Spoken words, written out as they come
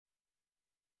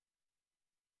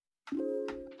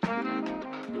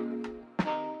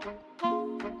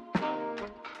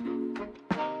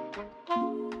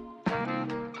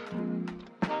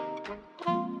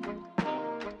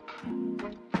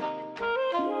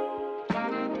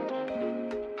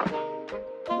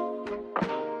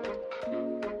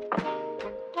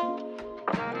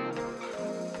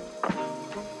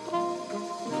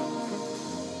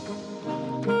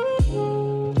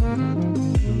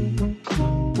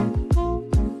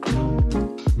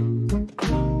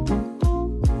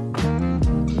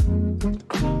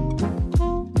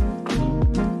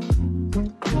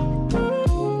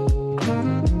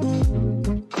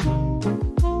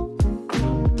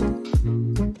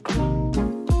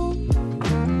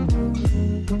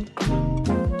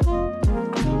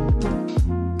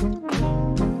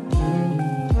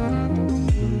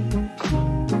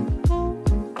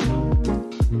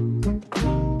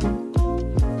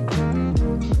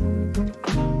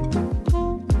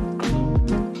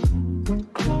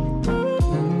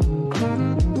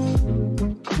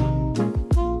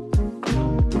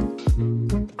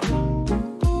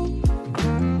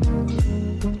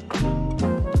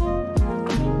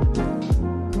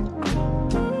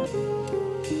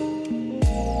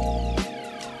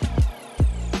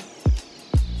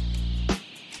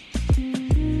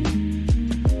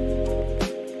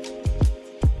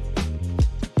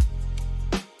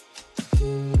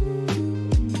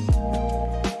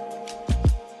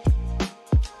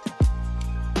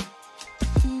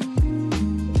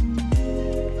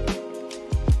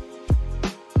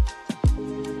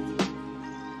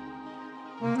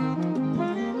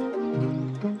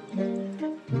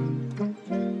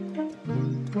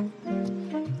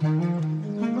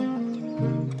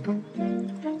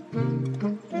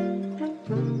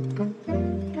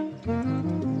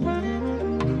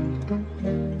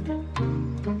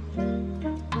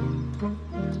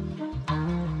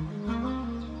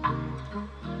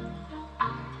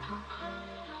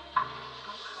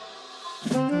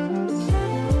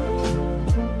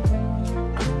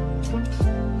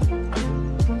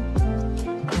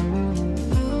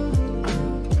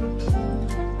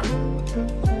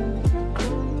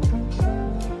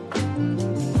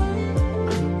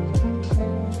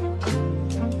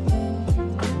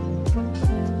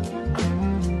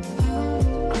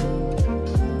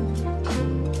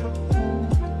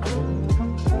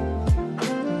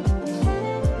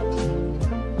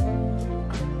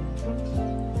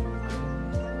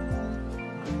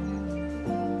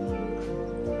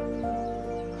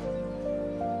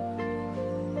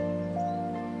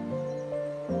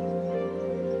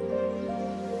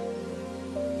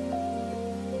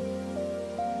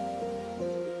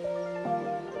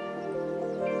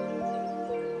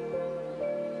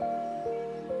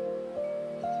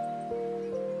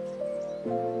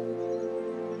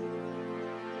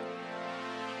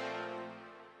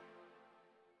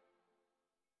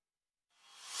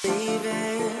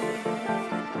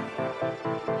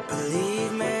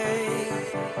Believe me,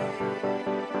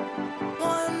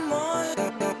 one more.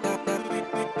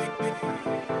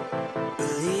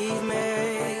 Believe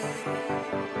me,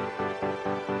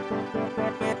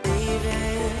 believe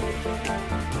it.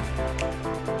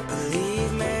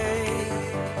 Believe me,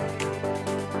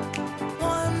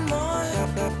 one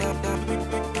more.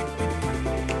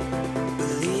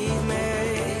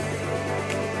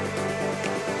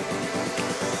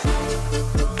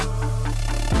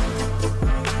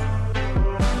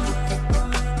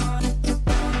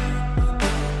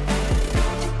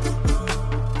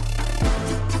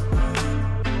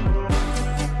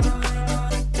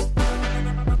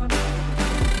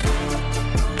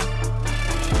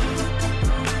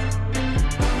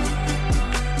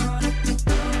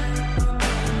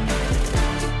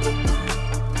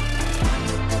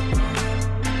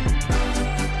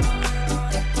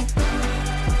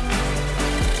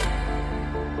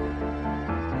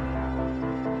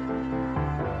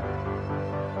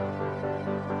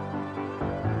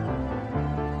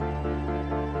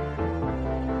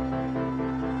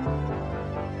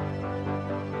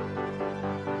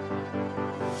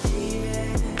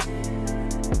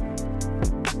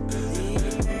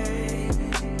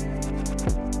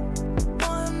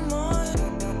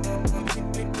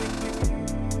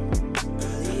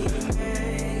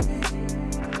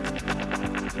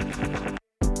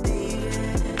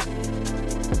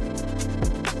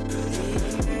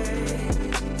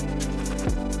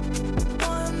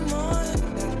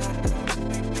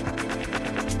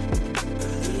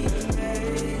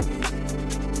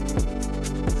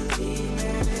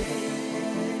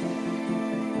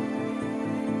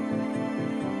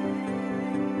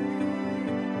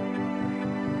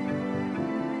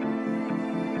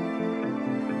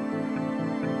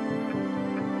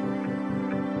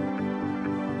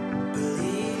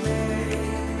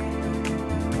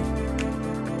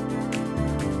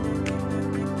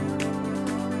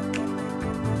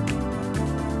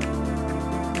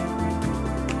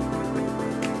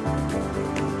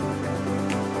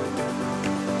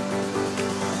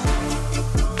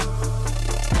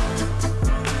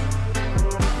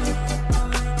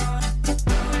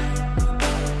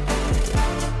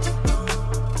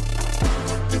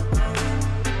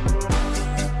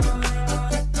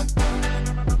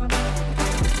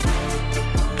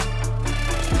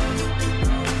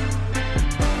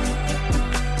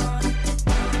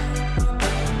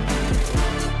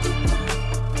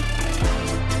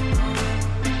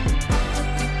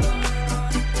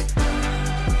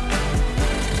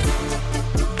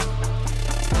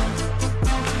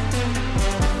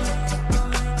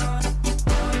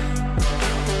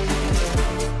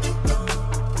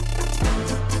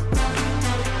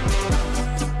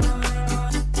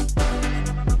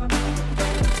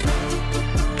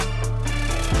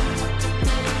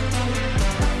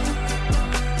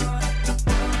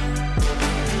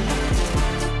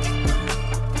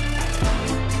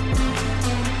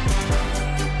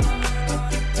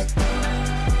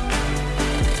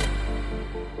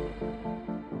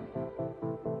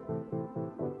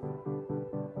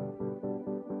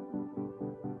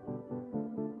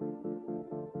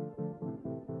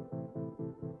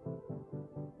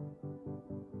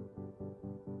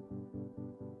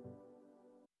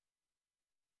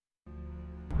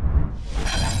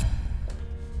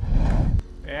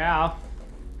 Yeah.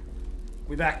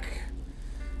 We're back.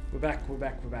 We're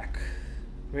back.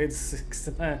 Grade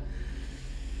 69.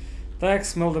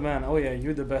 Thanks, Melderman. Oh yeah,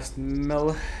 you're the best,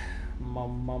 Mel.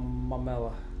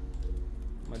 Mel.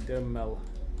 My dear Mel.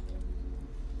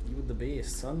 You the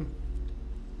best, son.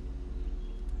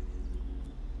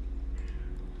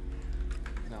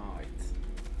 Alright.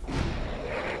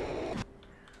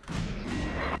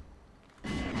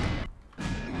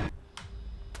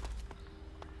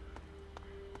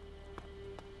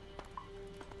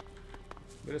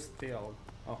 Where's Theo?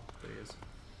 Oh, there he is.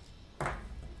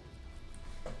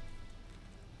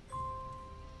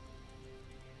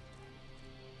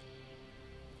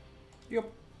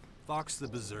 Yep. Fox the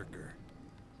Berserker.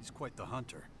 He's quite the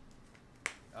hunter.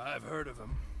 I've heard of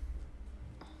him.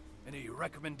 Any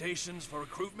recommendations for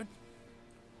recruitment?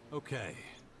 Okay,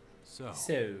 so...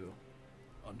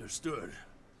 Understood.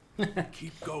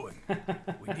 Keep going.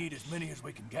 We need as many as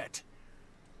we can get.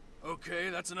 Okay,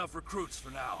 that's enough recruits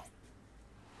for now.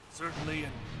 Certainly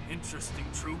an interesting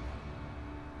troop.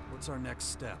 What's our next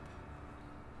step?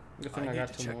 I need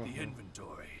to check the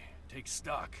inventory, take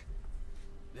stock.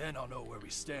 Then I'll know where we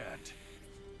stand.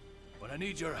 When I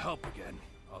need your help again,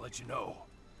 I'll let you know.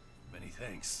 Many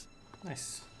thanks.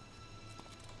 Nice.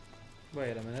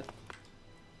 Wait a minute.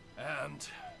 And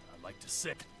I'd like to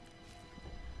sit.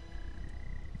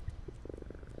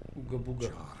 Ooga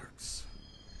booga. Jarks.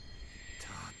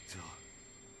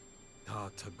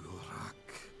 Tatagurak.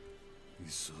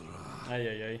 Isura. Ay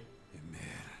ay ay.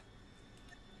 Emir.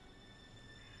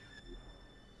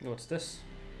 What's this?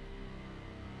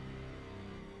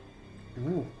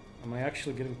 Ooh, am I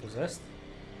actually getting possessed?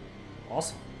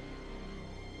 Awesome.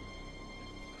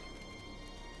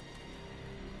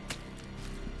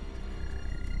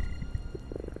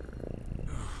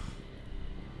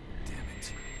 Damn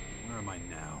it. Where am I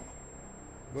now?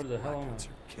 Where the hell am I? Blackouts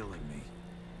are killing me.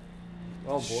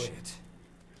 Oh boy. Shit.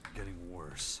 Getting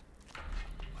worse.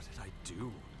 What did I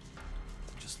do?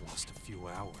 Just lost a few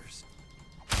hours.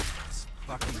 This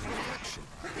fucking infection.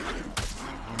 I need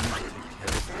to take care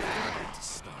of it. I need to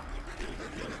stop.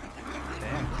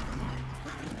 Damn.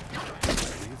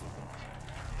 Unbelievable.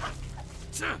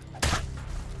 Damn,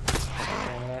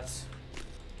 that's...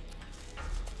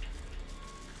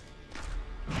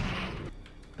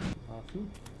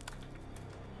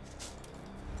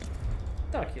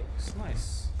 Dark Helix,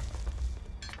 nice.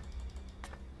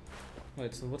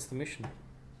 Wait, so what's the mission?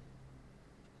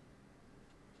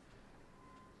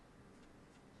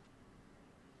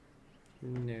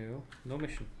 No, no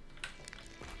mission.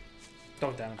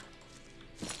 Oh damn it.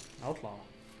 Outlaw.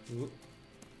 Ooh.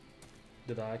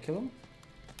 Did I kill him?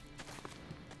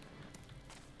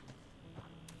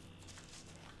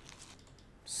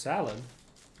 Salad?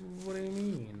 What do you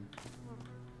mean?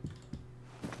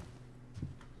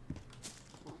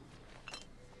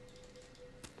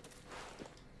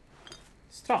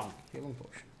 Strong healing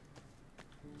potion.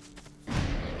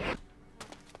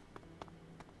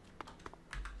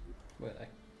 Wait, I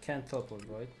can't teleport,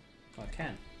 right? Oh, I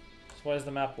can. So why is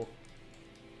the map all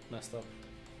messed up?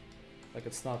 Like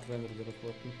it's not rendered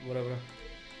with whatever.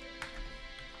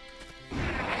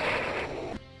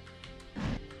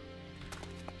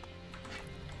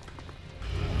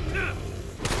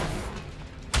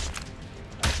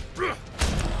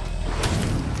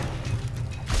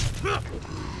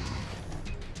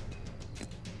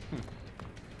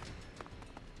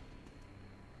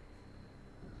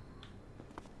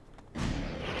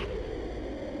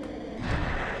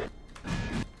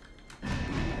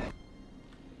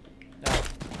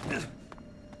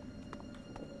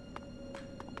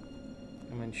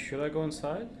 Should I go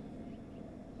inside?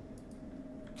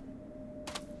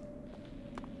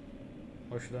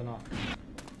 Or should I not?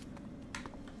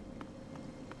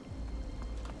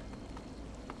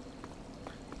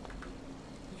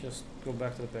 Just go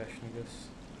back to the bastion, I guess.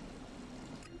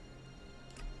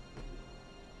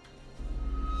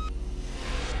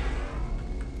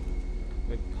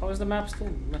 Wait, how is the map still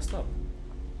messed up?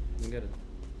 I don't get it.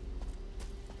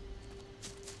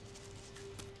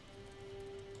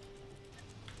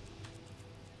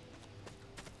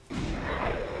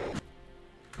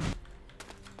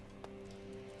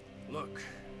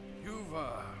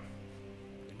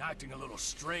 Acting a little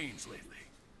strange lately.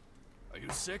 Are you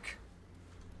sick?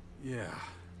 Yeah.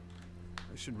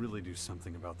 I should really do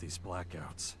something about these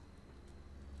blackouts.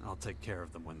 I'll take care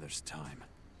of them when there's time.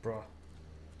 Bruh.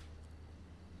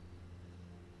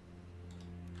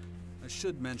 I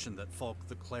should mention that Falk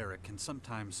the Cleric can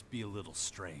sometimes be a little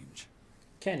strange.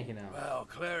 Can he now? Well,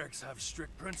 clerics have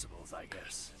strict principles, I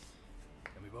guess.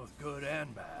 Can be both good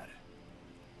and bad.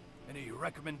 Any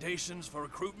recommendations for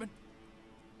recruitment?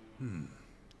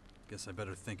 Guess I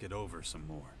better think it over some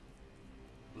more.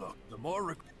 Look, the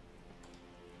more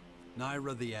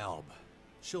Naira the Alb.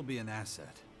 She'll be an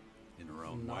asset. In her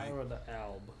own way. Naira the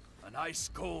Alb. an ice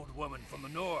cold woman from the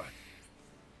north.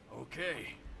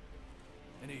 Okay.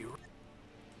 Any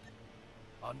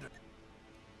under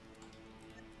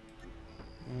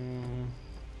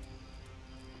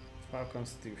 5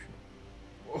 constitution.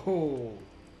 Whoa!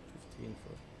 15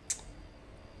 for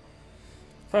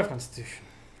 5 constitution.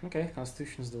 Okay,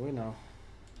 constitution's the way now.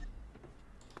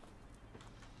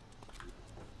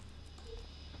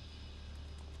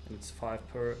 And it's 5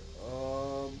 per.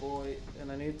 Oh boy,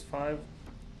 and I need 5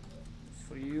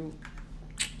 for you.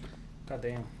 God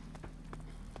damn.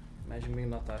 Imagine being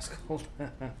not ice cold.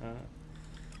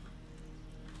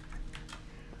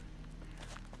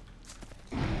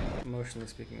 Emotionally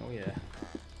speaking, oh yeah.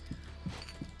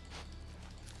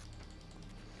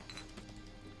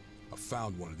 I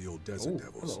found one of the old desert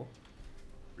devils. Hello.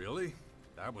 Really?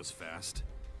 That was fast.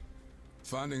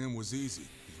 Finding him was easy.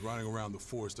 He's running around the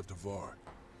forest of Tavar.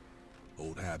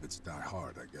 Old habits die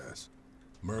hard, I guess.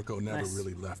 Mirko never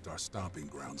really left our stomping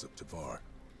grounds of Tavar.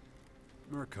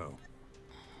 Mirko.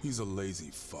 He's a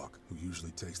lazy fuck who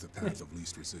usually takes the path of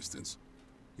least resistance.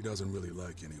 He doesn't really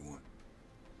like anyone.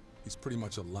 He's pretty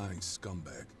much a lying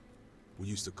scumbag. We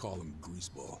used to call him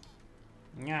Greaseball.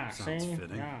 Yeah, Sounds see?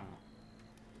 fitting. Yeah.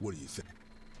 What do you think?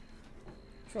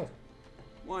 Sure.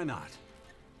 Why not?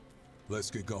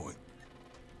 Let's get going.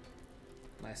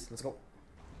 Nice, let's go.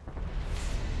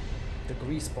 The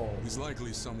grease ball. He's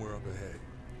likely somewhere up ahead.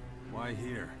 Why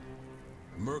here?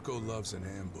 Mirko loves an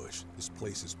ambush. This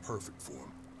place is perfect for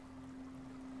him.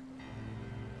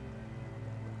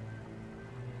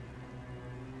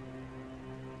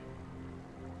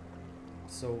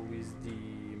 So is the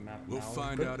map We'll now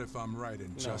find good? out if I'm right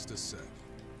in just a sec.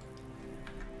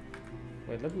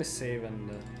 Wait, let me save and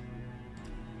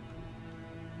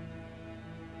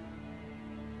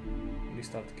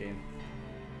restart the game.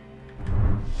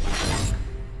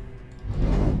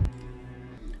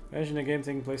 Imagine a game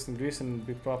taking place in Greece and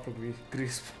be proper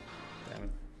Greece. Damn it.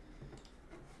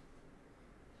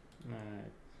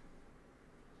 Alright.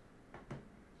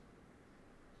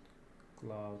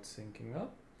 Cloud syncing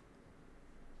up.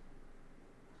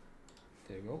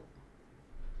 There you go.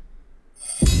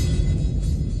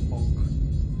 Bonk.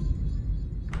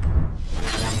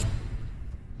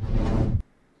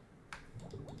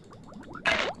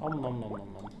 Nom nom nom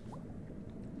nom nom.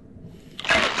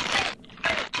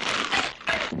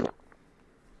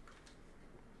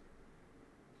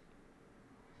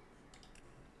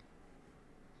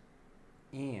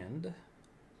 And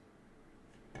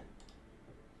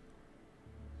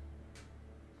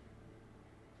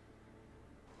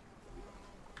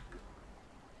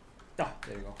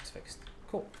there you go, it's fixed.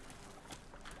 Cool.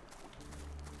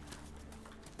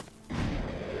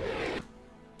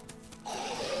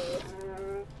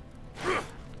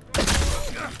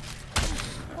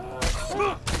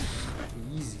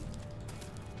 Easy.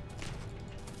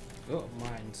 Oh,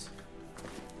 mines.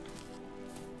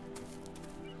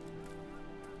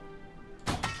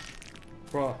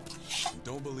 Bruh.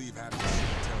 Don't believe half the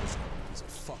shit tells you. He's a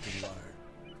fucking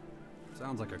liar.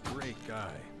 Sounds like a great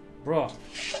guy. Bruh.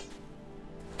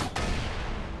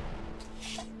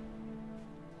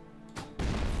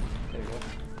 There you go.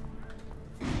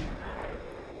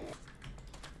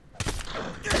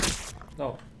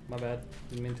 Oh, my bad.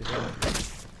 Didn't mean to do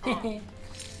it.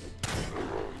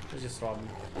 Let's just rob him.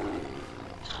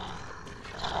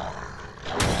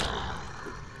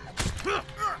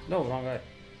 No, wrong guy.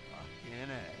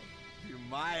 Do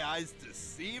my eyes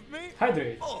deceive me?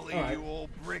 Hydrate. Holy Alright. you old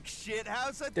brick shit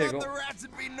house! I There you thought go. the rats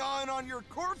would be gnawing on your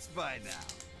corpse by now.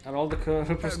 And all the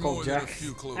Rippers Had called more than a Jack.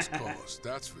 few close calls,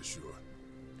 that's for sure.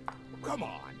 Come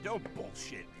on, don't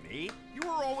bullshit me. You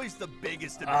were always the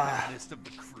biggest and baddest of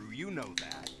the crew, you know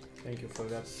that. Thank you for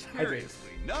that. Hydrate.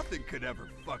 Seriously, nothing could ever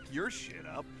fuck your shit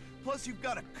up. Plus, you've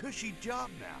got a cushy job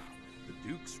now. The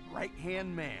Duke's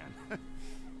right-hand man.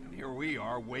 And here we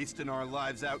are, wasting our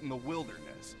lives out in the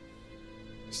wilderness.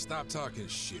 Stop talking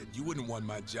shit. You wouldn't want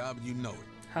my job and you know it.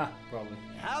 Ha, probably.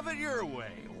 Have it your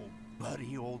way, old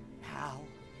buddy, old pal.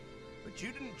 But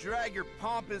you didn't drag your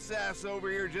pompous ass over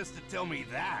here just to tell me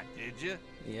that, did you?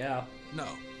 Yeah. No,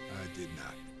 I did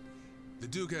not. The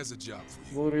Duke has a job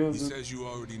for Well, you. real He Duke- says you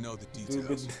already know the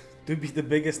details. To be the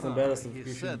biggest and baddest of you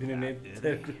you should said be that, named didn't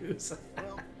Ted you? Cruz.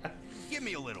 Well, give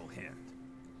me a little hint.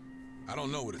 I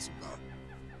don't know what it's about,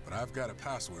 but I've got a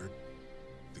password.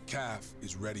 The calf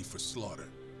is ready for slaughter.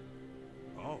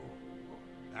 Oh,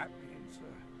 that means,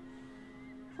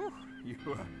 you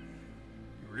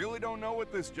really don't know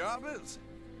what this job is?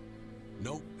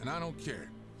 Nope, and I don't care.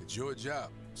 It's your job,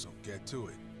 so get to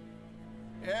it.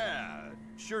 Yeah,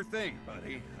 sure thing,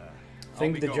 buddy. I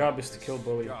think I'll the be job going. is to This kill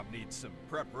Bully. job needs some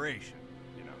preparation,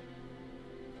 you know.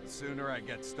 The sooner I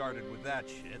get started with that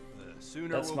shit, the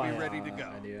sooner That's we'll my be ready to go.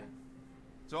 idea.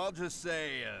 So I'll just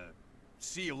say,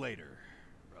 see you later,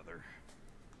 brother.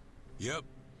 Yep.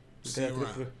 See you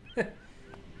around.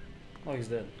 Oh, he's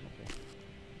dead. Okay.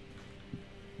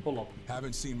 Hold on.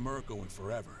 Haven't seen Mirko in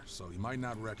forever, so he might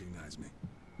not recognize me.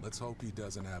 Let's hope he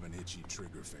doesn't have an itchy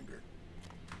trigger finger.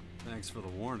 Thanks for the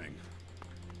warning.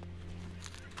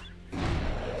 Don't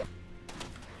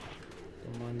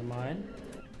mind the mine.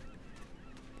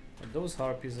 Are those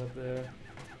harpies up there?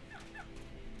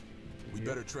 We Yeah.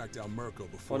 better track down Mirko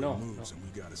before Oh, no, he moves, no. and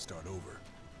we gotta start over.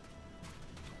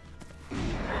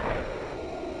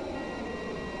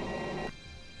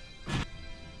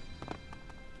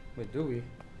 Wait, do we?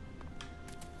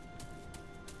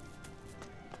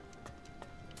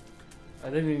 I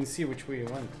didn't even see which way he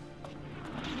went.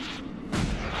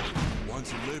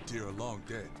 Once he lived here, long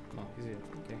dead. No, he's here.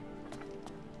 Okay.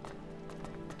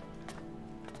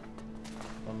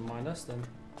 Don't mind us then.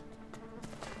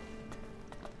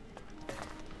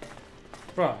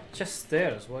 Bruh, just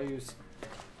stairs. Why are you...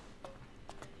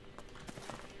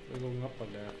 We're going up like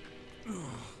that.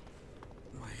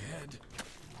 My head.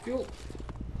 Fuel!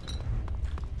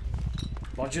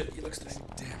 Budget, Elex II.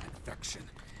 Damn infection.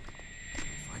 If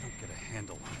I don't get a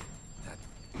handle on it, that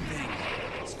thing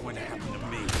is going to happen to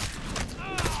me.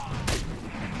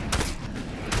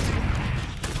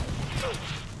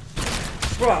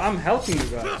 Bruh, I'm helping you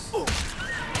guys.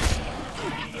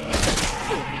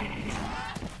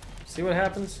 See what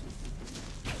happens?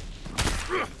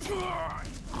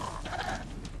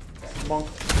 Bonk.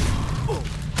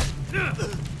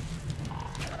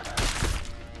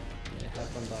 Yeah, have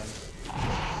fun dying.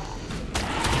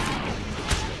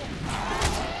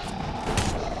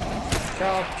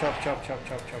 Chop, chop, chop, chop,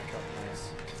 chop, chop, chop. Nice.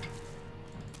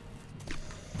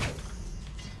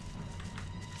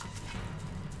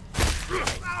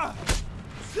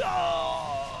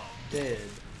 Dead.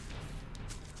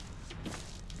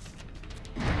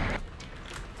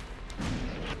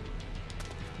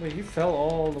 Wait, you fell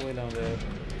all the way down there.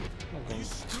 Are you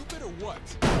stupid or what?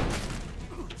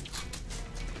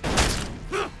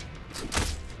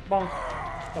 Bonk.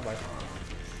 Bye bye.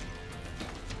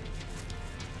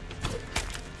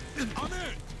 I'm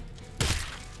in!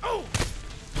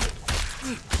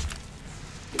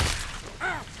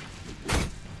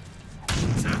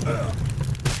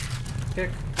 Kick.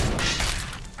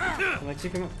 Can I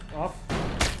kick him off?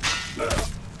 Oh,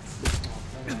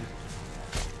 never mind.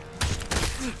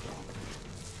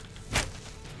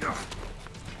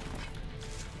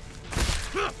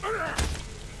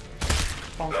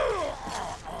 Bonk.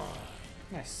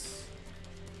 Nice.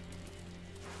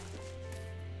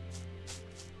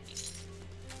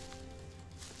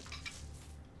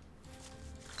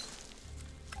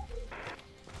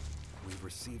 We've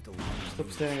received a lot Stop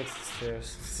of staring at the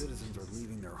stairs. citizens are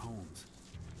leaving their homes.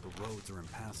 The roads are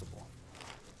impassable.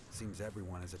 Seems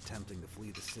everyone is attempting to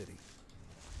flee the city.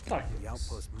 Fuck The yes.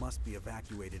 outpost must be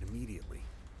evacuated immediately.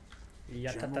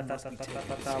 Yeah, ta ta General ta must ta be ta taken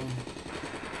ta to ta.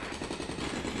 safety.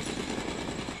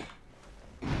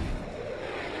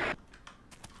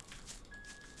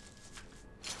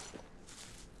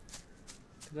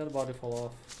 Did that body fall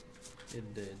off?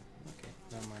 It did. Okay,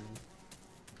 never mind.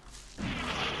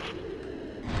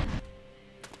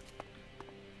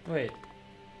 Wait.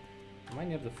 Am I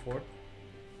near the fort?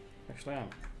 Actually, I am.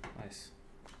 Nice.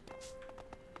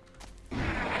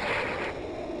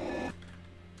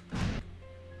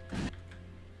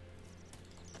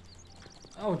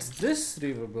 Oh, it's this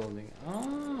river building.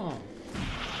 Oh.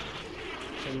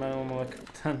 El manual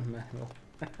capitán manual.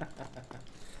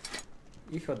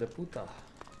 Hijo de puta.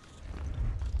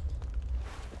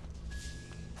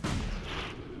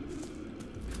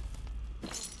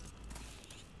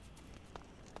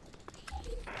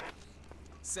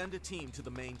 Send a team to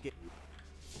the main gate.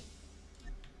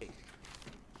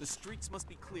 The streets must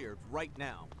be cleared right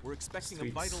now. We're expecting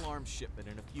a vital arms shipment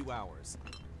in a few hours.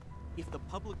 If the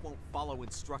public won't follow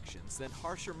instructions, then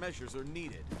harsher measures are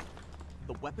needed.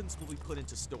 The weapons will be put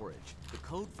into storage. The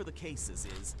code for the cases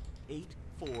is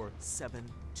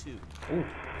 8472. Ooh,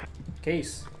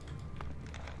 case.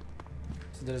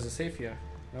 So there's a safe here,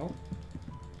 no?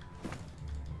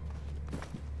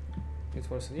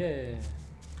 847, yeah.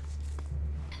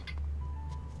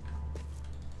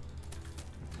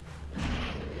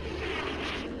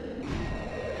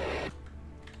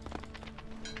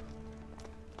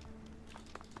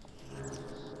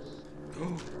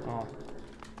 Oh.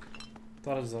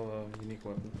 Thought it was a unique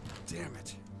weapon. Damn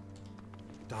it.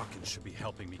 Dawkins should be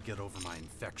helping me get over my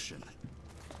infection.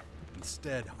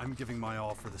 Instead, I'm giving my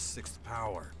all for the 6th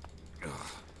power. Ugh.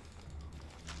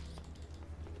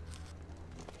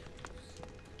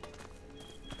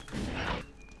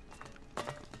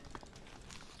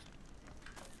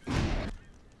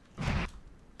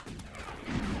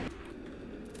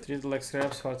 Treat it like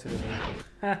scraps, hard to do.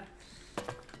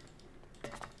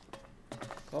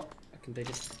 Oh, I can take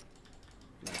it.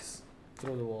 Nice.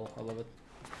 Through the wall, I love it.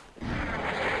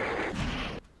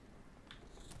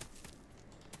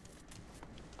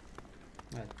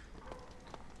 Right.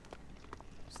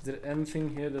 Is there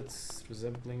anything here that's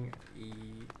resembling a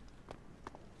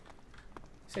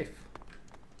safe?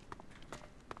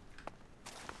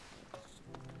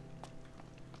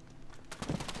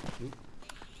 Oop.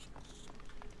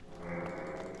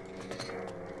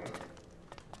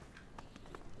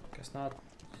 Guess not.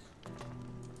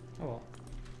 Oh well.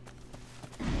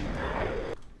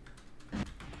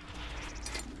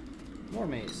 More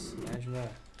mace. Imagine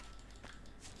that.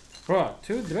 Bro,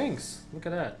 2 drinks. Look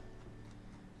at that.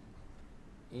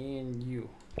 And you.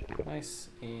 Nice.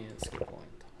 And skill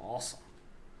point. Awesome.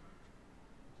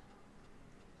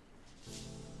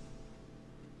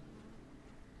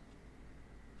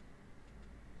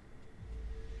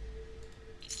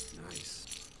 Nice.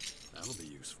 That'll be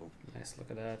useful. Nice.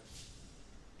 Look at that.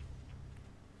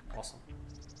 Awesome.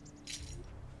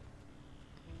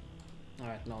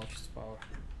 Alright, knowledge is power.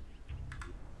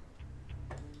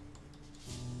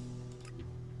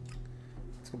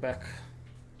 Let's go back.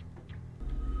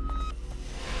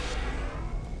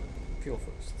 Fuel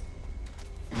first.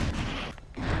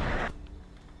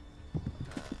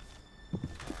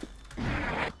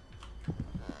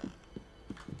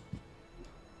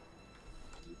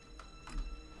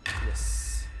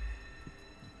 Yes.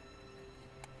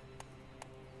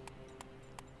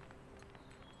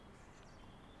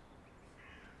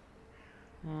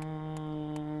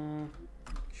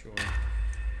 Sure.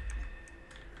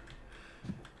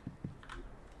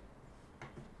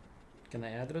 Can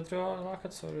I add retro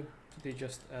rockets or do they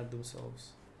just add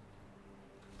themselves?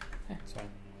 It's fine.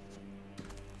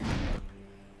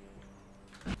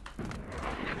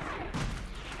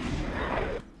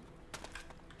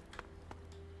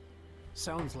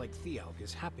 Sounds like Thealk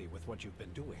is happy with what you've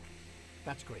been doing.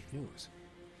 That's great news.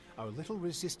 Our little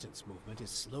resistance movement is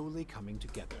slowly coming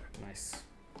together. Nice.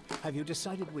 Have you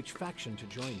decided which faction to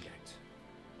join yet?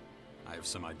 I have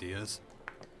some ideas.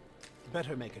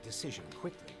 Better make a decision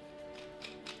quickly.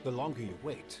 The longer you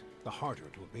wait, the harder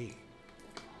it will be.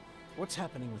 What's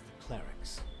happening with the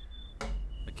clerics?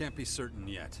 I can't be certain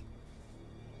yet.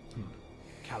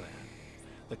 Callahan,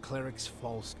 the cleric's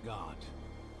false god.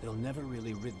 They'll never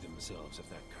really rid themselves of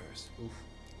that curse. Oof.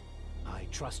 I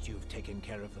trust you've taken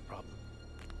care of the problem.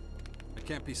 I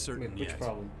can't be certain Wait, which yet.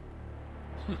 problem?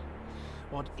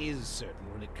 What is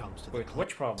certain when it comes to Wait, the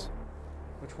which problem?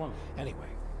 Which one? Anyway,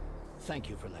 thank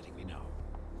you for letting me know.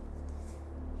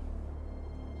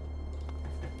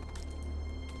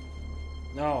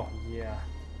 No, yeah.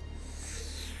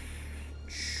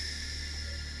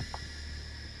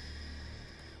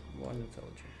 One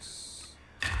intelligence.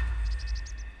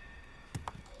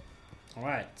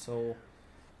 Alright, so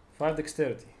 5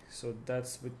 dexterity. So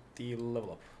that's with the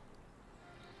level up.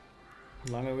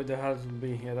 Longer with the heart will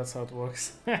be. Yeah, that's how it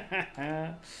works.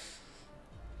 Oh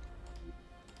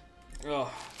boy.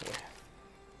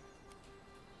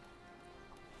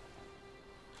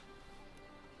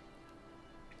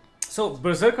 So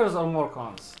berserkers or more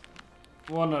cons?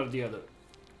 One or the other?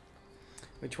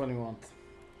 Which one you want?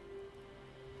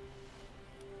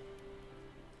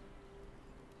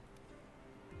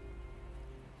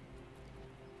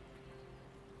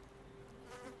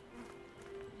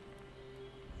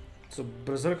 So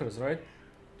berserkers, right? Do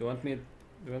you want me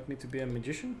to be a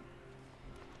magician?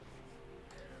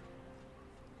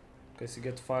 Because you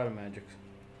get fire magic.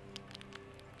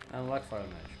 I don't like fire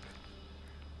magic.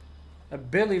 I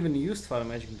barely even used fire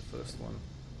magic in the first one.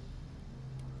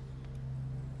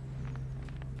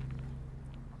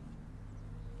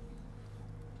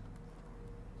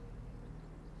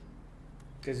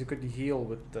 Because you could heal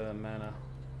with the mana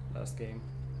last game.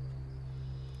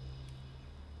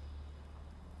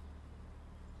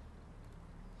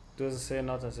 Do as I say,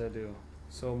 not as I do.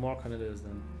 So more can it is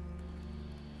then.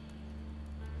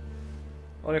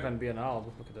 Or you can be an owl.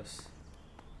 Look at this.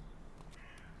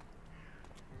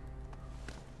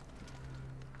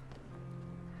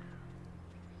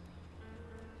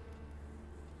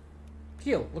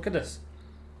 Heal. Look at this.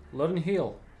 Learn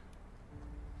heal.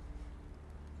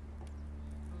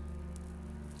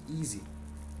 Easy.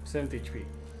 70 HP.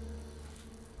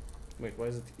 Wait, why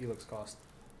is it Elex cost?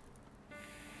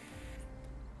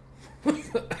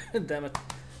 Damn it.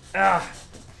 Ah!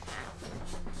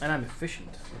 And I'm efficient.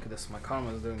 Look at this, my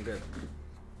karma is doing good.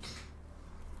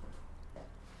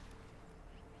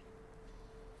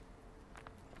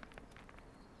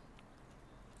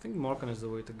 I think Morkan is the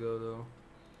way to go though.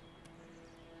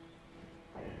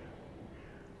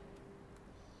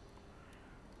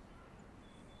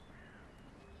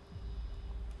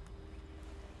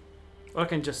 Or I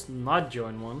can just not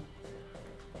join one.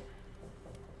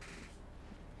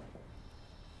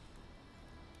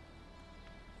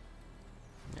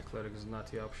 Yeah, cleric is not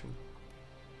the option.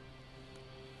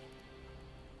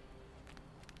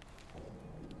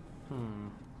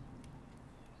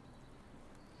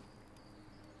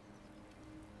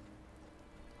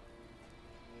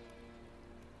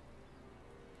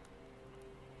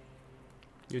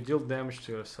 You deal damage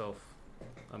to yourself.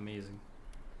 Amazing.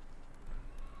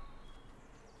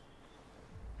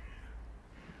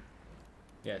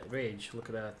 Yeah, rage, look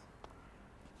at that.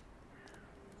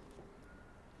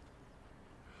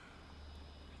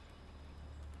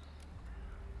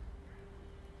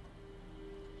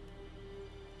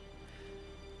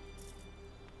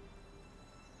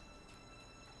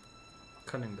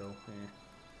 Cunning though, yeah.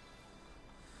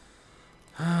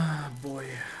 Ah, boy.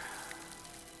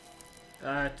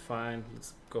 Alright, fine.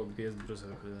 Let's go BS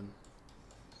Berserker then.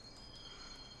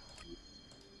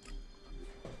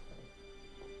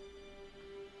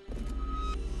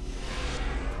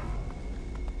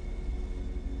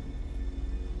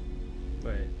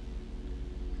 Wait.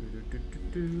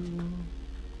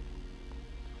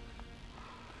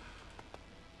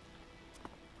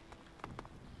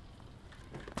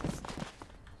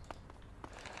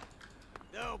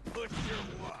 No, push your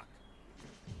walk.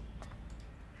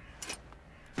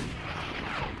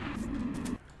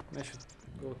 I should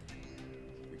go.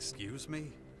 Excuse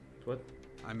me? What?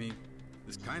 I mean,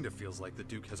 this kind of feels like the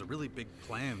Duke has a really big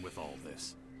plan with all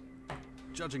this.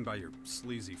 Judging by your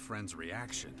sleazy friend's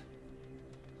reaction.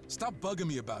 Stop bugging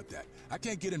me about that. I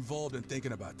can't get involved in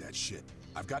thinking about that shit.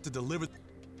 I've got to deliver.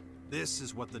 This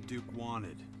is what the Duke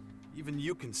wanted. Even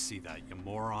you can see that, you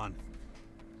moron.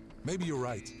 Maybe you're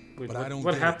right, Wait, but what- I don't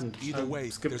what get happened? it. Either I way,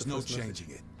 skipped there's the no first message.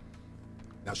 changing it.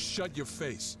 Now shut your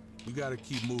face. We gotta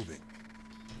keep moving.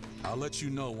 I'll let you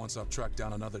know once I've tracked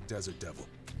down another desert devil.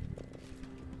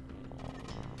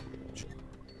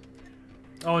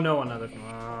 Oh no, another.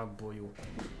 Ah, boy.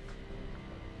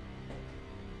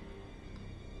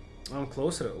 I'm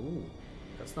closer. Ooh,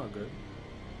 that's not good.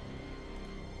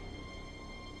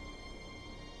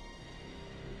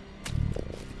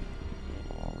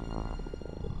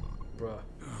 Bruh.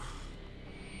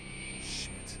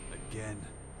 Shit, again.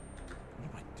 What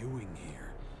am I doing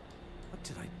here? What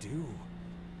did I do?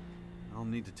 I'll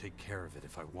need to take care of it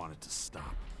if I want it to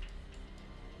stop.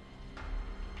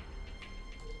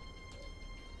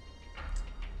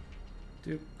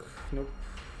 Duke, nope.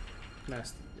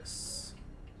 Nasty, yes.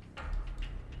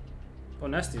 Oh,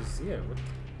 Nasty is here.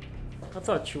 What? I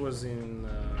thought she was in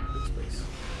big space.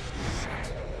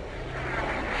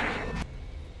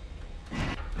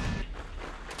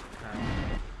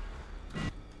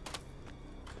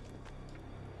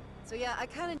 So yeah, I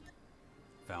kind of...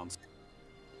 Found.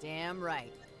 Damn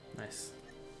right. Nice.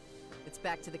 It's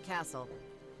back to the castle.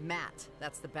 Matt,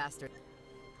 that's the bastard.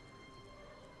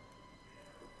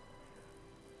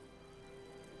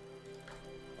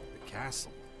 The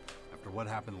castle. After what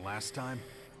happened last time?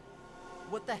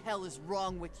 What the hell is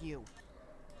wrong with you?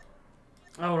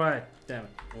 Alright, damn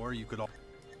it. Or you could all.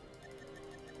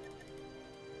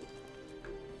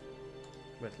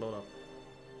 Wait, load up.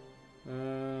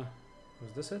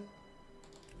 Was this it?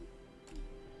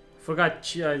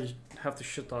 Forgot I have to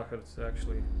shit talk her to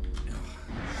actually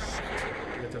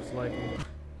get her to like me.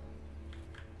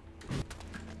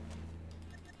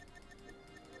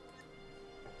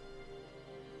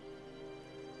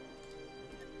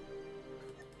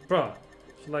 Bruh,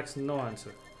 she likes no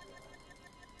answer.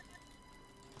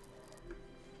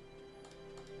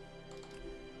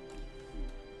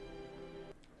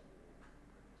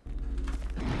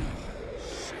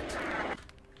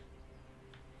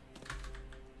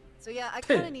 So yeah, I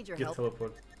kind of need your Get help.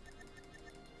 teleport.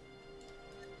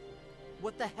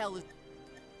 What the hell is...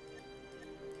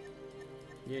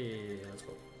 Yeah, let's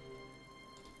go.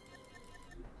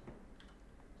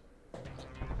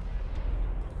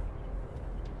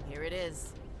 Here it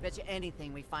is. Bet you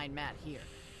anything we find Matt here.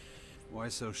 Why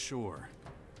so sure?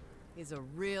 He's a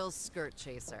real skirt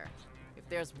chaser. If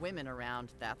there's women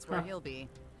around, that's where Huh. he'll be.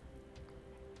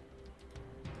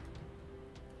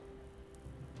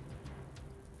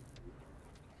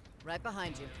 Right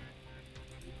behind you.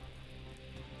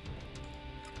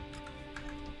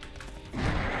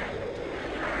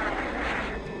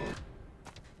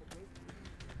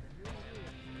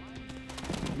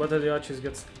 But the archers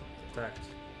gets attacked.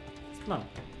 None.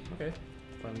 Okay.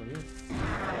 Fine with me.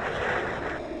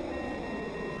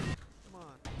 Come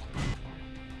on.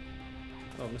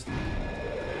 Oh, missed it.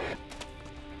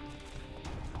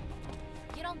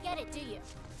 You don't get it, do you?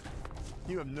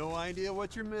 You have no idea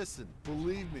what you're missing.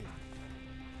 Believe me.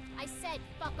 I said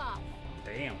fuck off.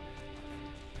 Damn.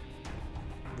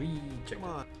 Reject. Come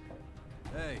on.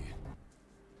 Hey.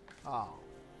 Oh,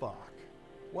 fuck.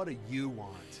 What do you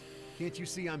want? Can't you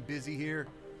see I'm busy here?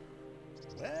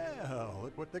 Well,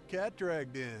 look what the cat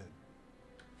dragged in.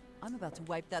 I'm about to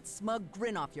wipe that smug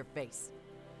grin off your face.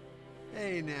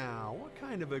 Hey now, what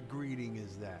kind of a greeting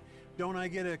is that? Don't I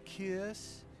get a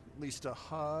kiss? At least a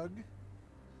hug?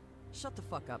 Shut the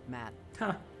fuck up, Matt.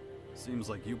 Huh. Seems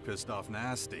like you pissed off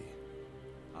Nasty.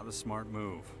 Not a smart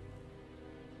move.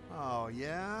 Oh,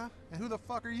 yeah? And who the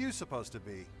fuck are you supposed to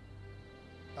be?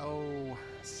 Oh,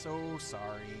 so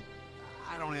sorry.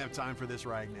 I don't have time for this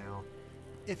right now.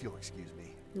 If you'll excuse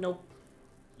me. Nope.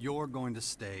 You're going to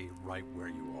stay right where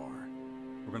you are.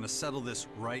 We're gonna settle this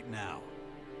right now.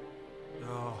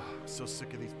 Oh, I'm so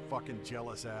sick of these fucking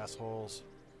jealous assholes.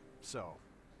 So,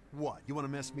 what? You want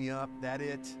to mess me up? That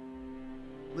it?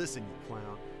 Listen, you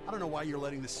clown. I don't know why you're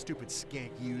letting this stupid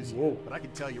skank use you, Whoa. but I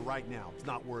can tell you right now, it's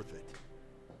not worth it.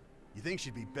 You think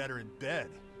she'd be better in bed?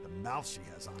 The mouth she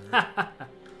has on her.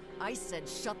 I said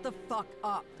shut the fuck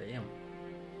up. Damn.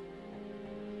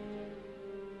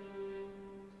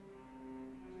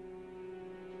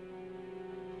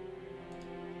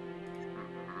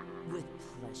 With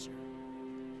pleasure.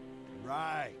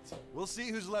 Right. We'll see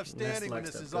who's left standing when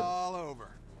Lex, this that's is good. all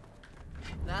over.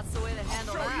 That's the way to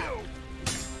handle that.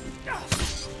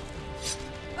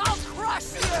 I'll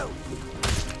crush you!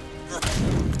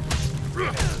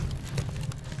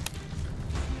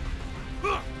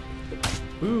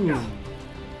 Boom.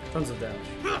 Tons of damage.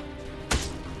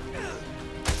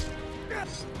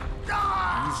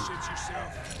 Shit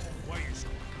yourself. Why you so...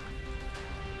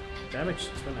 Damage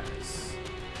to nice.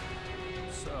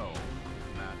 So,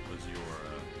 that was your,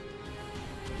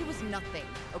 It was nothing,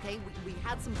 okay? We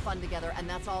had some fun together, and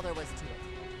that's all there was to it.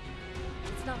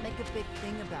 Let's not make a big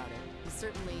thing about it. He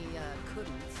certainly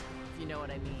couldn't, if you know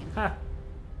what I mean. Ha.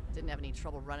 Didn't have any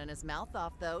trouble running his mouth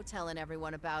off, though, telling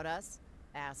everyone about us.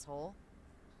 Asshole.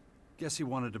 Guess he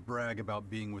wanted to brag about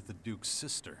being with the Duke's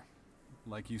sister.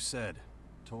 Like you said,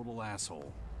 total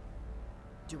asshole.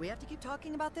 Do we have to keep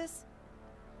talking about this?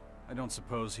 I don't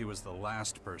suppose he was the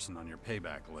last person on your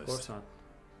payback Of list. course not.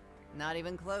 Not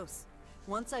even close.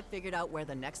 Once I've figured out where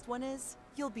the next one is,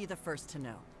 you'll be the first to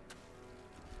know.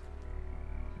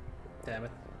 Damn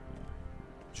it.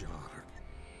 Jar.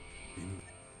 In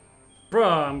Bro,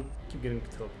 I'm keep getting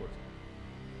teleported.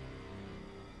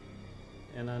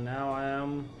 And now I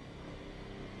am...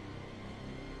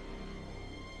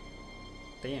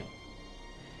 Damn.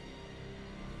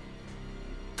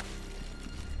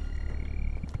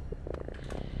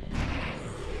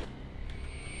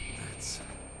 That's...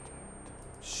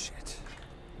 Shit.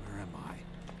 Where am I?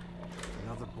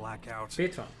 Another blackout?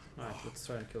 Patron. Alright, let's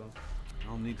try and kill him.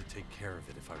 I'll need to take care of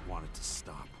it if I want it to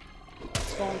stop.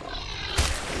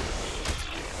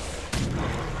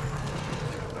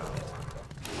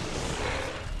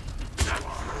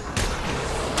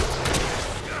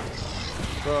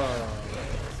 Bro.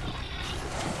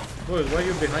 Boy, why are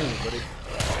you behind me, buddy?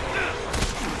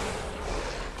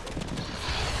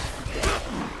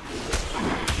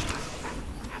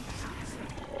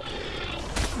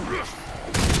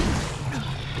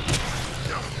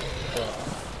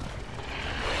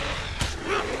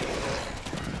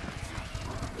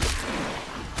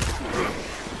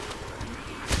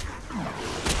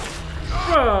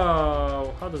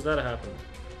 Bro, how does that happen?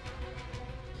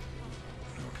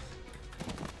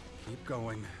 Keep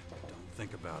going. Don't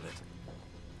think about it.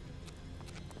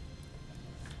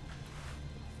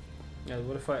 Yeah,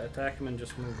 what if I attack him and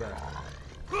just move back?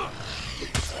 Oh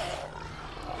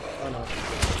no.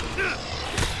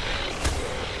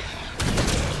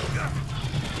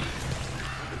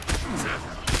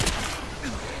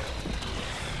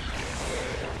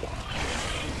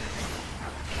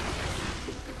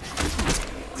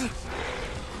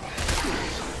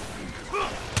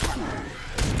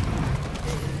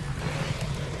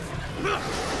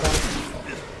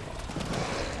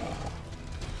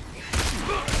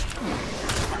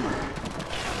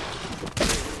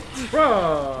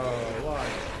 Bro, why?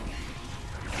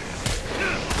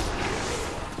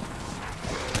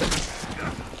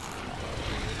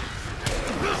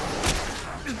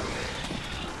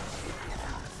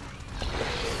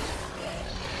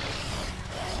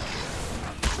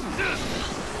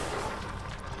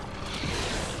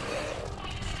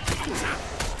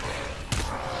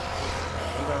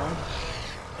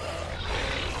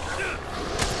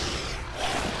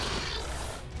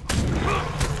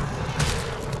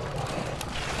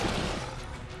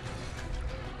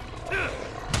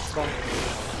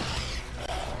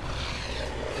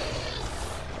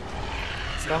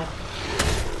 Come.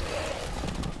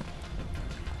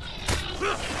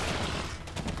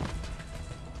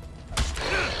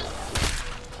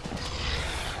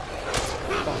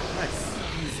 Oh, nice.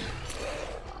 Easy.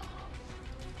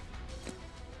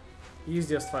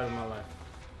 Easiest fight of my life.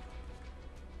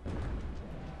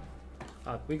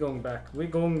 We're going back. We're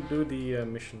going to do the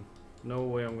mission. No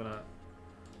way I'm gonna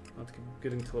not keep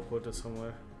getting teleported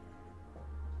somewhere.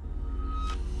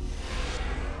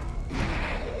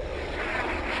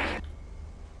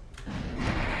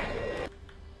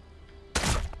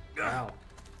 Ow.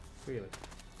 Really?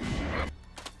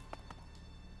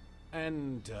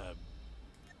 And,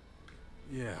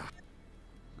 Yeah.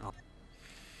 Oh.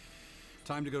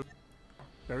 Time to go.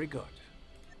 Very good.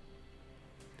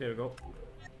 There we go.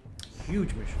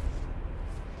 Huge mission.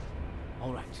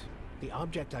 All right. The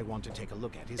object I want to take a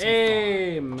look at is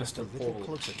Hey, just a Mr. little Paul.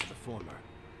 closer to the former.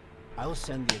 I'll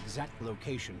send the exact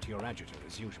location to your adjutor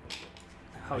as usual.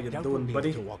 How I you doubt doing, we'll be buddy?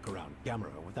 able to walk around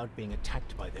Gamera without being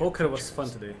attacked by their Poker was creatures. fun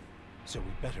today. So we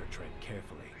better tread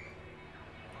carefully.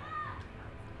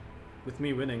 With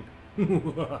me winning.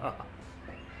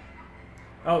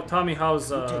 Oh, Tommy,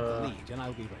 how's You take the lead, and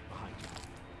I'll be right behind you.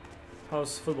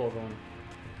 how's football going?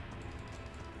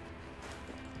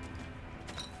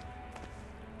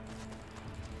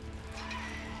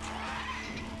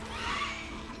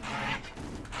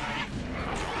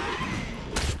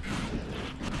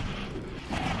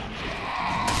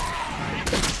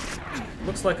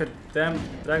 Looks like a damn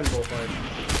Dragon Ball fight.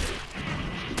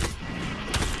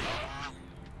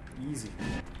 Easy.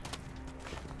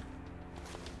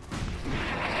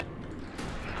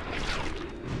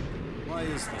 Why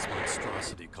is this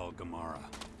monstrosity called Gamara?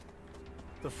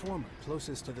 The former,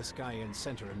 closest to the Skyen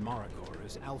center in Maricor,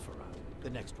 is Alphara.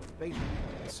 The next one, Beta,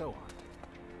 and so on.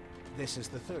 This is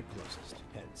the third closest,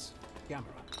 hence Gamera.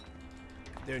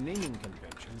 Their naming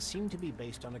conventions seem to be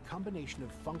based on a combination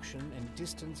of function and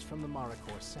distance from the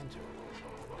Maricor center.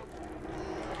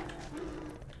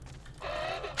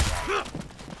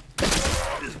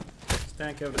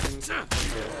 Stank everything.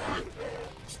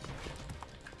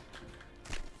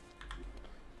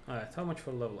 Alright, how much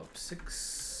for level up?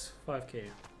 5k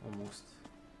almost.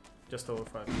 Just over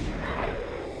 5k.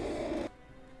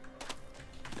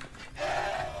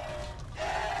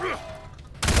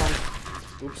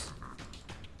 Oops.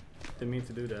 Didn't mean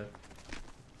to do that.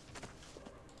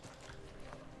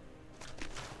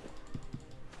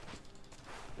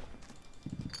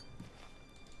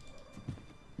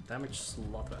 Damage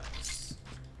slaughter axe.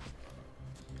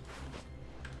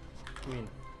 I mean,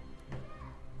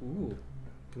 ooh,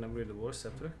 can upgrade the war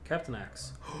scepter. Captain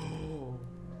axe.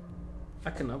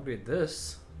 I can upgrade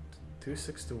this to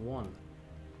 261.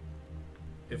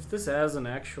 If this has an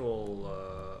actual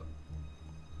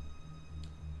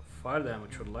fire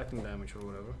damage or lightning damage or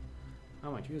whatever, I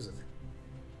might use it.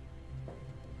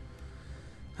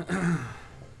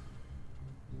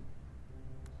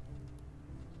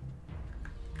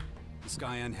 The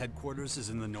Skyen headquarters is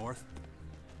in the north.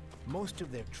 Most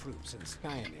of their troops and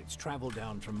Skyanids travel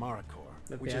down from Maricor,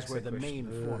 Let which me is ask where that the main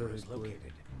question. former is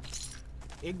located.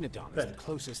 Ignadon is the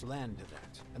closest land to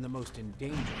that, and the most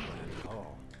endangered land of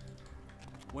all.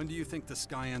 When do you think the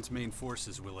Skyen's main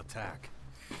forces will attack?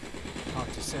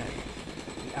 Hard to say.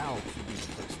 The Owls would be the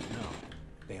first to know.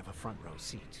 They have a front row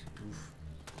seat.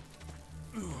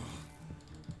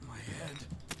 My head.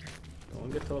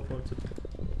 Don't get teleported.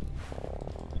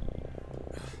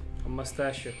 A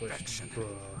mustache question.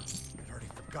 I'd already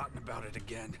forgotten about it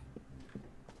again.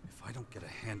 If I don't get a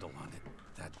handle on it,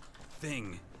 that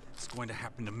thing is going to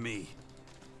happen to me.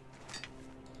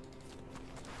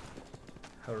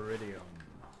 Heridium.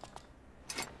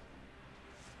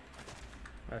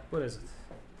 Alright, what is it?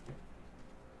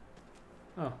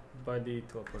 Oh, by the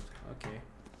teleport. Okay.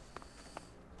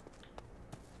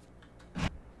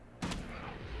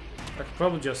 I could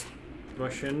probably just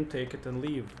rush in, take it, and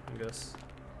leave, I guess.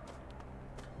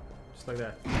 Just like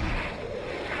that.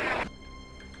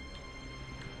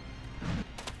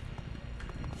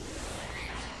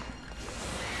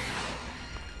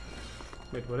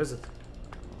 Wait, what is it?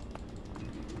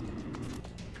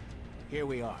 Here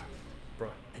we are. Bruh.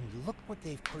 And look what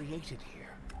they've created here.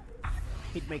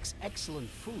 It makes excellent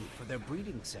food for their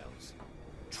breeding cells.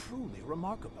 Truly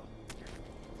remarkable.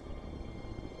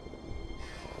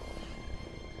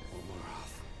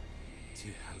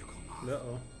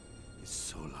 Uh-oh.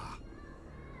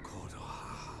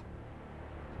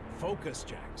 Focus,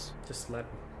 Jax. Just let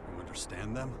me. You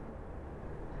understand them?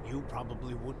 You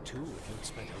probably would too if you'd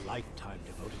spent a lifetime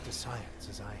devoted to science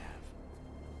as I have.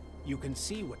 You can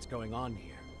see what's going on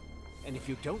here. And if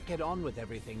you don't get on with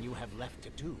everything you have left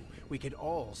to do, we could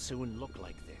all soon look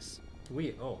like this.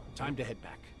 Oh. Time to head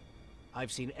back.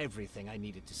 I've seen everything I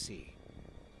needed to see.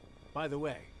 By the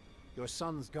way, your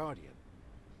son's guardian.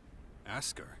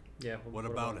 Asker? Yeah. What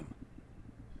about him?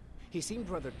 He seemed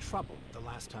rather troubled the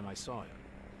last time I saw him.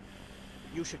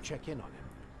 You should check in on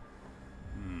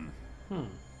him.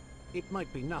 It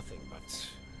might be nothing, but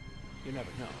you never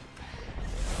know.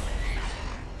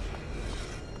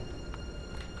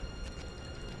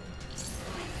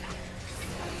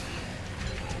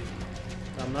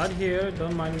 I'm not here,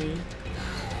 don't mind me.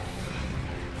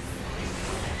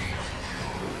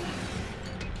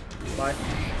 Bye.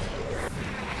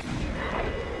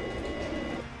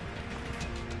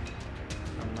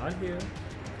 I'm not here.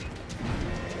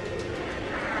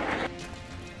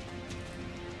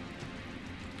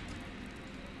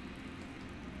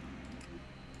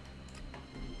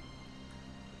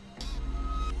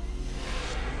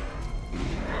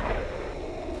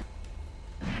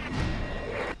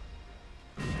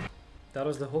 That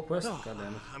was the whole quest,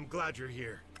 goddammit. I'm glad you're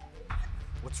here.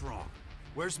 What's wrong?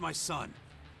 Where's my son?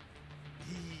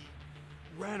 He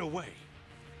ran away.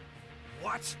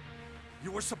 What?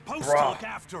 You were supposed to Bruh. look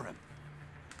after him.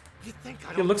 You think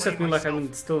I He don't looks at blame me like myself?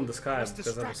 I'm still in the I sky was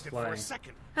because I was distracted for flying. a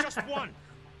second. Just one.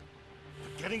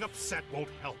 But getting upset won't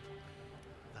help.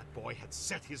 That boy had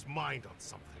set his mind on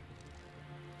something.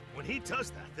 When he does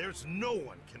that, there's no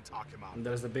one can talk him out. And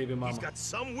there's the baby mama. He's got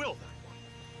some will, that one.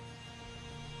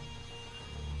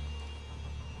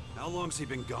 How long's he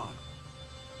been gone?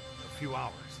 A few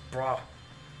hours. Bruh.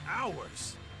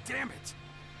 Hours? Damn it!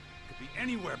 Could be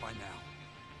anywhere by now.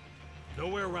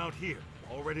 Nowhere around here.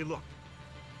 Already looked.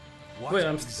 What Wait,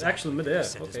 I'm exactly actually did he mid-air,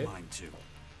 set his okay. mind to?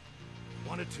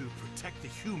 Wanted to protect the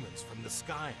humans from the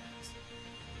Skyans.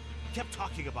 Kept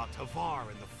talking about Tavar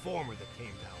and the former that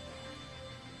came down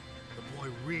there. The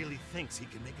boy really thinks he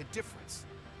can make a difference.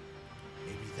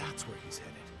 Maybe that's where he's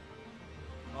headed.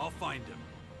 I'll find him.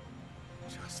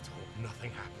 Just hope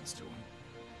nothing happens to him.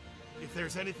 If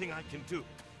there's anything I can do.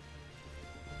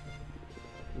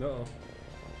 No.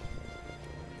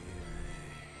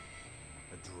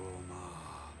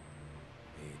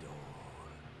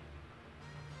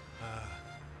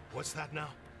 What's that now?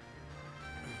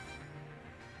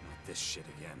 Not this shit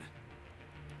again.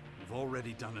 We've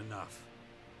already done enough.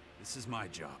 This is my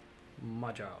job.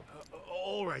 My job.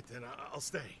 All right then, I'll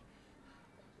stay.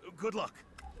 Good luck.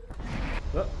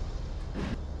 Oh.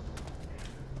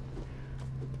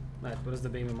 Right, where's the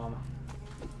baby mama?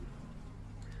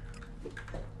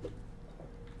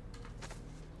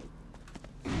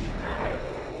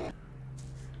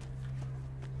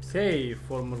 Hey,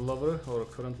 former lover or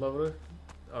current lover,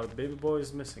 our baby boy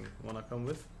is missing. Wanna come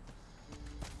with?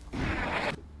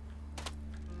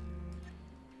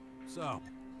 So,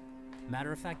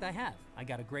 Matter of fact, I have. I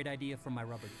got a great idea from my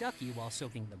rubber ducky while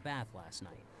soaking the bath last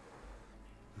night.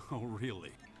 oh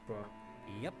really? Bruh.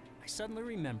 Yep, I suddenly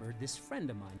remembered this friend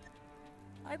of mine.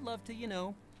 I'd love to, you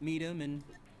know, meet him and...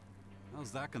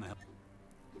 How's that gonna help?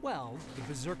 Well, the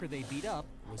berserker they beat up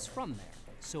was from there.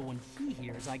 So when he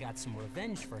hears I got some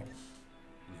revenge for him...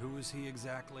 And who is he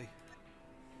exactly?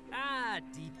 Ah,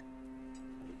 deep...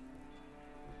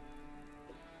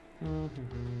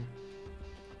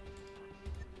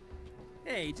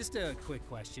 Hey, just a quick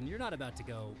question. You're not about to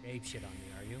go apeshit on me,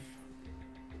 are you?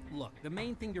 Look, the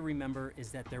main thing to remember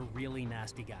is that they're really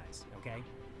nasty guys, okay?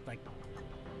 Like...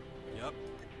 Yep.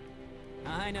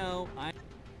 I know,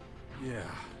 Yeah.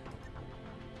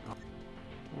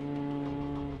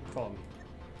 Follow me.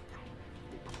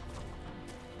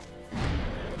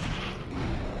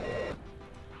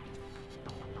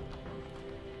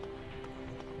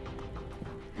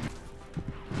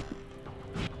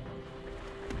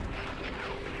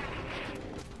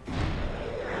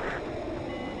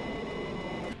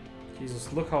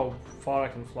 Jesus, look how far I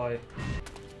can fly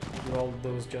with all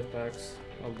those jetpacks,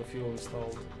 all the fuel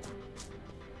installed.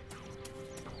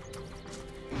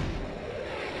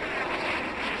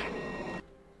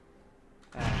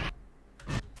 Ah.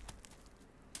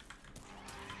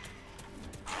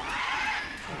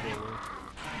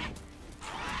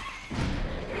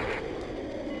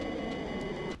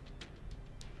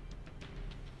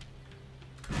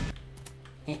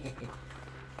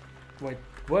 Wait,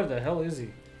 where the hell is he?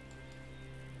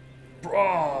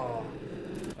 Bro!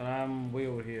 And I'm way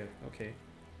over here. Okay.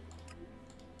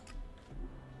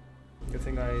 Good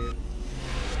thing I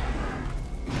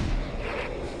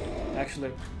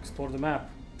actually explored the map.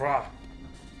 Bruh!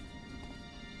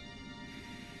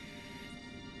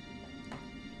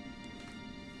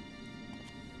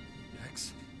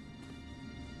 Dex?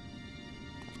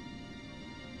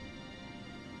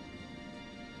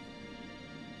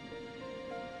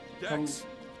 Dex?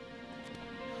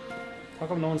 How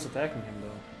come no one's attacking him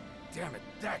though? Damn it,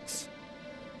 Dex!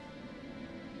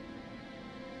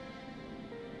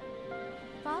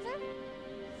 Father?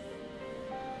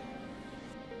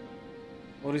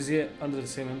 Or is he under the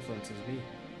same influence as me?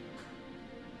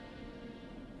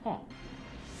 Huh.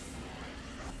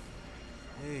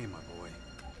 Hey, my boy.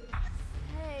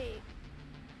 Hey.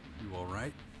 You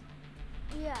alright?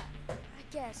 Yeah, I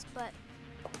guess, but...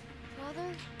 Father,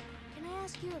 can I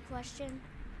ask you a question?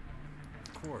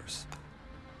 Of course.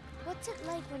 What's it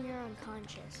like when you're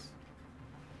unconscious?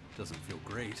 Doesn't feel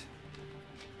great.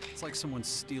 It's like someone's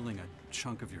stealing a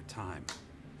chunk of your time.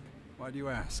 Why do you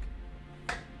ask?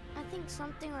 I think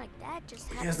something like that just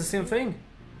happened. He has the same to me. thing.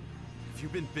 Have you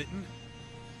been bitten?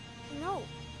 No,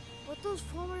 but those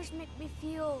formers make me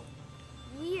feel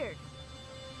weird.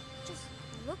 Just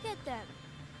look at them.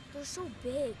 They're so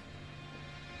big.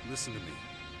 Listen to me.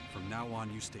 From now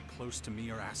on, you stay close to me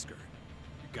or ask her.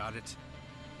 You got it?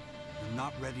 You're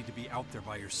not ready to be out there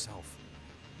by yourself.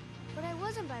 But I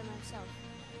wasn't by myself.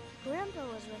 Grandpa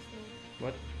was with me.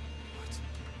 What? What?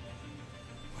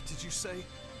 What did you say?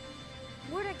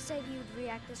 Mordek said you would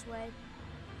react this way.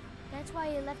 That's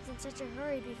why he left in such a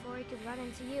hurry before he could run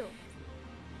into you.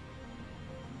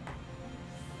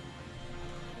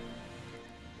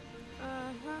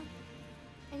 Uh-huh.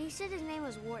 And he said his name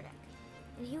was Wardek,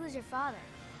 and he was your father.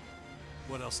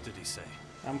 What else did he say?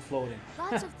 I'm floating.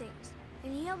 Lots of things.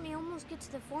 And he helped me almost get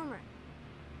to the former.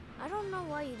 I don't know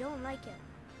why you don't like him.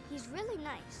 He's really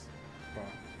nice. Bro.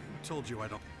 Who told you I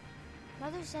don't...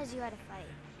 Mother says you had a fight.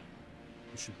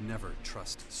 You should never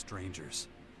trust strangers.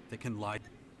 They can lie.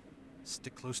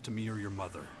 Stick close to me or your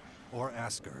mother. Or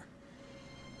ask her.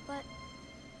 But...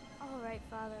 Alright,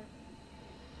 Father.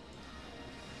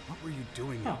 What were you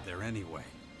doing out there anyway?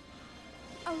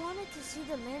 I wanted to see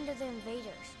the land of the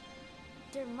invaders.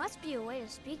 There must be a way to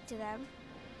speak to them.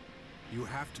 You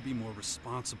have to be more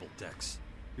responsible, Dex.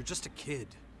 You're just a kid.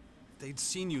 If they'd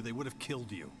seen you, they would have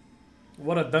killed you.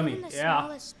 What a dummy. Even the Yeah.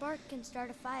 smallest spark can start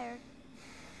a fire.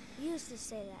 You used to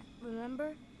say that,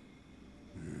 remember?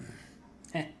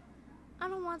 I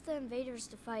don't want the invaders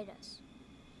to fight us.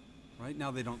 Right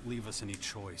now, they don't leave us any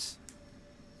choice.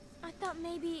 I thought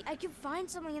maybe I could find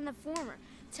someone in the former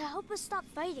to help us stop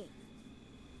fighting.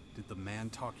 Did the man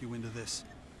talk you into this?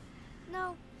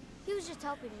 No, he was just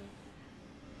helping me.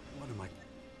 What am I...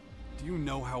 Do you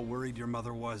know how worried your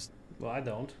mother was? Well, I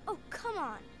don't. Oh, come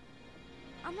on.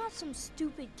 I'm not some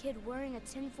stupid kid wearing a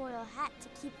tinfoil hat to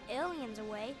keep aliens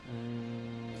away.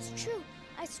 It's true,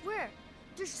 I swear.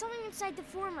 There's something inside the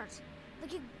formers,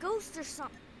 like a ghost or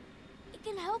something. It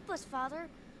can help us, Father.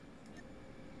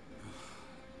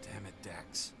 Damn it,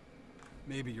 Dex.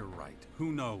 Maybe you're right.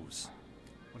 Who knows?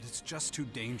 But it's just too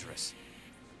dangerous.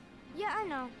 Yeah, I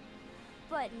know.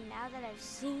 But now that I've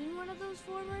seen one of those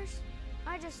formers,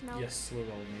 I just know. Yes, we will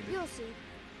maybe. You'll see.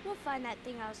 We'll find that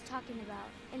thing I was talking about,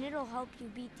 and it'll help you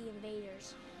beat the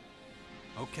invaders.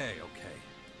 Okay, okay.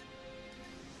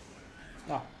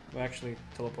 Ah, we're actually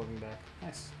teleporting back.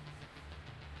 Nice.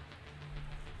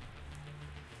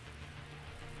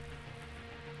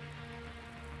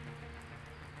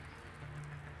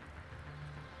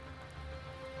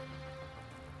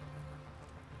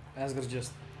 Asgard's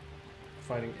just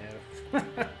fighting air.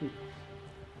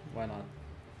 Why not?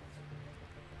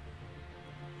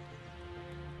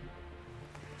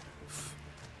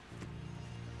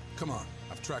 Come on,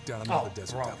 I've tracked down another Oh,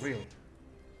 desert bro, devil. really?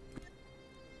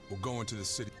 We're going to the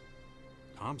city.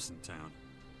 Thompson Town.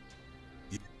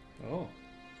 Oh.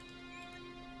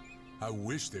 I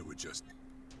wish they would just...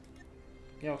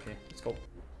 Yeah, okay, let's go.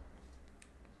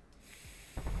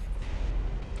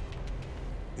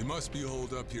 He must be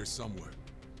holed up here somewhere.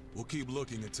 We'll keep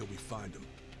looking until we find him.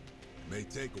 May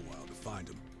take a while to find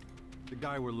him. The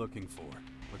guy we're looking for.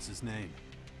 What's his name?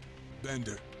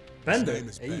 Bender. Bender? His name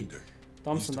is Hey. Bender.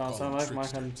 Thompson We used to sound call him like my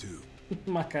Trickster, kind, too.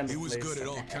 my kind of He was place. good at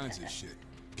all kinds of shit.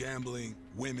 Gambling,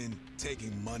 women,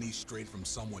 taking money straight from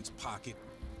someone's pocket.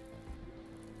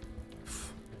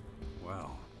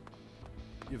 Well,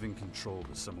 giving control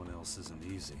to someone else isn't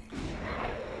easy.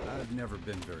 I've never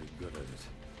been very good at it.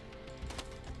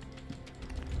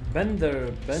 Bender,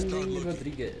 Start Bending looking.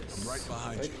 Rodriguez. I'm right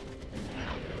behind you.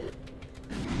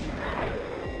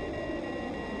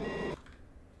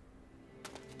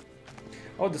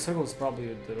 Oh, the circle is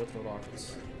probably the retro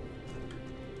rockets.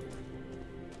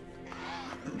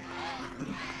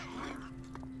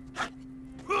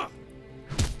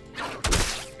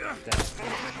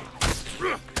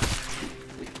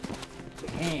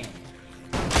 Damn.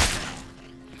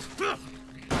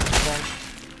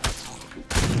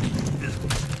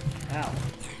 Ow.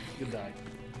 Good die.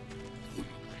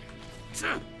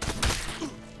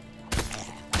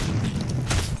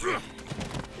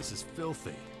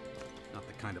 filthy. Not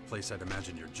the kind of place I'd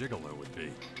imagine your gigolo would be.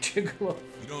 Gigolo.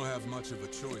 You don't have much of a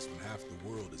choice when half the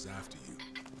world is after you.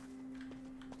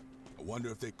 I wonder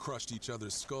if they crushed each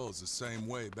other's skulls the same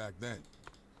way back then.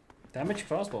 Damage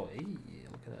crossbow. Hey,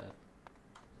 look at that.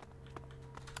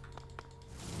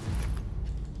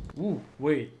 Ooh,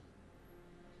 wait.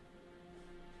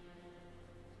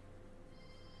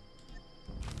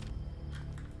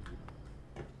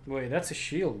 Wait, that's a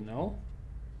shield, no?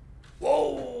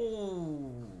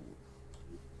 Whoa!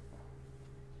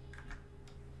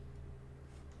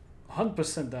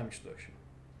 100% damage reduction.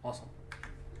 Awesome.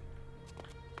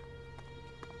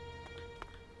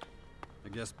 I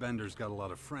guess Bender's got a lot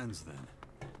of friends then.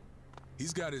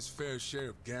 He's got his fair share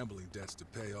of gambling debts to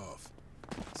pay off.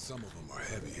 Some of them are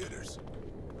heavy hitters.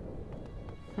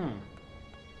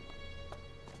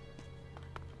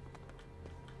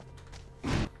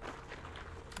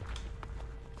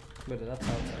 But that's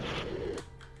outside.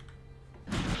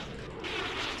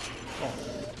 Oh.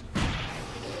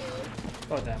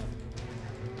 Oh, damn it.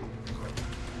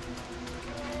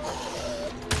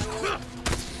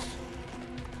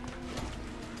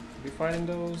 Are we fighting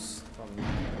those?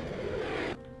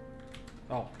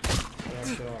 Oh.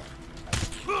 Yeah, sure.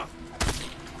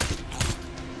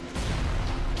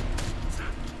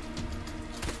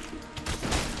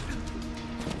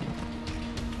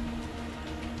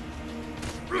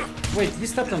 Wait, he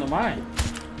stepped on the mine.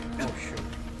 Oh shoot.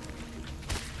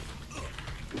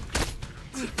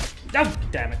 Oh,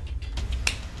 damn it.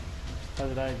 How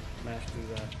did I manage to do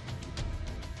that?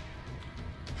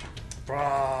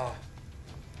 Bruh.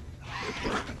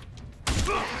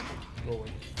 Go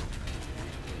away.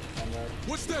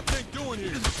 What's that thing doing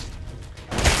here?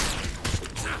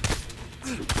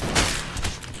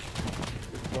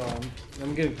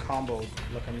 I'm getting comboed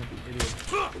like I'm an idiot.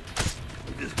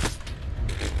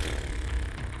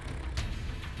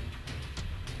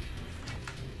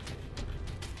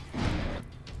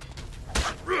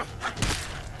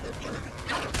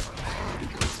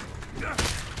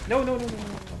 No, no, no, no, no, no.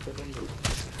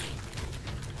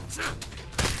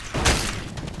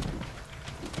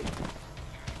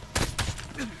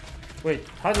 Wait,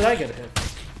 how did I get hit?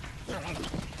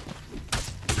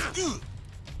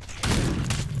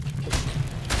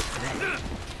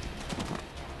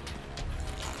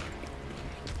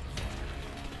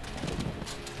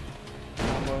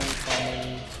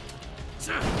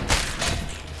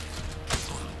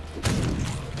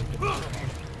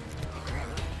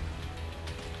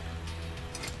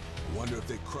 Wonder if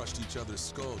they crushed each other's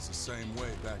skulls the same way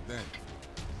back then.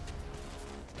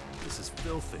 This is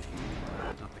filthy.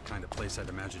 Not the kind of place I'd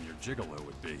imagine your gigolo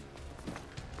would be.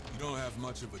 You don't have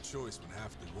much of a choice when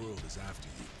half the world is after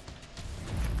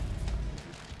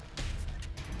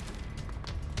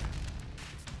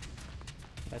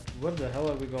you. Where the hell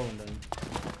are we going then?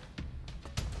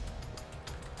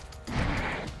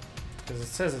 Because it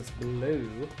says it's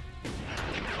blue.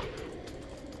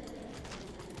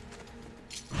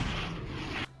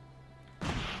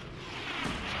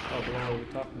 Oh, what are we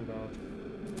talking about?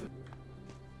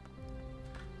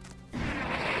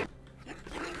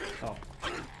 Oh.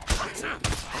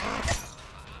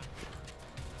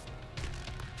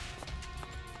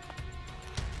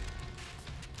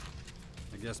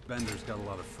 I guess Bender's got a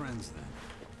lot of friends then.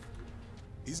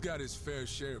 He's got his fair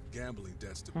share of gambling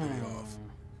debts to pay off.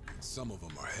 And some of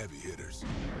them are heavy hitters.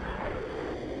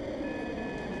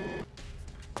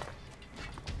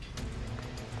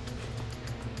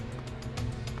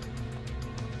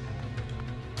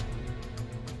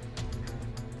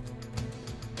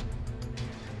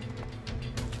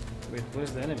 Wait,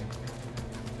 where's the enemy?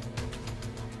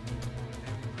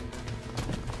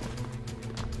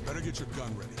 Better get your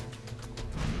gun ready.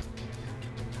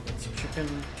 It's chicken.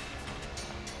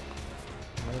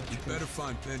 You better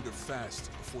find Bender fast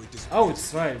before he disappears. Oh,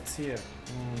 it's right, it's here.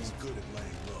 He's good at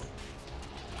laying low.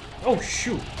 Oh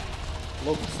shoot!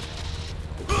 Locust.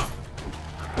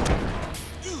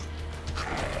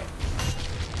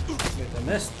 Wait, I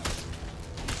missed.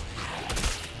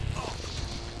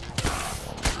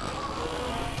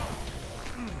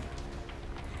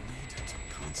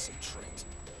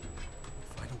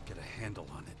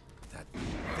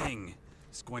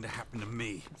 Going to happen to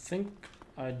me. I think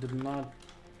I did not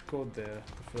go there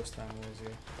the first time I was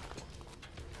here.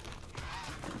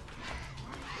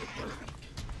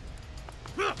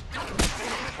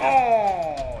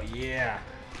 Oh yeah,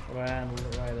 ran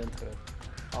right into it.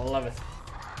 I love it.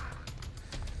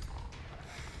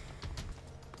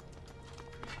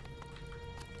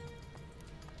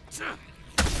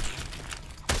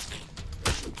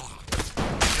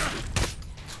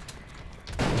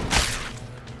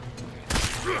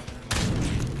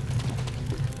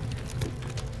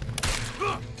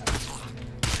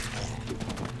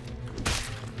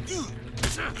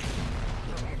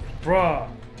 Bruh,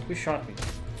 who shot me?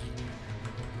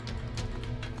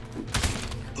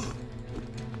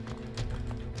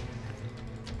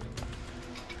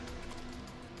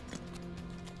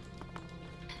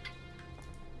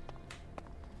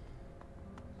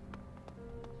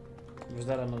 Was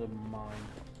that another mine?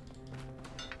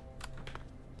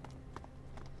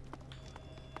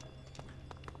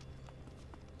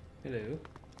 Hello.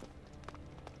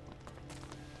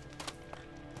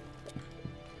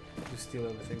 Just steal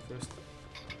everything first.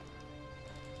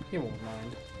 He won't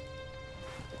mind.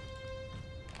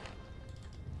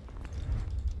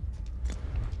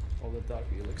 All the dark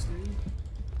Elex II.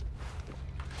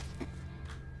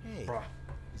 Hey, Bruh.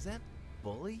 is that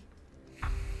Bully?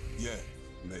 Yeah,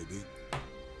 maybe.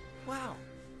 Wow,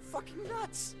 fucking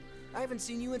nuts! I haven't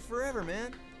seen you in forever,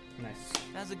 man. Nice.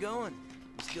 How's it going?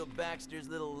 You still Baxter's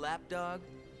little lapdog?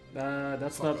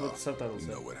 That's Fuck not what off. the subtitle You said.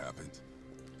 know what happened.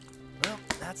 Well,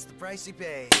 that's the price you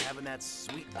pay, having that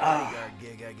sweet bodyguard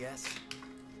gig, I guess.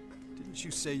 Didn't you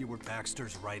say you were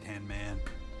Baxter's right-hand man?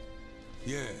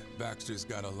 Yeah, Baxter's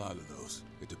got a lot of those.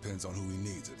 It depends on who he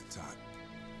needs at the time.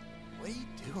 What are you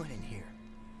doing in here?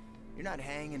 You're not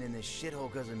hanging in this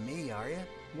shithole because of me, are you?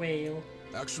 Whale.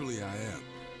 Actually, I am.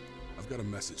 I've got a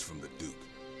message from the Duke.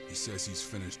 He says he's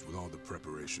finished with all the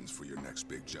preparations for your next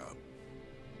big job.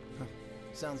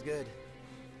 Sounds good.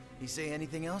 He say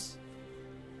anything else?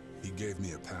 He gave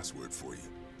me a password for you.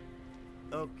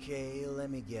 Okay, let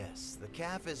me guess. The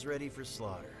calf is ready for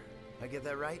slaughter. I get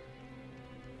that right?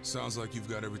 Sounds like you've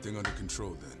got everything under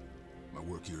control then. My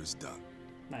work here is done.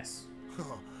 Nice.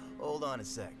 Hold on a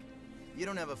sec. You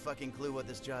don't have a fucking clue what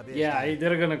this job is. Yeah, do you?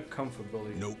 they're gonna come for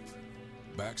Bully. Nope.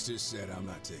 Baxter said I'm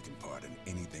not taking part in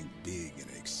anything big and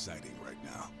exciting right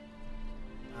now.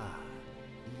 Ah,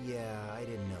 yeah, I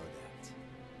didn't know that.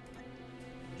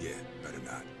 Yeah, better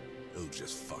not. It'll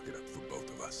just fuck it up for both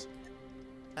of us.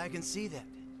 I can see that.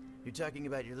 You're talking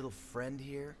about your little friend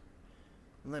here?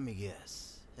 Let me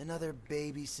guess. Another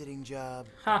babysitting job?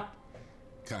 Ha!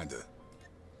 Kinda.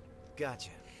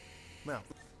 Gotcha. Well,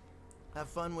 have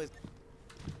fun with...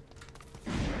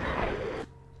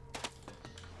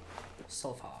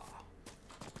 Sulfur.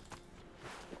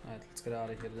 Alright, let's get out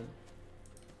of here then.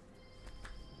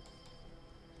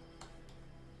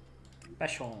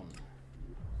 Passion.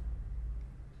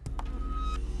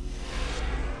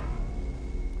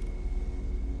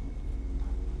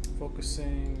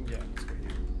 Focusing. Yeah, let's go here.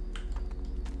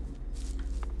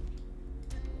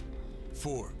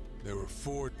 4. There were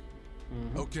 4.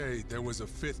 Okay, there was a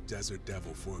 5th Desert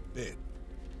Devil for a bit,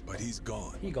 but he's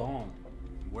gone. He gone.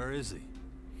 Where is he?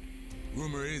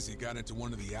 Rumor is he got into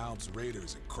one of the Alps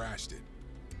raiders and crashed it.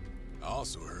 I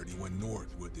also heard he went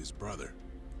north with his brother.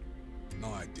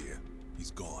 No idea.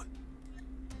 He's gone.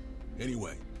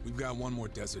 Anyway, we've got one more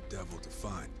Desert Devil to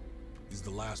find. He's the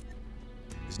last.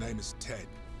 His name is Ted.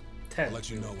 Ted. I'll let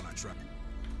you know when I try.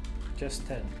 Just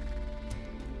 10.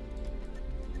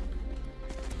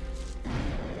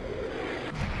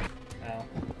 Ow.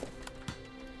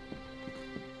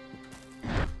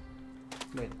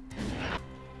 Wait.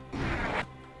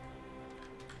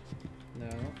 No.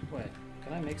 Wait.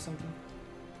 Can I make something?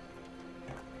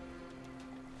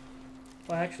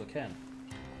 Oh, I actually can.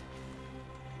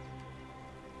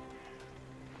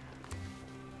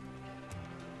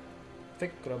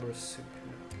 Thick rubber soup.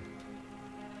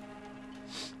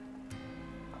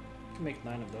 Can make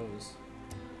 9 of those.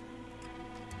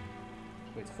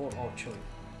 Wait, 4? Oh, chili.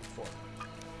 4.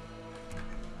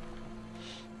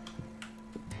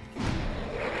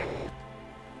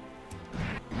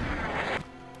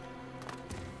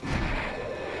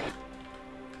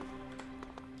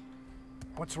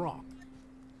 What's wrong?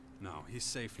 No, he's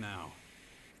safe now.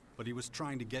 But he was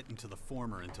trying to get into the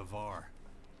former in Tavar.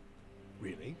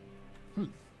 Really?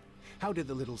 How did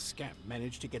the little scamp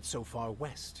manage to get so far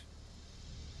west?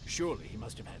 Surely he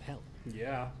must have had help.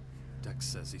 Yeah. Dex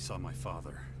says he saw my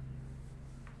father.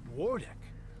 Wardeck,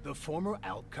 the former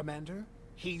Alp commander?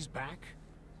 He's back?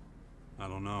 I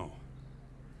don't know.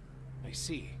 I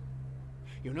see.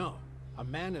 You know, a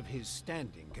man of his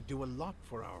standing could do a lot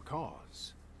for our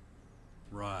cause.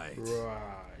 Right.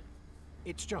 Right.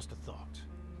 It's just a thought.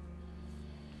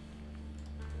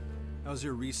 How's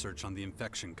your research on the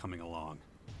infection coming along?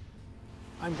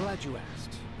 I'm glad you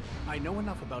asked. I know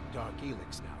enough about Dark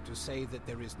Elex now to say that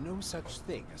there is no such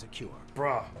thing as a cure.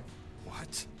 Bruh.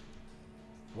 What?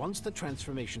 Once the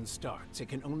transformation starts, it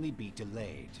can only be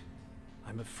delayed.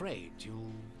 I'm afraid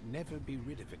you'll never be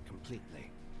rid of it completely.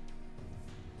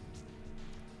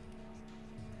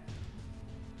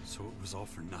 So it was all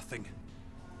for nothing?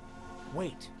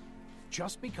 Wait.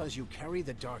 Just because you carry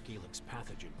the Dark Elex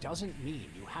pathogen doesn't mean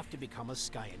you have to become a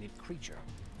Skyanid creature.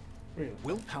 Really?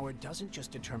 Willpower doesn't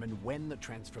just determine when the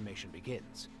transformation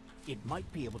begins. It might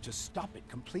be able to stop it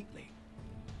completely.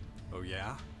 Oh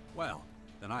yeah? Well,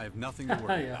 then I have nothing to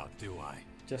worry Yeah. about, do I?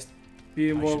 Just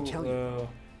be I more. should tell you,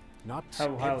 not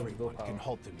have high everyone willpower. can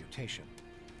halt the mutation.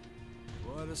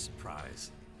 What a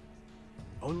surprise.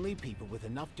 Only people with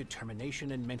enough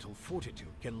determination and mental fortitude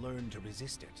can learn to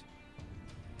resist it.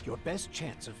 Your best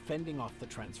chance of fending off the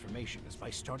transformation is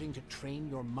by starting to train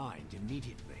your mind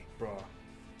immediately. Bruh.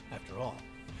 After all,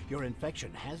 your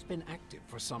infection has been active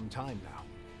for some time now.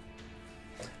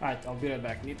 Alright, I'll be right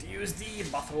back. Need to use the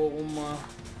bathroom.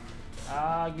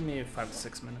 Give me 5 to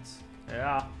 6 minutes.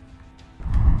 Yeah.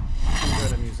 Enjoy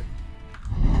the music.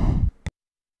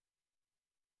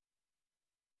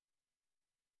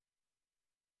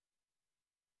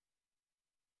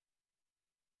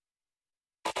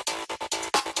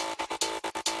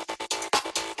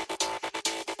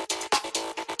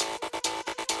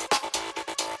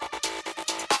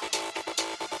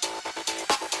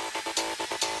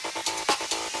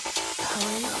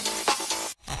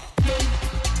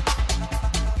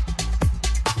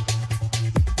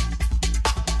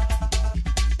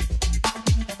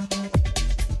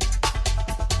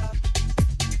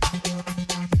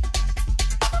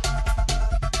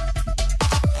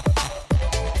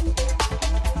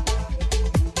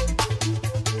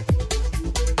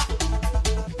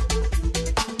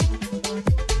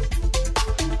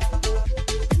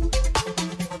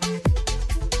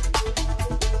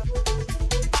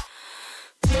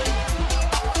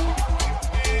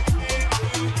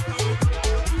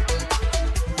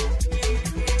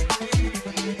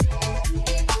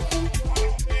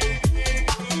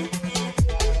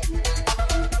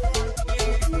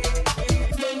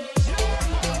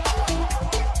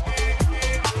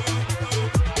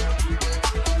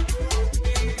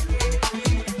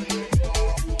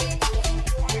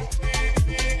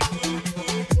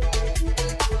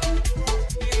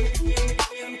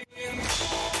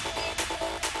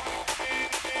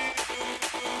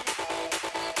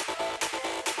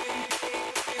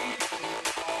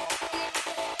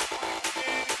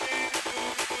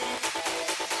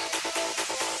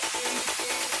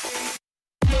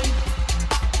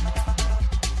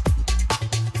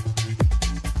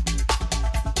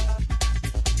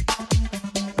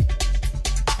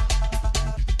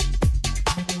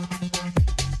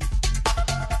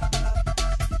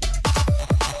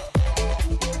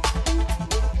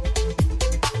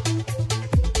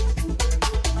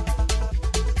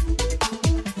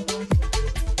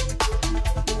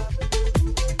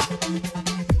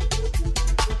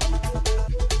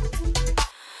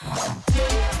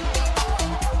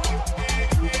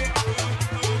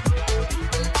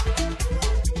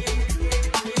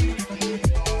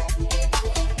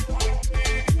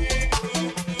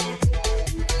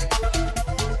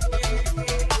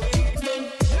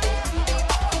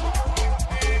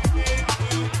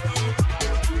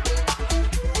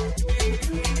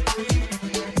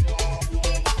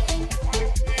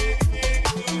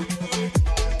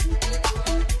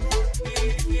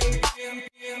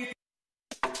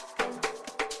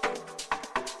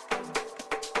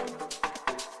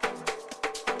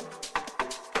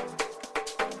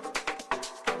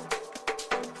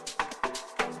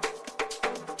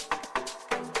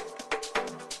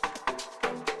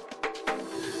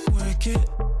 It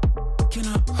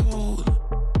cannot hold,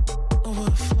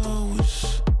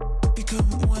 overflows, become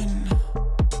one.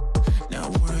 Now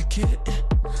work it,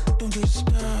 don't just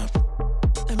stop.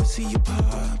 Let me see you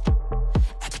pop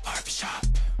at the barbershop.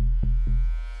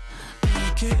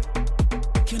 Work it,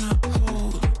 cannot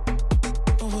hold,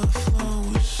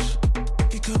 overflows,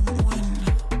 become one.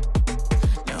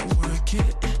 Now work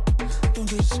it, don't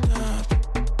just stop.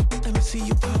 Let me see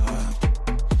you pop.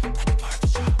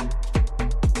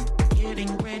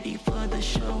 Getting ready for the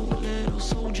show, little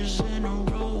soldiers in a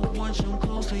row. Watch them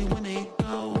closely when they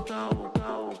go, go,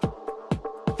 go.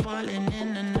 Falling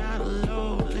in and out of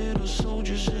low, little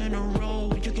soldiers in a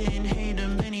row. You can't hate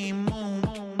them anymore.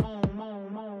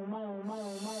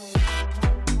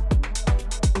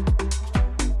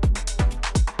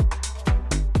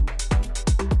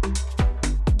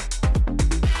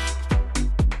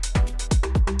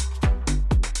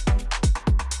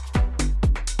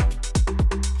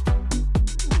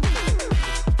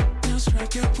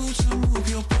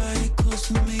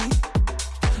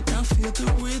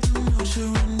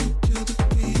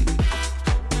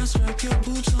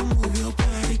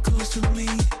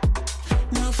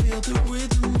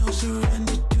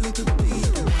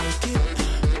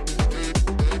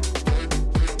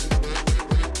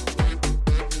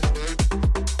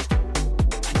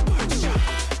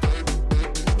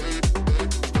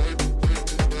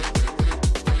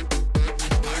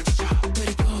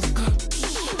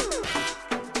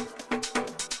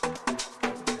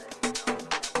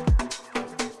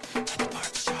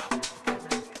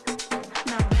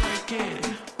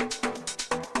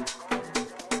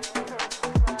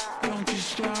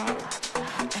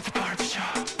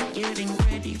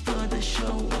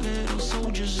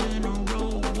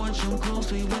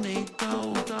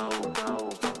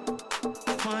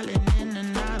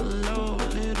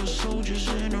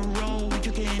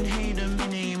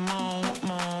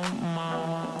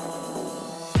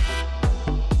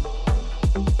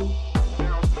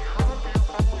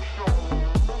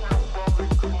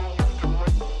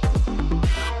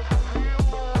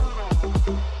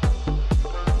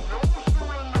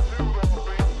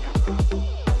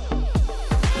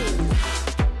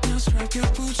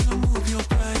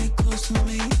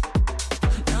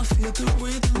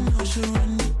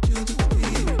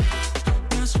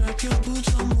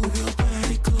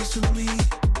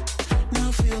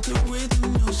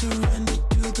 rhythm, no surrender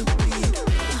to the beat.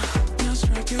 Now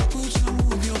strike your boots and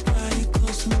move your body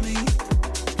close to me.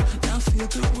 Now feel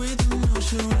the rhythm, no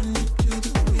surrender to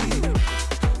the beat.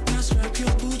 Now strike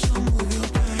your boots and move your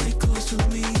body close to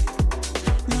me.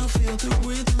 Now feel the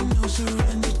rhythm, no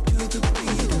surrender to the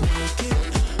beat. Work it.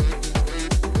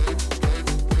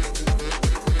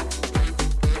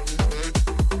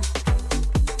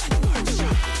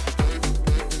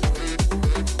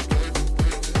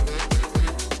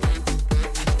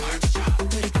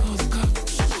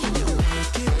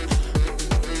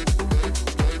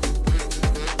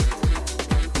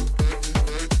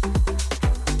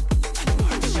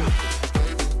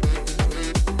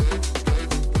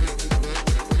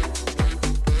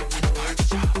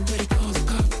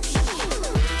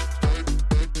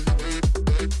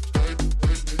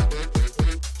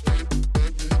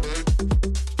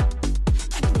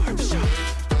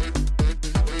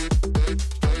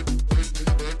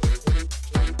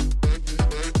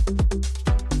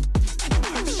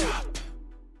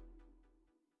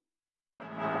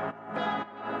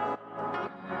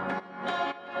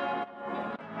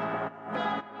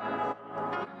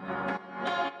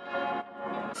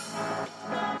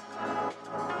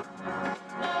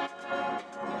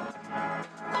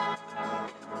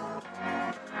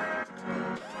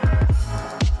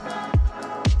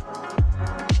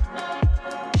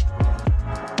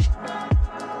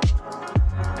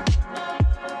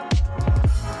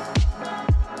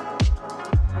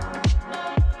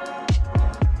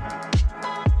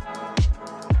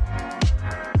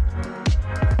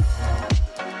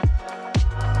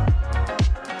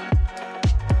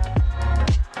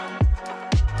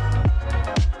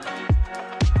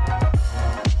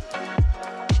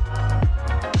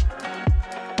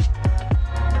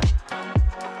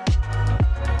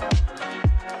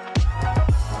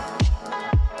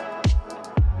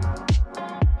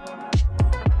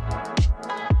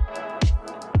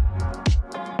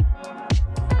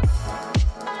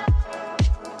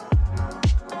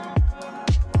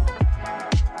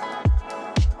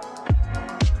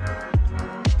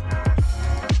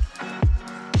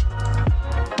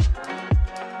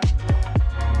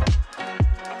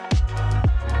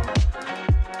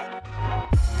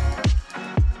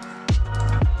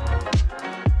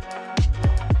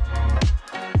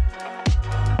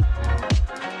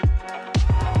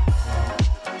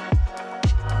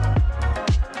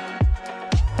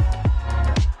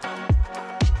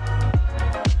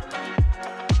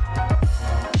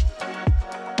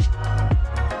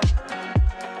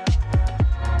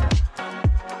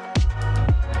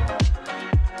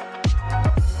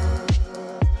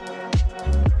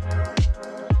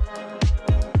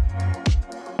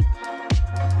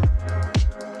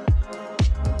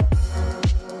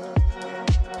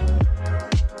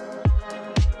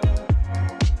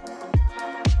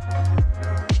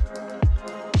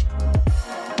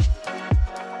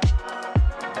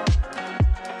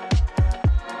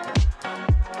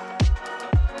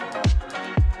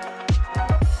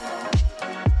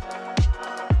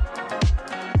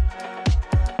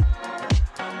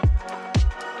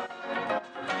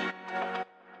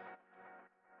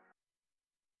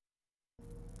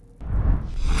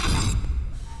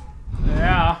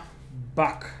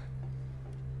 Back.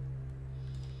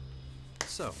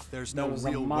 So, there's no was a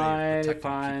real way mighty of protecting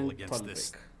fine people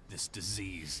against topic. this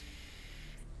disease.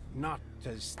 Not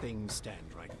as things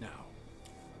stand right now.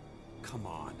 Come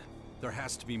on. There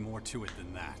has to be more to it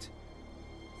than that.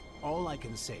 All I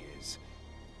can say is,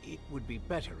 it would be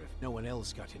better if no one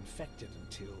else got infected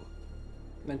until...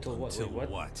 Until what? Until Wait,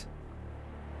 what?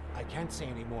 I can't say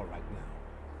any more right now.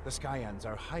 The Skyans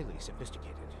are highly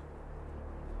sophisticated.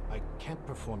 I can't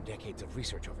perform decades of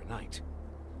research overnight.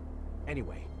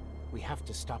 Anyway, we have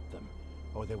to stop them,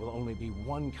 or there will only be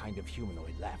one kind of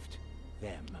humanoid left.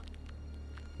 Them.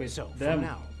 Wait, So, them? for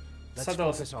now, let's Said that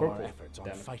was focus all our purple. efforts on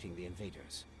Damn it. fighting the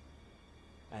invaders.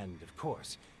 And, of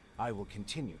course, I will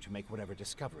continue to make whatever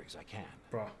discoveries I can.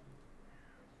 Bruh.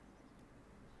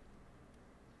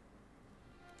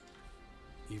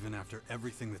 Even after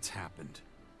everything that's happened,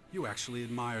 you actually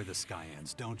admire the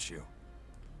Skyans, don't you?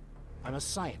 I'm a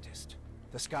scientist.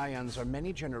 The Skyans are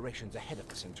many generations ahead of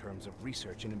us in terms of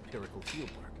research and empirical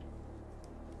fieldwork.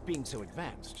 Being so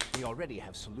advanced, they already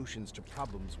have solutions to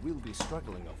problems we'll be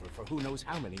struggling over for who knows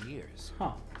how many years.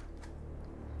 Huh.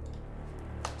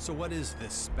 So what is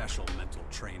this special mental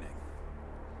training?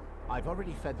 I've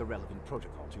already fed the relevant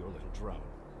protocol to your little drone.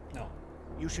 No.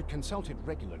 You should consult it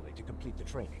regularly to complete the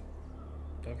training.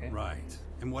 Okay. Right.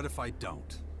 And what if I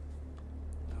don't?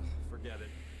 Ugh, forget it.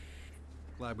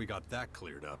 Glad we got that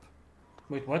cleared up.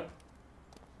 Wait, what?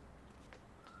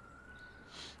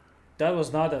 That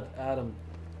was not that Adam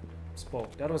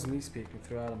spoke. That was me speaking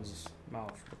through Adam's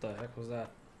mouth. What the heck was that?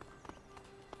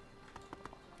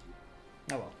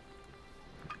 Oh well.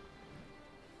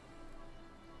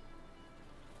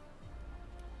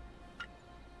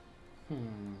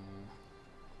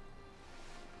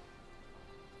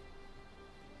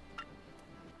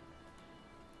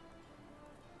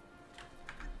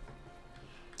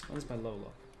 What is my level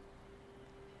up?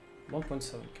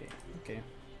 1.7k. Okay.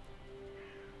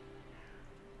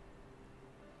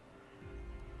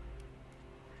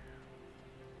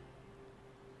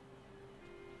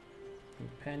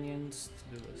 Companions to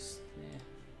do this. Yeah.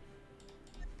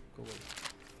 Go away.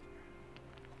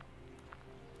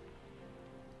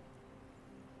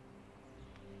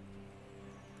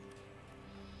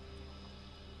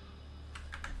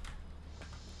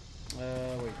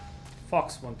 Wait.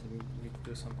 Fox wanted me to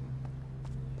do something.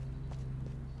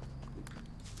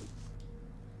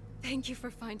 Thank you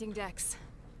for finding Dex.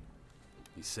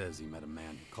 He says he met a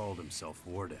man who called himself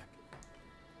Wardek.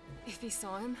 If he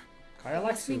saw him, Kaya it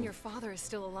likes must mean you. your father is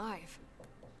still alive.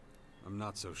 I'm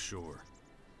not so sure.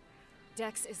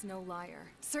 Dex is no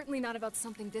liar. Certainly not about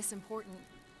something this important.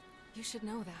 You should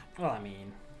know that. Well, I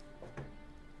mean...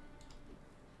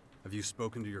 Have you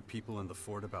spoken to your people in the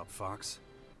fort about Fox?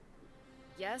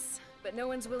 Yes, but no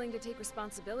one's willing to take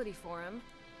responsibility for him.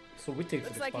 So we take the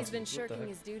Looks like he's been responsibility. shirking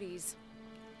his duties.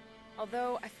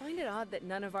 Although, I find it odd that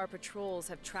none of our patrols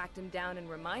have tracked him down and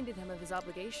reminded him of his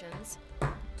obligations.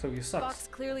 So you sucks. Fox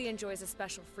clearly enjoys a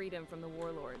special freedom from the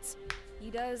warlords. He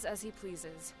does as he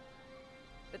pleases.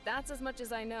 But that's as much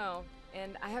as I know,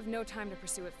 and I have no time to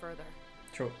pursue it further.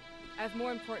 True. I have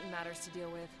more important matters to deal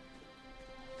with.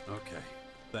 Okay,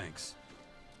 thanks.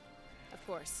 Of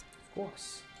course. Of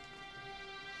course.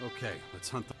 Okay, let's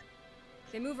hunt the...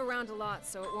 They move around a lot,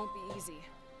 so it won't be easy.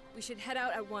 We should head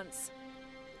out at once.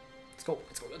 Let's go,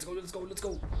 let's go, let's go, let's go, let's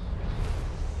go.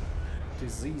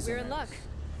 Disease. We're in luck.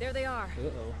 There they are.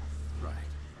 Uh-oh. Right.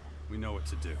 We know what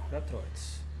to do.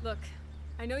 Retroids. Look,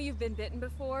 I know you've been bitten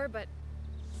before, but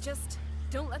just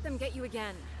don't let them get you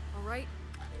again, all right?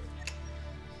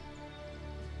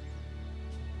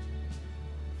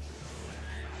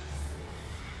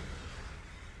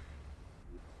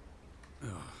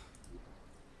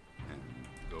 And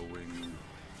going...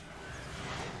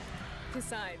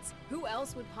 Besides, who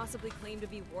else would possibly claim to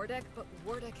be Wardek but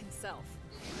Wardek himself?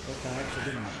 Okay, I actually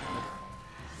didn't.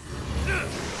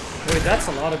 Wait, that's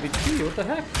a lot of HP. What the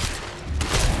heck?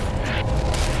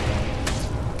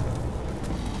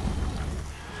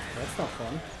 That's not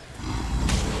fun.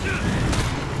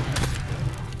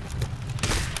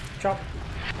 Chop.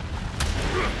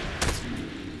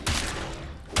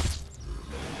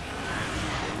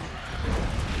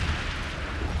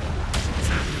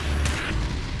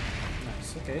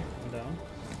 Nice. Okay, I'm down.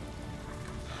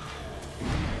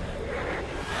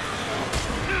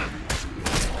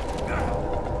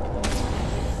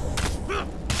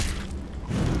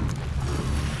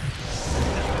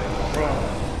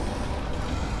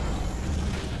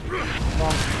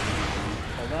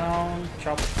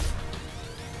 Chop.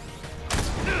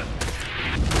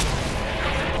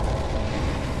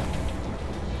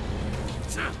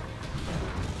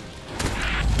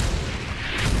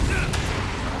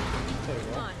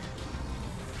 Come on.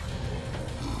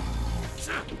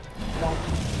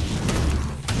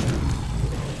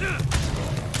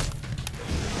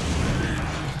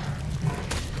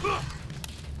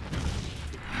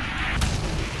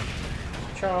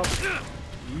 Chop.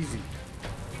 Easy.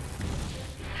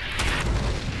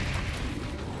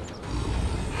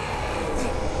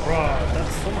 Bruh,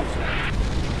 that's so much lag.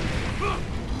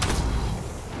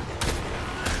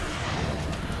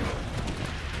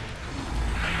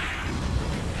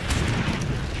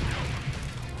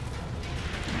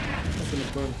 That's gonna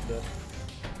burn to death.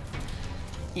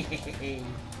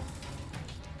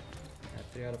 At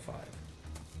 3 out of 5.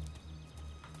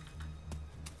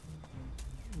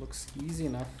 Looks easy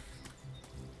enough.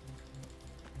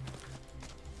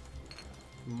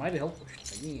 Mighty helpful.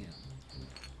 Damn.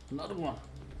 Another one.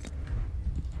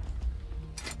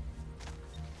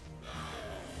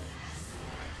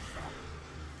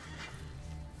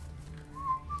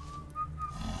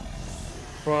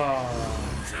 Bruh.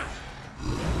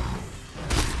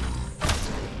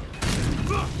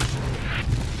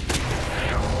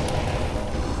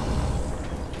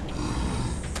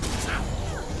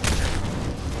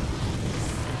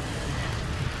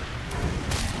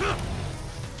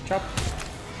 Chop.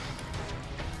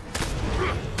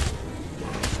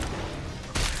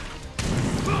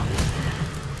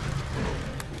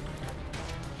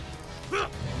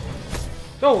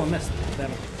 Oh, I missed.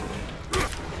 Damn it.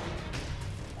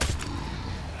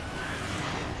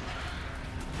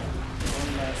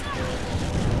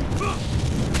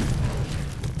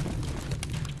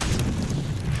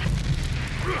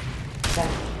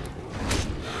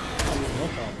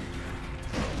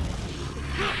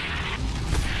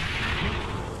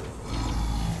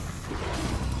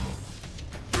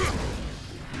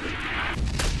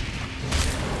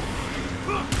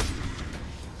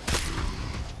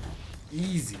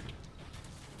 Easy.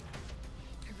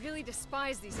 I really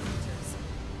despise these creatures.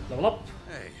 Level up.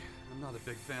 Hey, I'm not a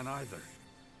big fan either.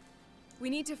 We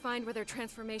need to find where their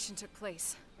transformation took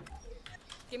place.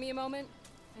 Give me a moment.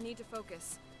 I need to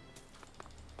focus.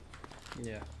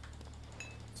 Yeah.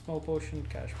 Small potion,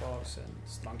 cash box, and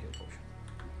strong heal potion.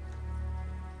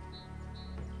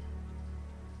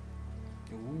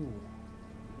 Ooh.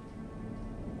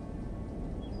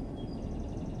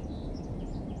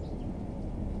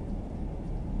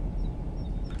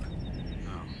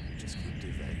 No, just can't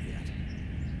do that yet.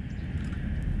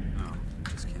 No,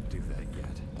 just can't do that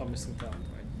yet. I'm missing talent,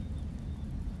 right?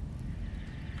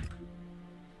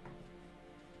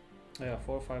 Yeah,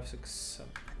 4, 5, 6,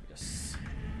 7. Yes.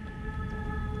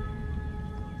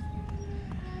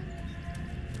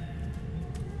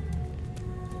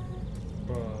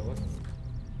 What?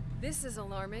 This is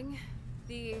alarming.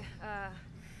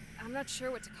 I'm not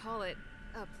sure what to call it.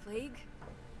 A plague?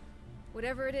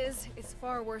 Whatever it is, it's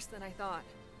far worse than I thought.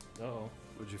 Uh-oh.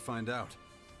 What'd you find out?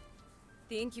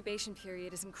 The incubation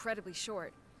period is incredibly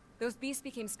short. Those beasts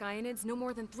became Skyanids no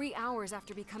more than 3 hours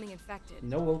after becoming infected.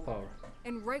 No willpower.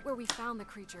 And right where we found the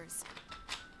creatures.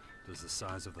 Does the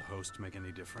size of the host make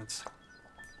any difference?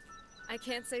 I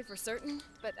can't say for certain,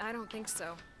 but I don't think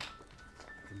so.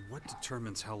 Then what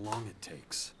determines how long it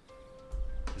takes?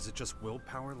 Is it just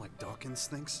willpower like Dawkins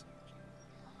thinks?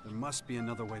 There must be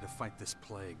another way to fight this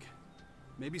plague.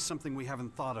 Maybe something we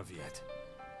haven't thought of yet.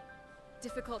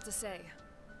 Difficult to say.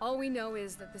 All we know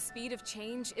is that the speed of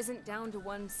change isn't down to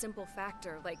one simple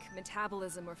factor, like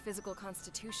metabolism or physical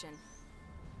constitution.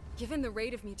 Given the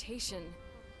rate of mutation,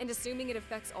 and assuming it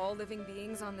affects all living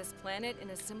beings on this planet in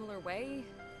a similar way,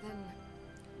 then...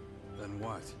 Then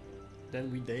what?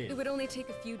 Then we did. It would only take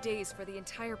a few days for the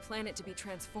entire planet to be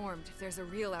transformed if there's a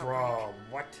real outbreak. Bro,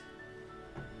 what?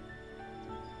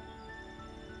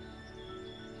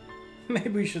 Maybe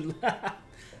we should...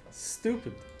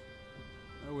 Stupid.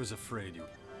 I was afraid you...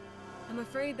 I'm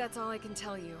afraid that's all I can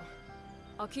tell you.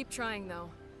 I'll keep trying, though.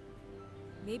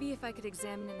 Maybe if I could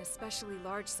examine an especially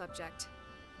large subject.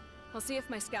 I'll see if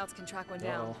my scouts can track one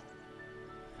down.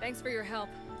 Thanks for your help.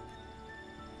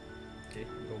 Okay,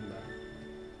 going back.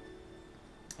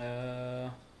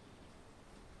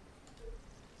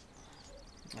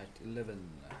 Right, 11.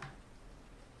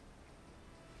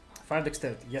 5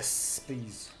 dexterity. Yes,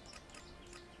 please.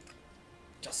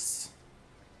 Yes.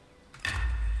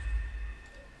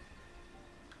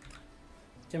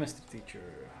 Chemistry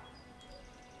teacher.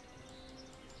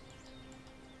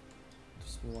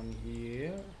 Just one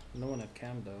here. No one at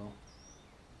camp though.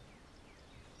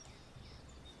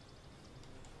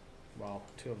 Wow,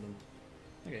 2 of them.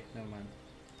 Okay, never mind.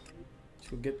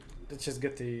 Let's just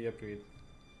get the upgrade.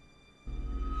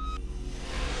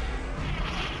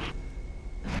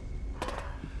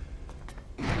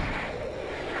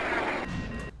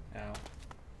 Ow.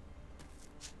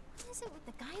 What is it with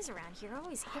the guys around here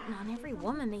always hitting on every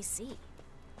woman they see?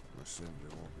 Assume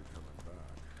they won't be coming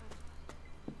back.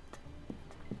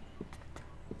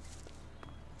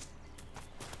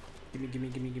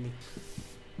 Gimme.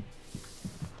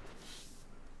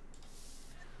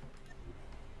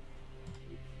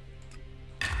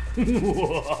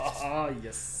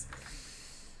 Yes.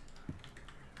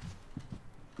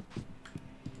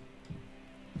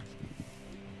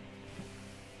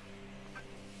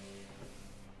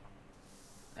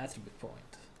 Attribute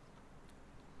point.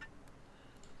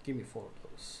 Give me 4 of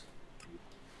those.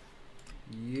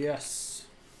 Yes.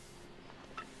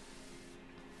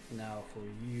 Now for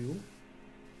you.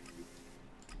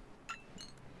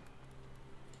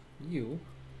 You.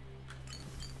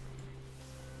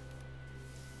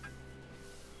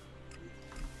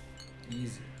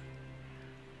 Easy.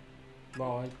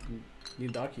 Wow, I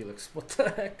need Dark Helix. What the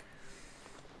heck?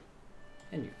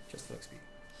 And you, just for XP.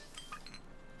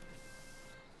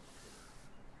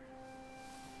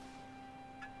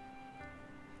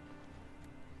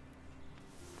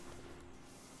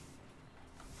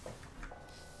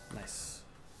 Nice.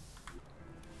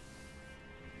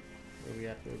 Where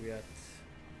we at?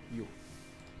 You.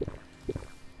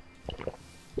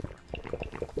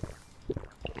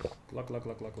 Lock.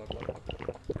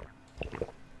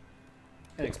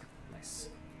 And XP. Nice.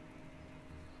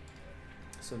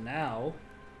 So now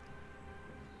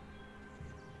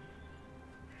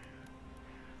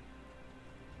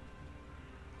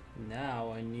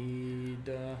I need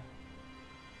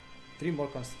 3 more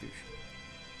constitution.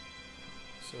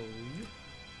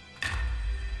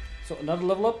 So another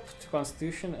level up to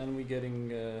constitution, and we're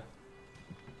getting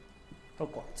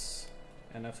health pots.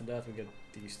 And after that we get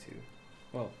these 2.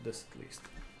 Well, this at least.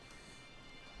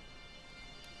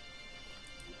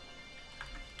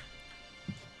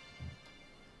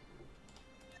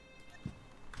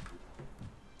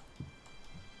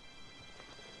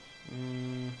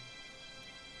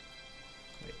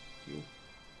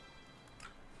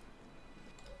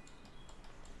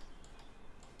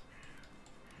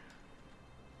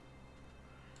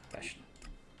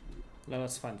 Now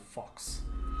let's find Fox.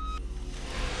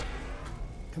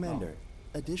 Commander,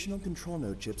 additional control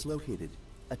node chips located.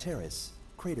 A terrace,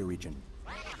 crater region.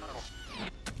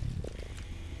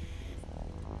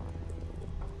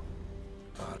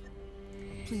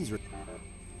 Please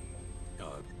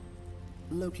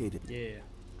located. Yeah.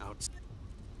 Out.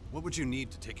 What would you need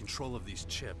to take control of these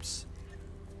chips?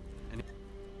 Any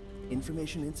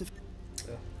Information insufficient.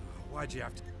 Why'd you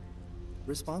have to?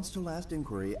 Response to last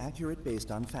inquiry accurate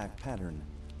based on fact pattern.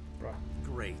 Right.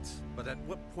 Great. But at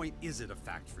what point is it a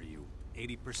fact for you?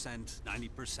 80%?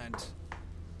 90%?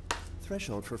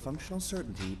 Threshold for functional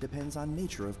certainty depends on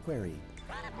nature of query.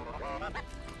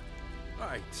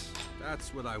 Right.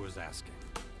 That's what I was asking.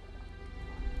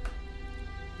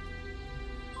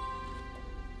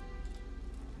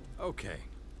 Okay.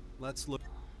 Let's look.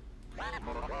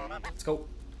 Let's go.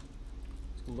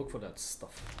 Let's go look for that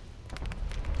stuff.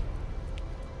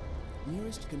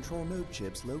 Nearest control node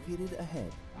chips located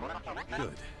ahead.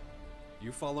 Good.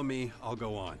 You follow me, I'll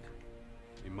go on.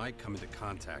 We might come into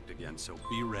contact again, so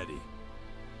be ready.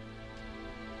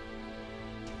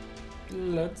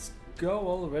 Let's go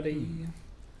already.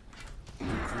 To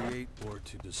create or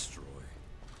to destroy.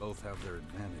 Both have their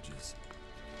advantages.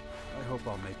 I hope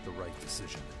I'll make the right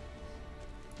decision.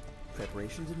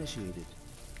 Preparations initiated.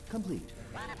 Complete.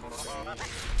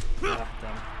 Ah,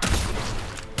 damn.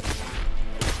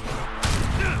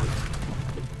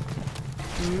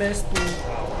 Missed me. I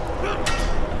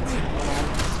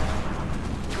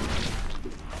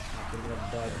could have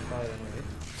died fire anyway.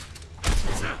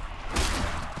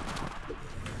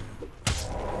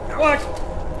 What?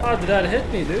 How did that hit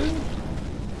me, dude?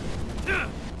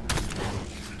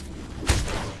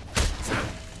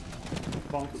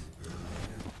 Bonked.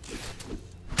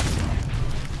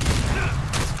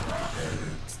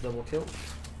 It's double kill.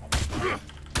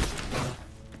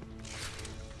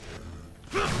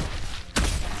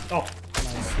 Oh,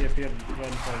 nice. He appeared right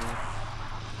in front of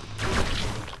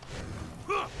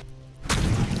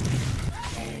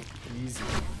me. Easy.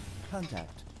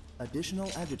 Contact.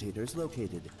 Additional agitators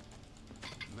located.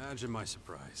 Imagine my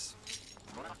surprise.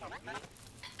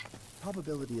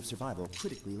 Probability of survival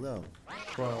critically low.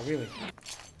 Bro, really?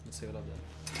 Let's see what I've done.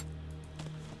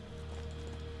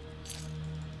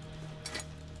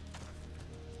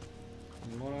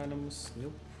 More items?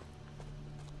 Nope.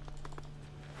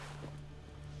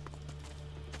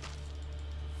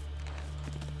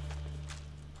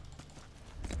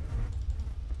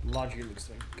 Logic looks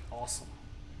like awesome.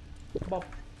 Bop.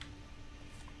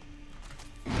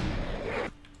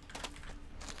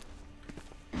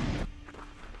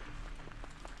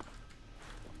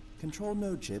 Control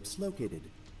node chips located.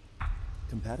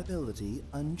 Compatibility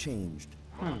unchanged.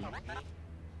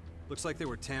 Looks like they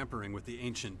were tampering with the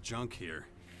ancient junk here.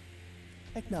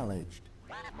 Acknowledged.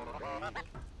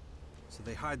 So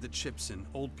they hide the chips in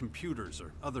old computers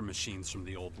or other machines from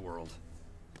the old world.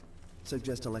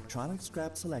 Suggest electronic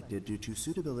scrap selected due to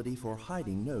suitability for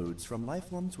hiding nodes from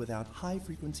lifeforms without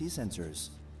high-frequency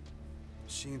sensors.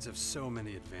 Machines have so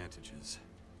many advantages.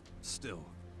 Still,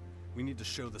 we need to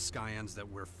show the Skyans that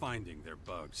we're finding their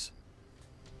bugs.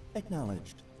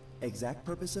 Acknowledged. Exact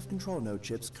purpose of control node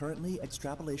chips currently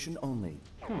extrapolation only.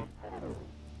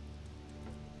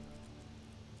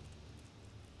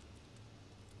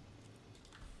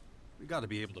 We gotta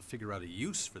be able to figure out a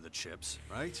use for the chips,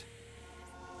 right?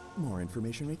 More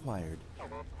information required.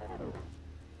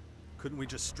 Couldn't we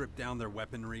just strip down their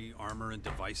weaponry, armor, and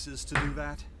devices to do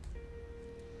that?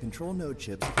 Control node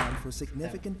chips account for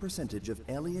significant percentage of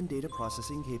alien data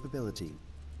processing capability.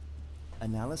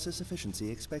 Analysis efficiency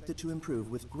expected to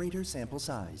improve with greater sample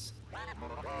size.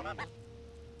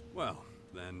 Well,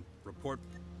 then, report.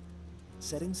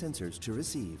 Setting sensors to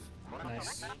receive.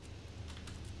 Nice.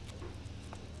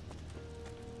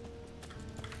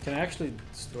 Can I actually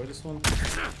destroy this one?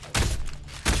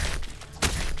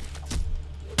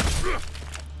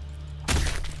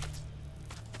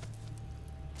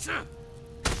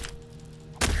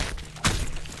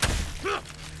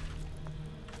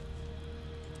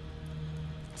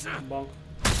 Bonk.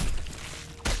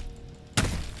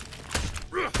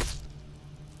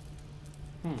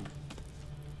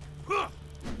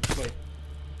 Wait.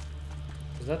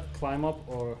 Does that climb up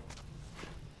or?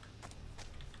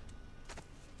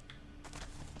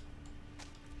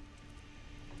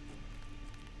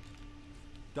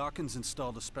 Dawkins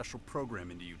installed a special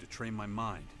program into you to train my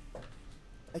mind.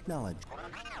 Acknowledged.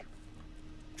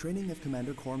 Training of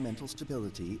Commander Core mental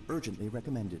stability urgently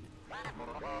recommended.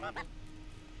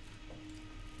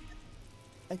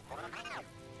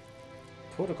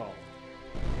 Protocol.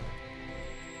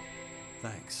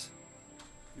 Thanks.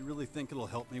 You really think it'll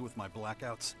help me with my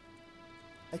blackouts?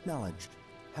 Acknowledged.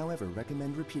 However,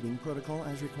 recommend repeating protocol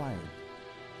as required.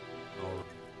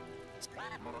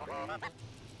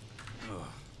 Ugh.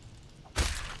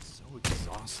 So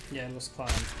exhausting. Yeah, it was fine.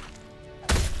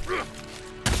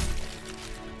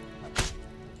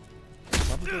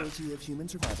 Probability of human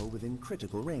survival within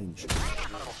critical range.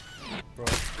 Bro.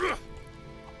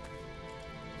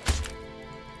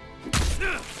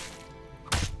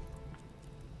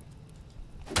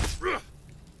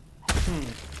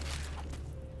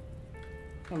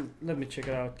 Let me check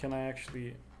it out. Can I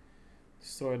actually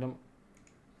destroy them?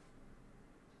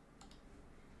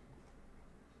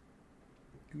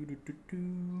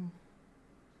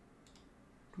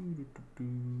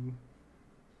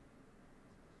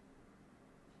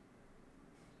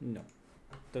 No,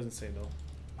 doesn't say though.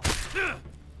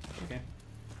 Okay.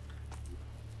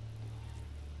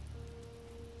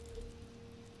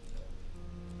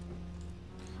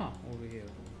 Huh, over here.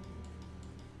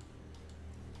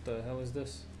 What the hell is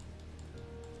this?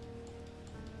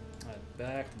 Alright,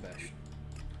 back to Bash.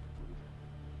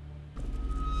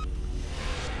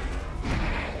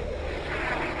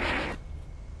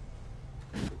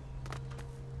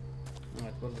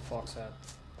 Alright, where's the fox at?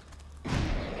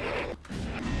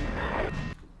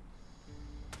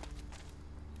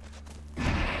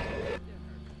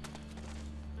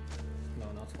 No,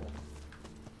 not full.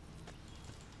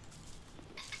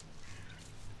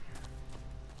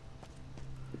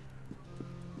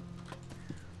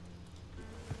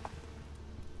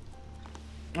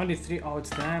 Only 3. Oh, it's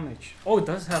damage. Oh, it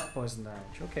does have poison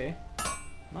damage. Okay.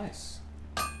 Nice.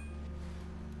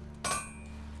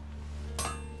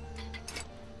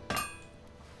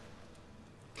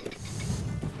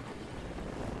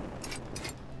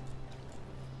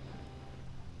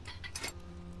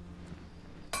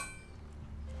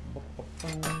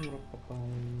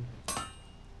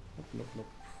 Nope, nope.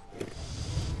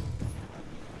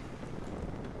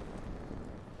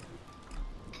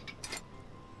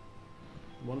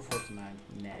 149.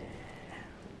 Nah.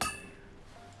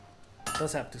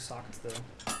 Does have 2 sockets though.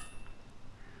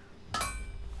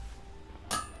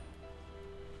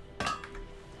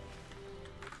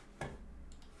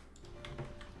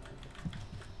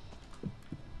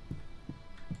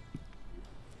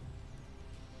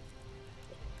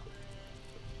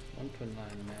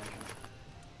 Imagine.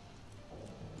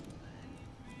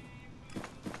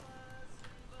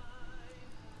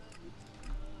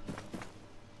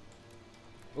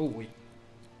 Oh wait,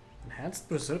 enhanced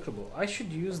berserkable. I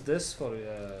should use this for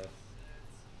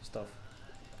stuff,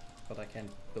 but I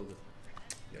can't build it.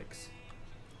 Yikes.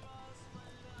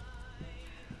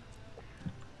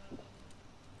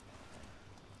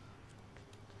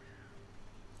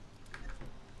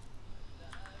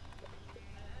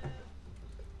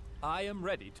 I am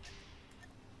ready.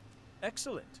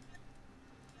 Excellent.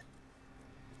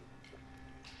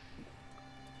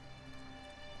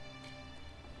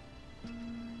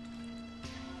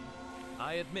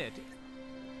 I admit,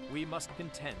 we must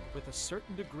contend with a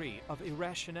certain degree of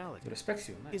irrationality. It respects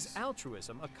you, nice. Is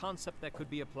altruism a concept that could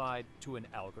be applied to an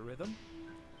algorithm?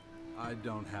 I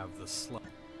don't have the slut.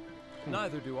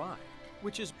 Neither do I.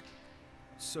 Which is...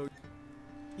 So...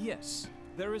 Yes,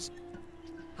 there is...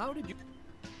 How did you...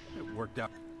 It worked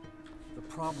out. The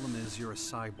problem is you're a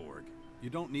cyborg. You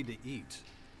don't need to eat.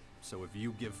 So if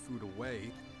you give food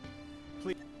away,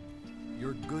 please...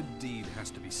 Your good deed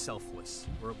has to be selfless,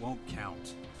 or it won't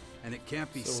count. And it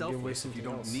can't be selfless if you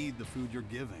don't need the food you're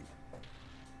giving.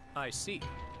 I see.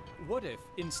 What if,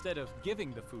 instead of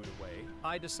giving the food away,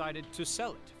 I decided to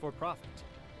sell it for profit?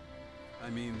 I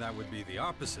mean, that would be the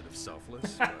opposite of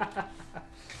selfless, but...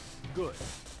 Good.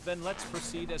 Then let's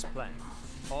proceed as planned.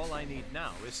 All I need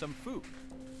now is some food.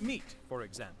 Meat, for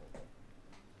example.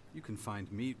 You can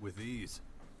find meat with ease.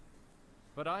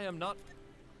 But I am not...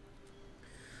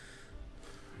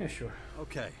 Yeah, sure.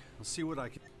 Okay, I'll see what I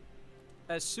can...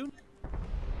 As soon...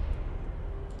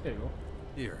 There you go.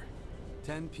 Here,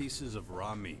 10 pieces of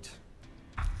raw meat.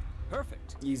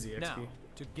 Perfect. Easy XP. Now,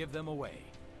 to give them away.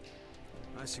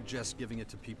 I suggest giving it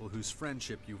to people whose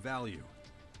friendship you value.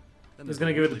 Then He's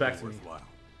gonna give it back to me. worthwhile.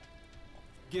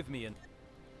 Give me an...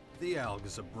 The Alg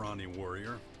is a brawny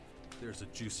warrior. There's a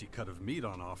juicy cut of meat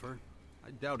on offer.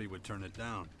 I doubt he would turn it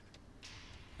down.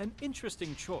 An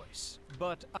interesting choice,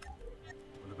 but...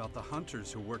 What about the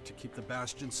hunters who work to keep the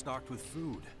Bastion stocked with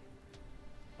food?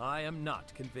 I am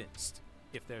not convinced.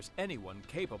 If there's anyone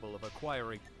capable of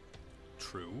acquiring...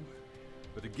 True,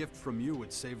 but a gift from you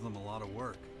would save them a lot of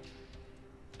work.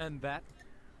 And that?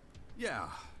 Yeah,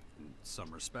 in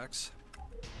some respects.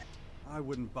 I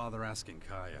wouldn't bother asking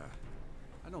Kaya.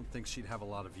 I don't think she'd have a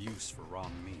lot of use for raw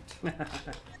meat.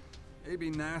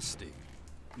 Maybe nasty.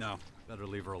 No, Better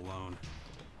leave her alone.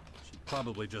 She'd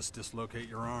probably just dislocate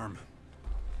your arm.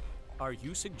 Are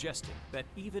you suggesting that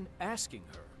even asking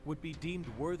her would be deemed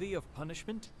worthy of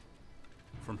punishment?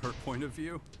 From her point of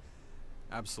view?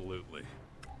 Absolutely.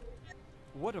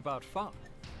 What about Fa?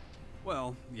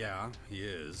 Well, yeah, he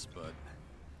is, but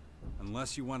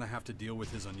unless you want to have to deal with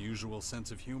his unusual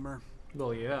sense of humor,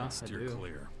 well, yeah, steer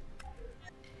clear.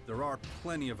 There are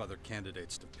plenty of other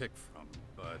candidates to pick from,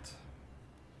 but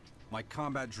my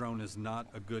combat drone is not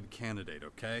a good candidate,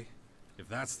 okay? If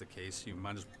that's the case, you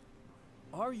might as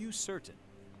well... Are you certain?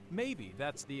 Maybe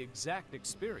that's the exact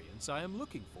experience I am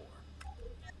looking for.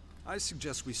 I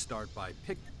suggest we start by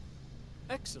pick...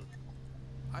 Excellent.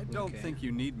 I don't think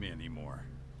you need me anymore.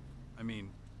 I mean,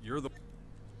 you're the...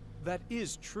 That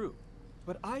is true,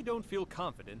 but I don't feel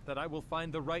confident that I will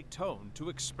find the right tone to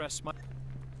express my...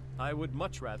 I would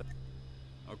much rather...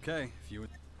 Okay, if you would...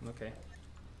 Okay.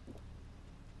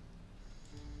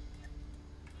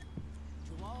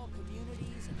 To all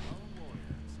communities and home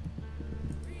warriors,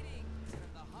 greetings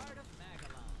from the heart of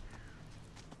Magalon.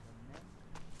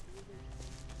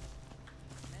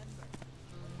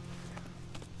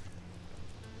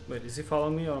 Wait, is he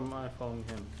following me or am I following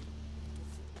him?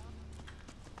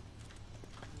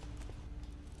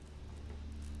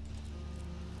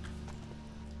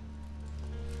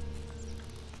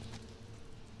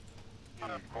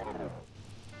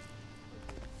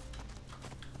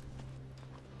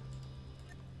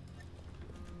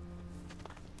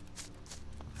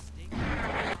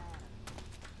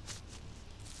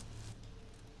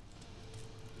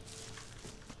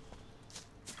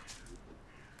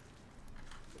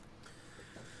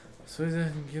 So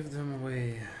then give them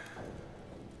away.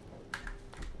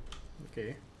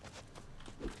 Okay.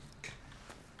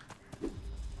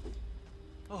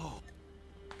 Oh,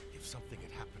 if something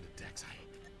had happened to Dex,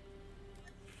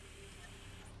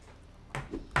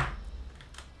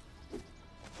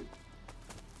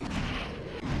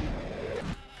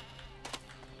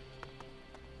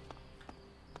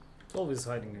 It's always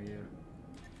hiding here.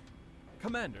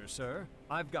 Commander, sir,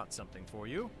 I've got something for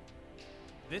you.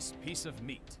 This piece of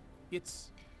meat.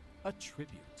 It's a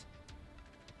tribute.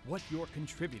 What you're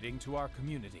contributing to our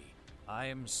community, I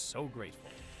am so grateful.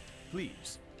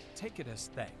 Please, take it as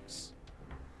thanks.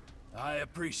 I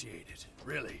appreciate it,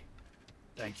 really.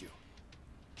 Thank you.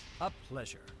 A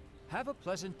pleasure. Have a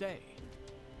pleasant day.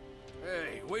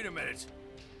 Hey, wait a minute.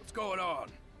 What's going on?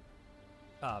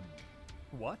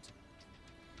 What?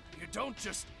 You don't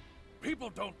just... People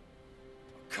don't...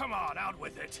 Come on, out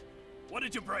with it. What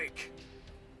did you break?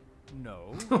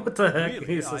 No. What the heck? Really,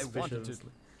 He's I wanted suspicious.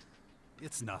 to...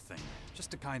 It's nothing.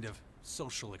 Just a kind of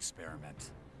social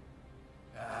experiment.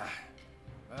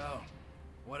 Well,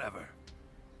 whatever.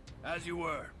 As you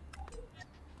were.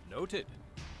 Noted.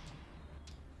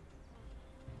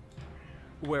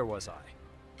 Where was I?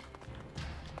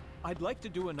 I'd like to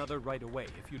do another right away,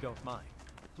 if you don't mind.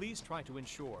 Please try to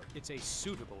ensure it's a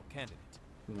suitable candidate.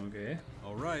 Okay.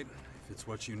 All right, if it's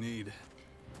what you need.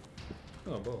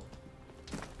 Oh, boy.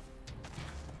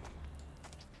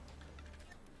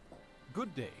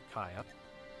 Good day, Kaya.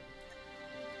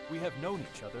 We have known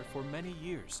each other for many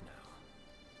years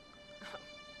now.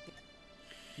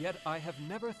 Yet I have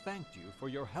never thanked you for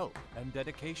your help and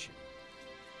dedication.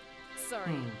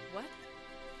 Sorry, what?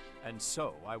 And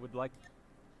so I would like...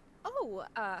 Oh,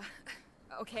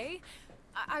 okay.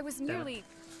 I was merely...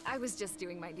 I was just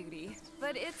doing my duty.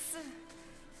 But it's...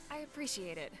 I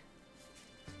appreciate it.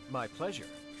 My pleasure.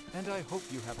 And I hope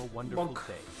you have a wonderful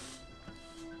day.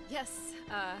 Yes,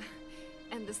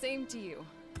 and the same to you.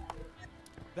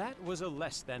 That was a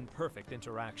less than perfect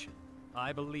interaction.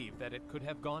 I believe that it could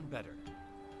have gone better.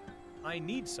 I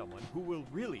need someone who will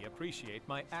really appreciate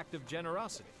my act of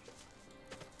generosity.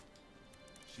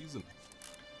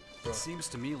 It seems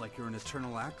to me like you're an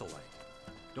eternal acolyte.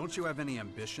 Don't you have any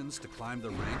ambitions to climb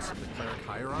the ranks of the cleric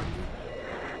hierarchy?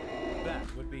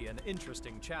 That would be an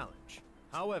interesting challenge.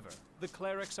 However, the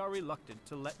clerics are reluctant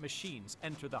to let machines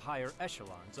enter the higher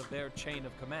echelons of their chain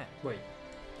of command. Wait.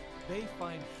 They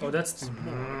find Oh, that's humans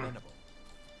more amenable.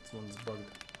 This one's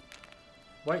bugged.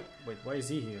 Wait, why is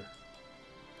he here?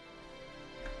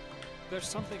 There's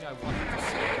something I wanted to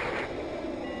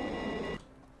say.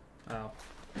 Ow.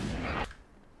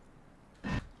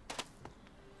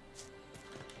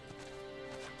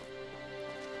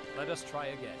 Let us try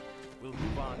again. We'll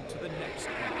move on to the next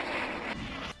one.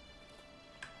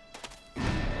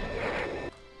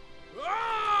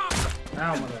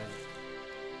 Ow, my leg.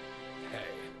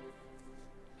 Hey.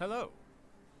 Hello.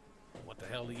 What the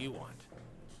hell do you want?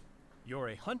 You're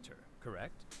a hunter,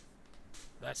 correct?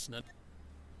 That's not...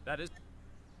 That is...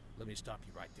 Let me stop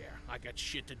you right there. I got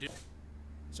shit to do.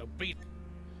 So beat.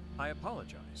 I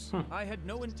apologize. I had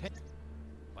no intent.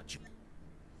 But you.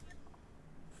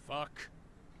 Fuck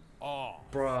off.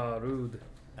 Bruh, rude.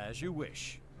 As you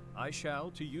wish. I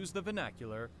shall, to use the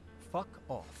vernacular, fuck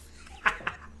off.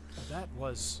 That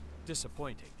was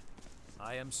disappointing.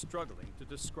 I am struggling to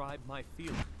describe my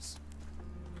feelings.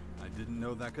 I didn't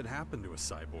know that could happen to a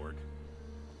cyborg.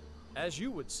 As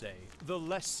you would say, the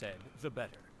less said, the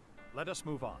better. Let us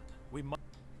move on. We must.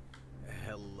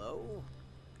 Hello?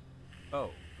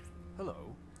 Oh,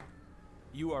 hello.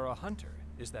 You are a hunter,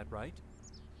 is that right?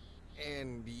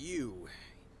 And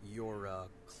you're a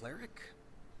cleric?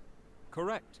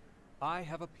 Correct. I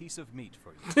have a piece of meat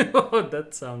for you.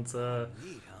 That sounds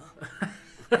Meat, huh?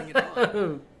 Bring it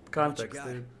on. Context, What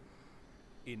you dude.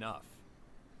 Enough.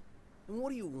 And what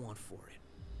do you want for it?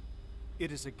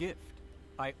 It is a gift.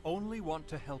 I only want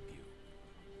to help you.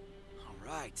 All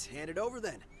right, hand it over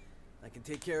then. I can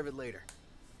take care of it later.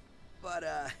 But,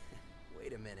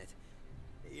 wait a minute.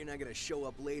 You're not gonna show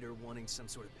up later wanting some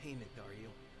sort of payment, are you?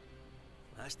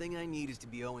 Last thing I need is to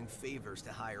be owing favors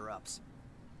to higher-ups.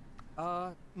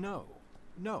 No.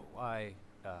 No,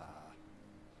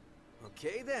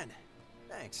 Okay then.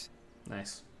 Thanks.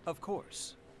 Nice. Of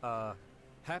course.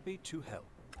 Happy to help.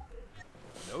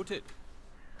 Noted.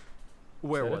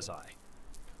 Where was I?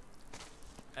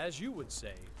 As you would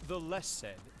say, the less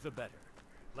said, the better.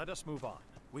 Let us move on.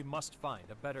 We must find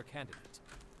a better candidate.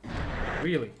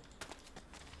 Really?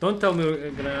 Don't tell me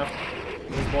we're gonna have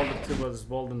this Balded 2 was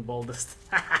bald and baldest.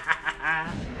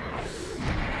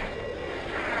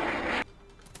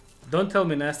 Don't tell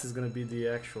me Nast is gonna be the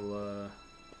actual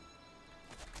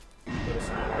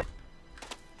person.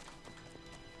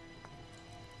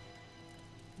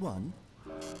 1.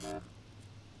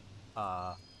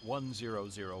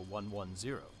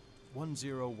 100110.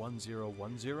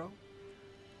 101010.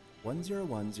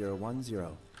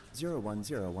 101010.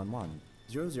 01011.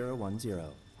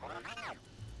 0010.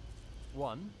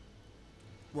 1.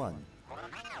 1.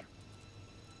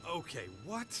 Okay,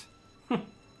 what?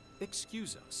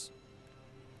 Excuse us.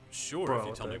 Sure, Bro, if you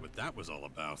what tell me the- what that was all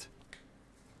about.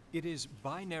 It is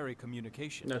binary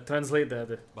communication. No, translate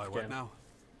that. By what now?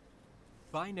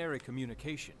 Binary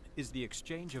communication is the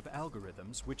exchange of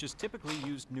algorithms which is typically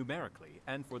used numerically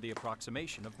and for the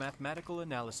approximation of mathematical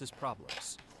analysis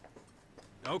problems.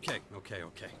 Okay.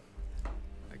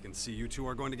 I can see you two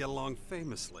are going to get along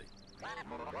famously.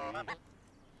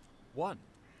 1.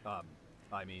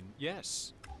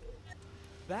 Yes.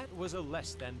 That was a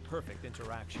less than perfect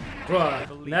interaction. I Bruh,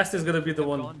 believe Nast is gonna be it the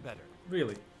could have one. gone better.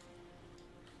 Really?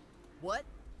 What?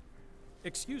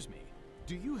 Excuse me.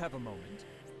 Do you have a moment?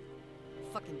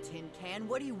 Fucking tin can,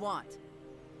 what do you want?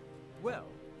 Well,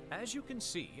 as you can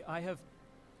see, I have...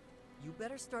 You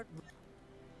better start...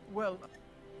 Well...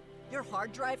 Your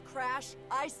hard drive crashed?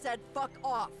 I said fuck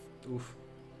off! Oof.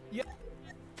 Yeah.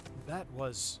 That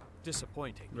was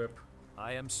disappointing. Rip.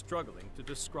 I am struggling to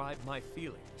describe my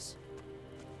feelings.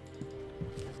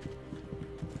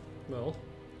 Well.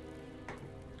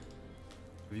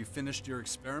 Have you finished your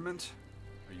experiment?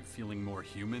 Are you feeling more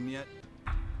human yet?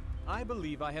 I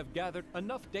believe I have gathered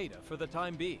enough data for the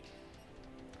time being.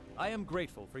 I am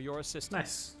grateful for your assistance.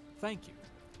 Nice. Thank you.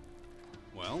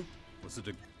 Well, was it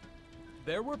a...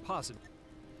 There were positive.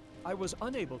 I was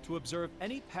unable to observe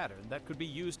any pattern that could be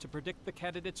used to predict the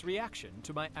candidate's reaction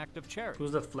to my act of charity.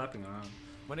 Who's that flapping around?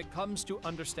 When it comes to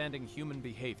understanding human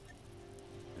behavior.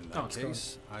 In that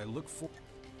case, I look for...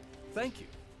 Thank you.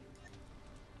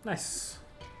 Nice.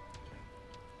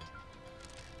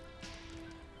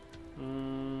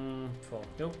 Fall.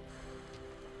 Nope.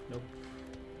 Nope.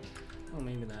 Oh,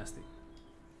 maybe nasty.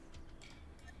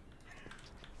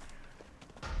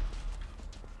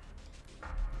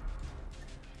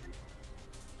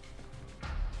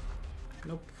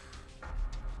 Nope.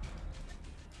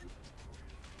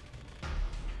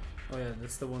 Oh yeah,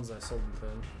 that's the ones I sold in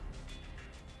turn.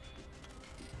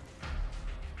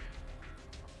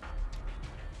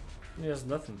 There's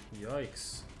nothing.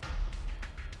 Yikes.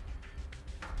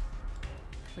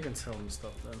 I can sell him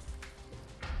stuff then.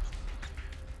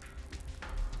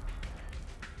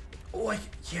 Oh,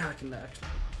 yeah, I can actually.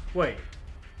 Wait.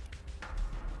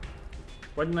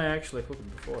 Why didn't I actually cook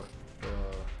it before?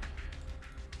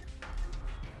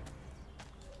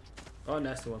 Oh,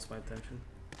 Nasty wants my attention.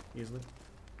 Easily.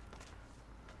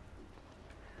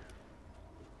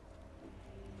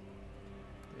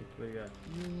 Wait, what do you got?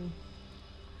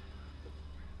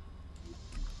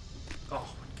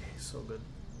 Oh, okay, so good.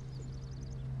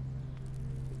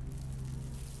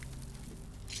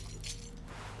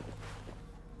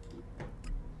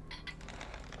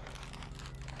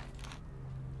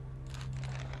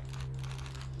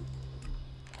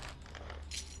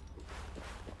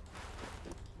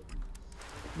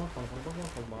 Bonk, bonk, bonk,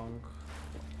 bonk, bonk, bonk.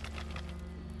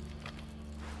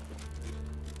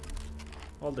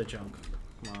 All the junk.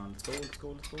 Come on, let's go, let's go,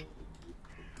 let's go.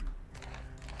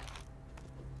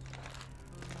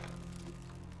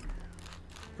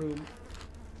 Room.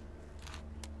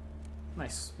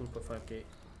 Nice, 1.5k.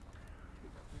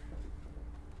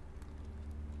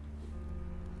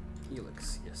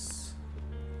 Elex, yes.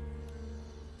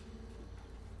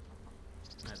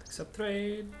 Alright, accept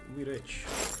trade, we rich.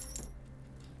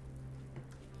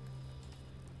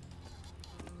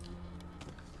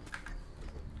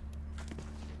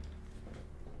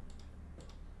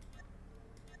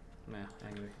 Nah,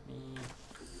 angry.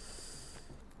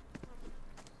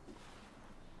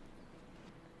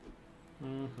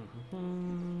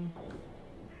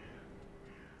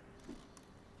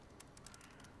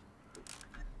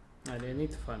 I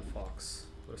need to find Fox.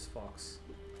 Where's Fox?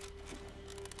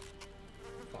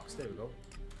 Fox, there we go.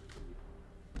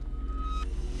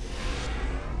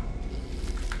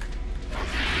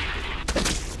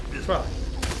 Try.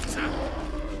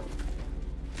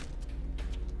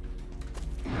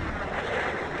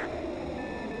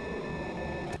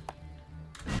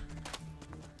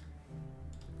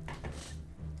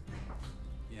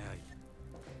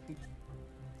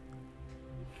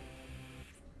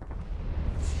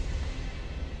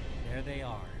 There they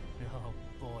are. Oh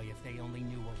boy, if they only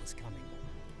knew what was coming.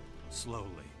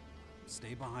 Slowly.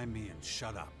 Stay behind me and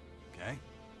shut up, okay?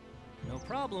 No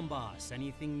problem, boss.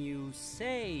 Anything you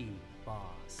say,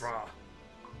 boss. Bruh.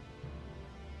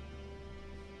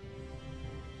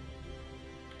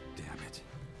 Damn it.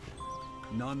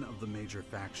 None of the major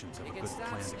factions have You a can good stop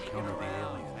plan to sneaking counter the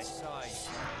around. I aliens. saw you.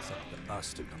 It's up to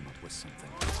us to come up with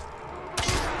something.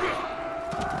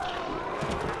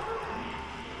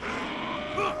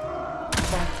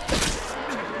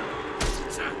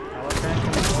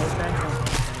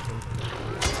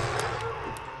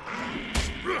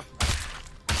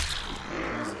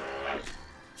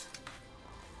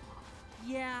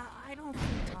 Yeah, I don't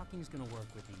think talking's gonna work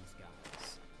with these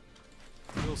guys.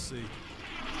 We'll see.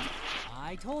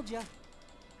 I told ya.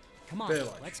 Come on,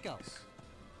 let's go.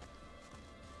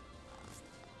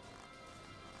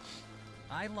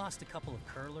 I lost a couple of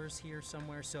curlers here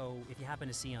somewhere, so if you happen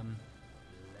to see them,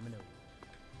 let me know.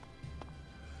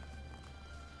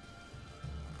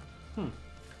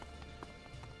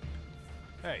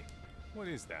 Hey, what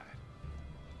is that?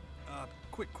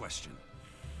 Quick question.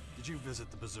 Did you visit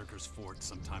the Berserker's fort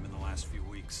sometime in the last few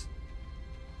weeks?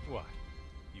 What?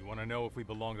 You want to know if we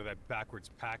belong to that backwards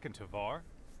pack in Tavar?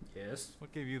 Yes.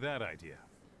 What gave you that idea?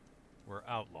 We're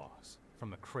outlaws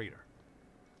from the crater.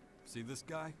 See this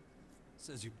guy?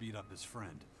 Says you beat up his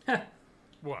friend.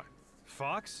 What?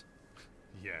 Fox?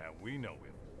 Yeah, we know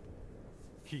him.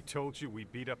 He told you we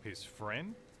beat up his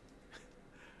friend?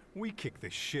 We kicked the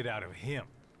shit out of him.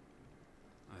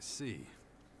 I see.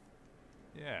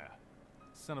 Yeah.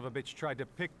 Son of a bitch tried to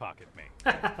pickpocket me.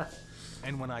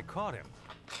 And when I caught him,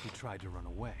 he tried to run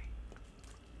away.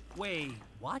 Wait,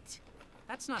 what?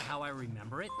 That's not how I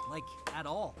remember it, like, at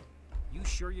all. You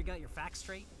sure you got your facts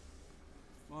straight?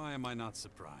 Why am I not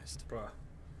surprised? Bruh.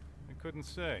 I couldn't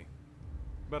say.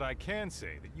 But I can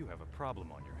say that you have a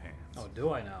problem on your hands. Oh,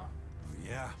 do I now?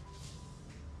 Yeah.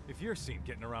 If you're seen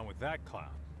getting around with that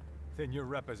clown, then your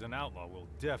rep as an outlaw will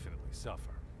definitely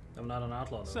suffer. I'm not an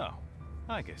outlaw, though. So,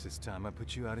 I guess it's time I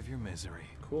put you out of your misery.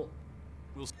 Cool.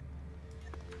 We'll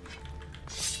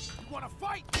You wanna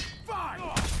fight? Fine!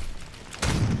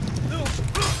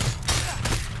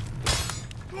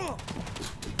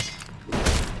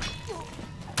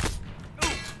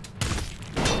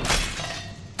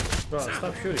 Bro,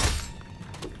 stop shooting.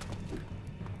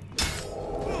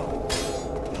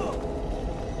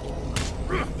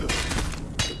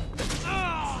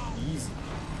 Easy.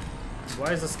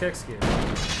 Why is the Skex here?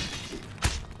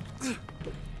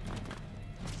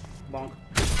 Bonk.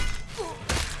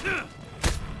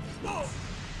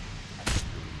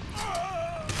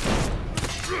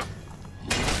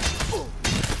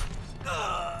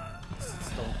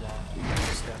 Don't block.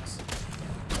 Skex.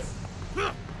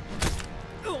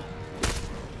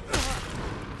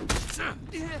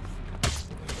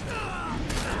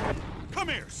 Come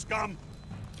here, scum!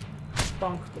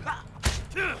 Bonk.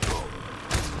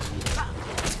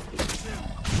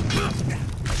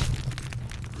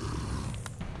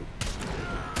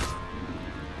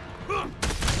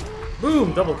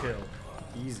 Boom! Double kill.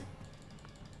 Easy.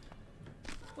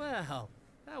 Well,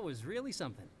 that was really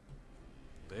something.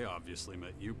 They obviously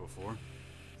met you before.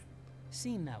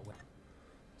 Seemed that way.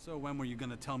 So when were you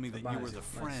gonna tell me that you were the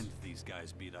friend these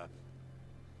guys beat up?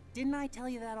 Didn't I tell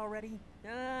you that already?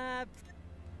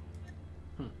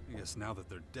 I guess now that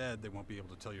they're dead, they won't be able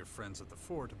to tell your friends at the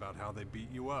fort about how they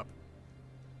beat you up.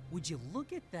 Would you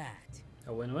look at that?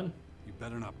 A win-win. You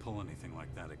better not pull anything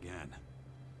like that again.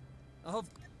 Oh,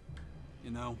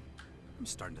 You know, I'm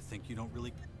starting to think you don't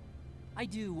really... I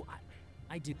do.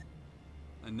 I do.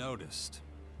 I noticed.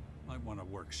 Might want to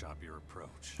workshop your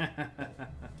approach.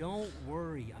 Don't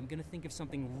worry. I'm gonna think of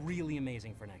something really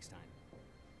amazing for next time.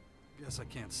 Guess I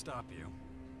can't stop you.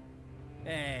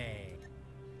 Hey.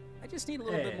 I just need a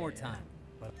little bit more time.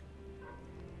 But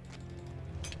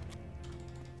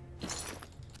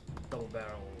Double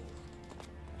barrel.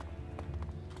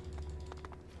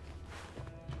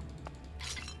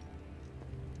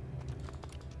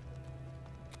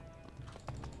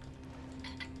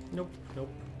 Nope, nope.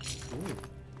 Ooh.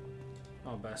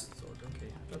 Oh, bastard sword,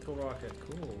 okay. Retro rocket,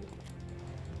 cool.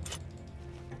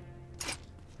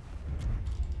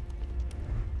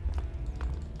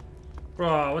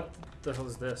 Bro, what the hell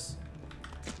is this?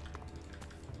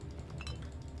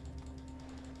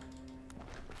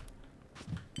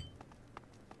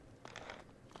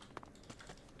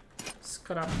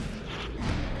 Scrap.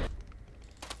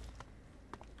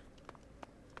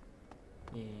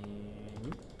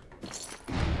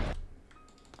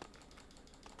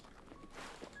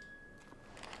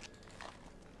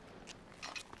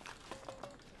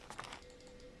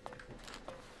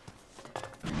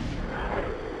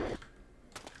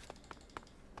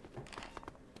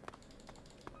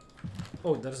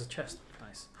 Oh, there's a chest.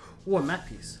 Nice. Oh, a map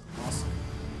piece. Awesome.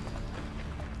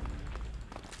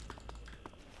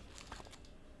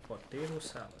 Potato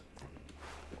salad.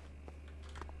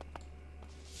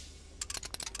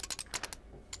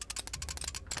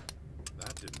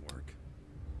 That didn't work.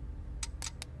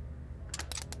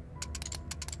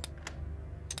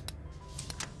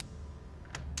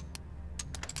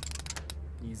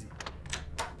 Easy.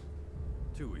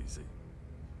 Too easy.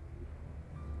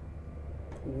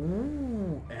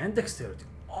 Ooh, and dexterity.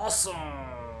 Awesome!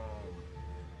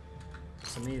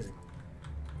 It's amazing.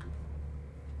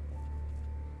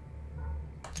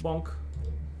 Bonk.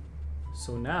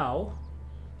 So now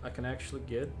I can actually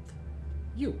get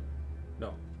you.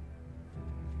 No.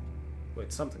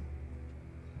 Wait, something.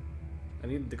 I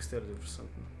need dexterity for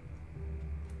something.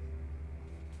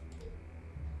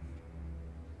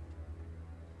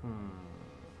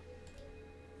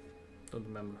 Don't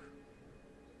remember.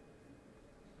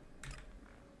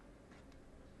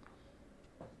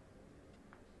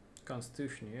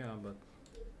 Constitution, yeah, but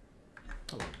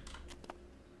oh well.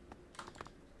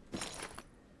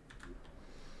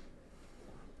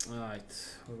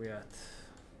 Alright, where we at?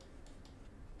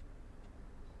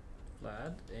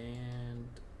 Vlad and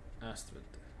Astrid.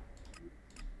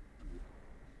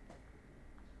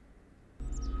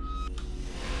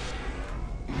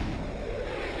 I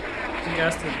think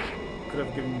Astrid could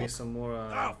have given me some more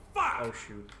oh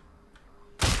shoot.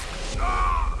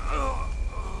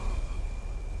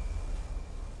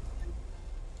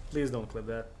 Please don't clip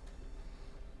that.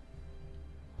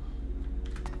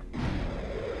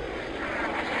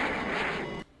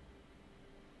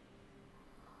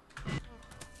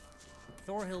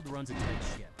 Thorhild runs a tight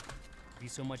ship. If he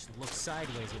so much as looks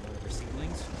sideways at one of her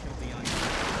seedlings, she'll be on your...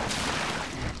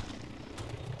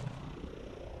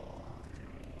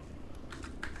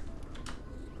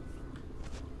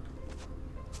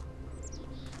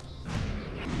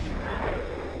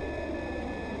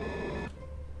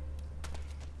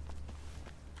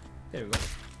 There we go.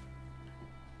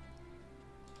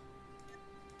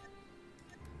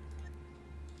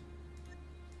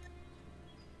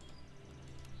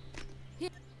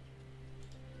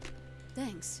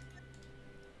 Thanks.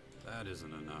 That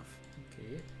isn't enough.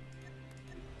 Okay.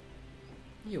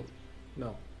 You.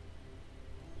 No.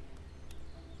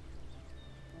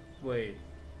 Wait.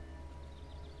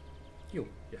 You.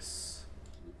 Yes.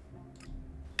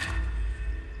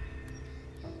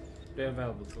 Rare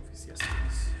valuable trophies. Yes,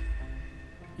 please.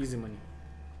 Easy money.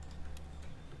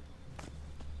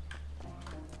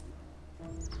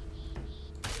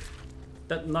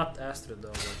 That not Astrid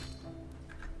though.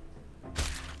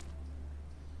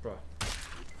 Bro.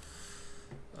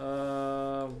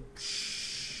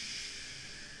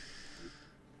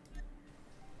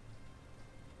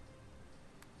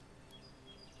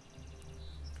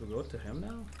 Do we go to him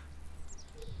now?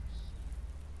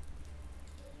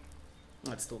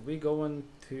 Let's still be going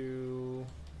to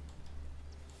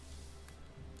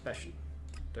Passion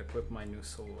to equip my new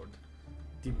sword.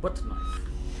 The butter knife.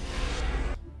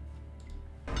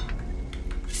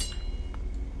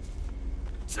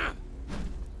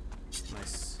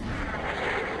 Nice.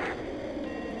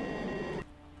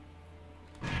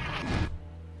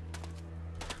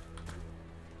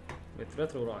 With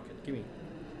retro rocket, gimme.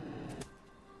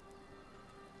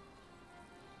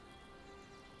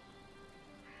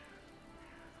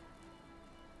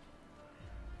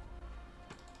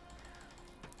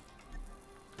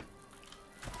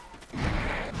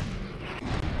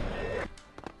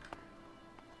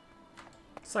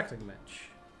 Cycling match.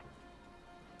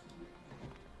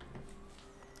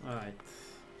 Alright.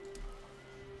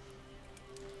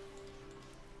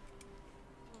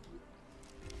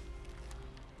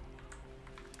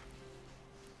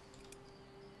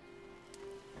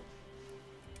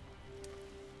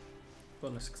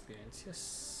 Bonus experience,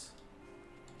 yes.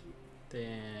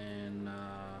 Then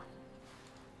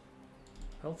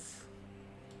health.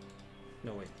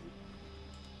 No wait.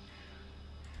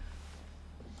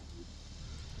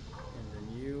 And then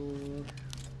you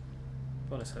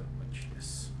bonus health punch,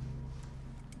 yes.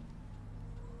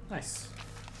 Nice.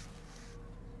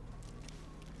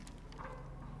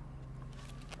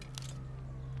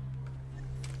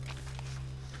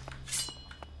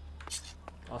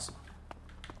 Awesome.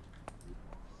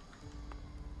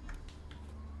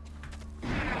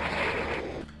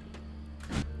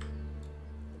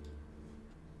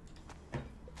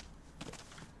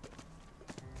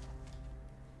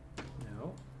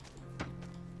 No.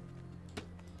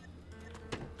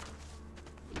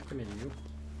 Come in, you.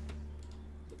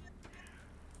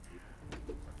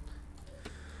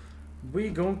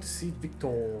 We're going to see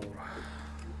Victor.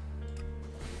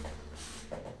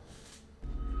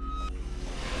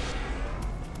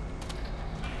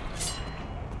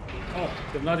 Oh,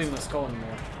 they're not even a skull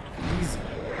anymore. Easy.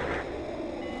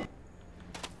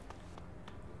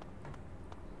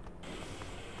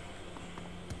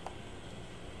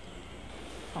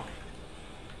 Oh.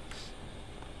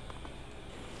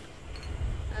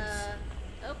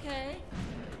 Okay.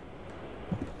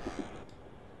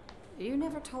 You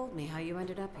never told me how you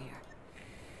ended up here.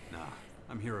 Nah,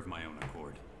 I'm here of my own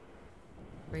accord.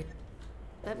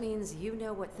 That means you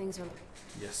know what things are.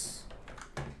 Yes.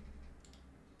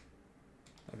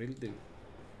 I really do.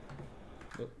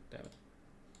 Oh, damn it.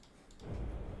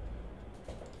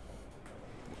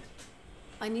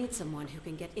 I need someone who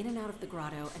can get in and out of the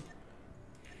grotto and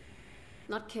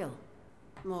not kill.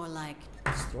 More like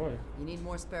destroy. You need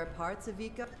more spare parts,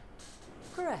 Avika?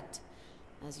 Correct.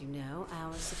 As you know,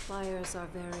 our suppliers are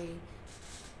very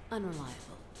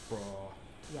unreliable. Bro.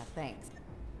 Yeah, thanks.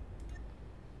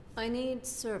 I need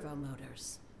servo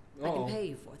motors. I Uh-oh. can pay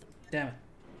you for them. Damn it.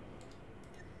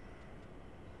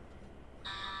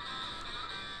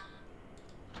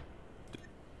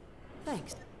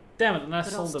 Thanks. Damn it, and I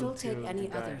But I'll sold them still to take any the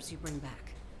guy. others you bring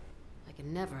back. I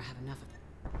can never have enough of them.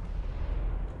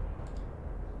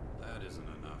 That isn't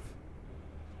enough.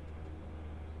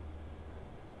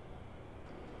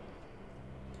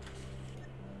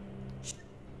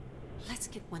 Let's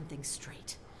get one thing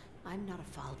straight. I'm not a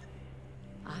follower.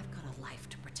 I've got a life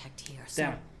to protect here.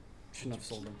 Damn it. Shouldn't have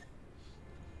sold them.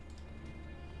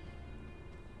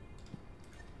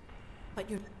 But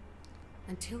you're...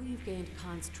 Until you've gained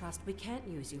Khan's trust, we can't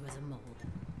use you as a mold.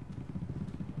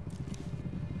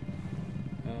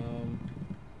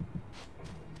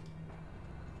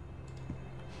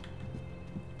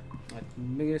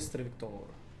 Mr. Victor.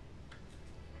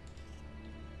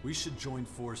 We should join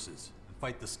forces and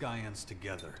fight the Skyans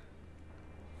together.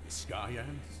 The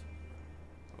Skyans?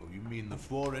 Oh, you mean the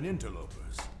foreign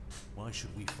interlopers? Why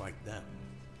should we fight them?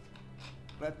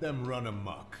 Let them run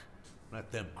amok.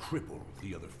 Let them cripple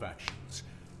the other factions.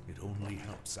 It only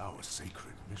helps our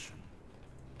sacred mission.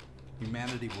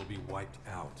 Humanity will be wiped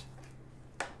out.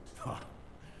 Ha!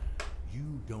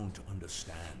 You don't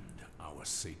understand our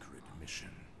sacred mission.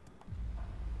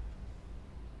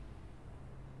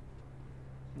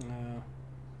 No.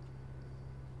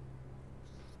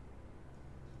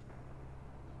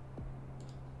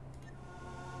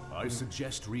 I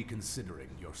suggest reconsidering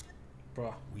your...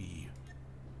 Bruh.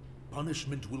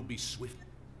 Punishment will be swift.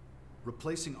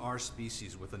 Replacing our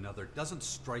species with another doesn't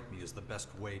strike me as the best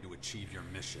way to achieve your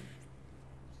mission.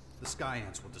 The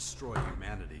Skyants will destroy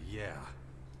humanity, yeah,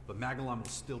 but Magellan will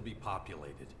still be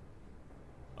populated.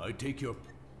 I take your...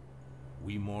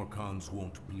 We Morcons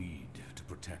won't bleed to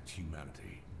protect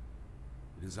humanity.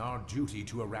 It is our duty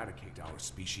to eradicate our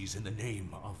species in the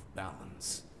name of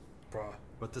balance. Bruh.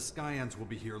 But the Skyans will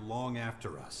be here long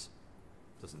after us.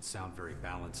 Doesn't sound very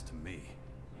balanced to me.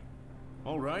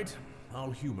 All right,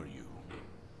 I'll humor you.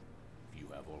 If you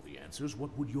have all the answers,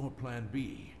 what would your plan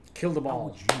be? Kill them all. How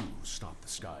would you stop the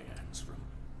Skyans from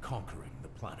conquering the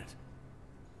planet?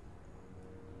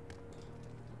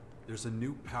 There's a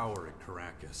new power at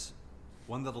Caracas.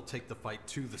 One that'll take the fight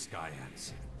to the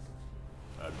Skyans.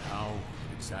 And how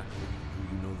exactly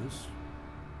do you know this?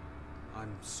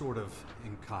 I'm sort of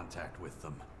in contact with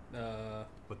them.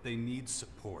 But they need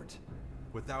support.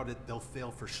 Without it, they'll fail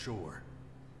for sure.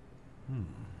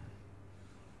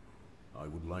 I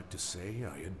would like to say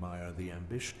I admire the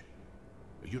ambition.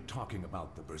 You're talking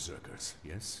about the Berserkers,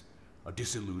 yes? A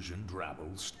disillusioned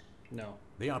rabble. No.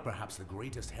 They are perhaps the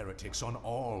greatest heretics on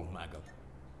all Magalan.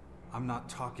 I'm not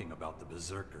talking about the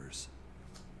Berserkers.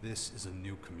 This is a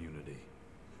new community.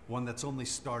 One that's only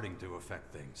starting to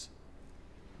affect things.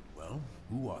 Well,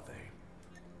 who are they?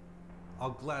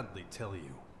 I'll gladly tell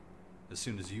you. As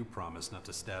soon as you promise not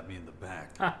to stab me in the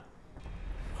back. Huh.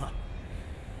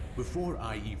 Before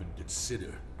I even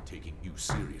consider taking you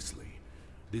seriously,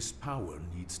 this power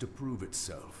needs to prove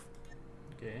itself.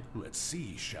 Okay. Let's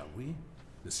see, shall we?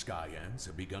 The Skyans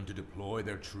have begun to deploy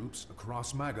their troops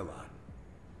across Magalan.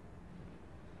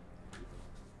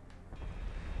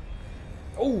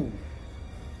 Oh!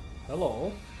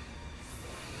 Hello.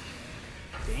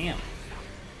 Damn.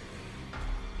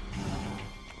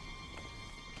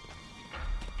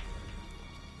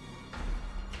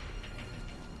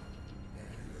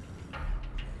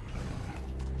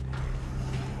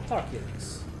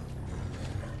 Tarkins.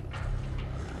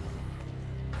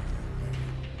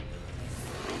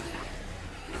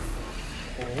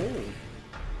 Oh.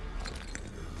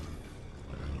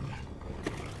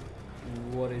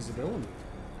 What is it doing?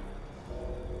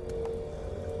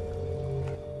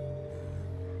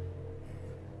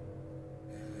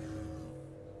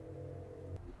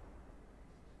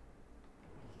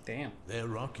 Damn.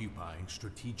 They're occupying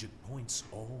strategic points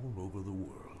all over the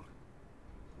world.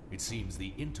 It seems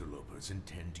the interlopers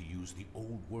intend to use the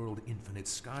old world infinite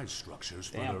sky structures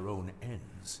for their own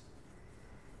ends.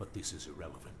 But this is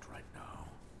irrelevant right now.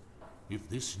 If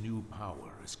this new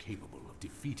power is capable of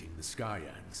defeating the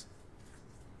Skyans,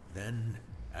 then,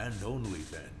 and only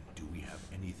then, do we have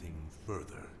anything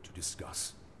further to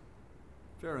discuss.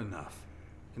 Fair enough.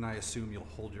 Can I assume you'll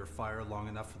hold your fire long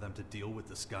enough for them to deal with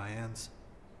the Skyans?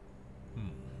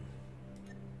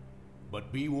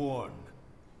 But be warned.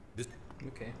 This...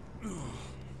 Okay.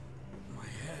 My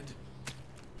head.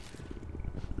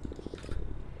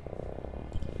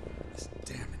 This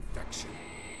damn infection.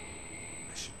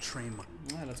 I should train my...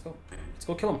 Alright, let's go. Let's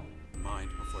go kill him. Mind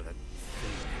before that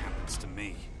thing happens to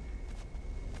me.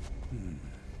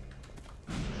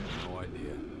 No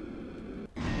idea.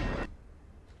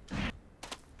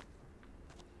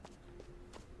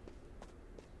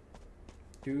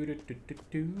 Do do do do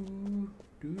do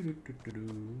do do do do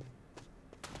do.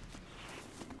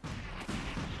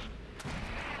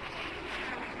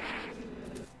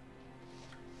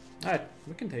 Alright,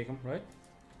 we can take him, right?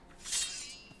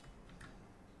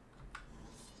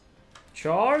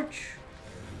 Charge!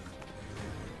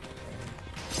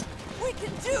 We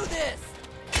can do this!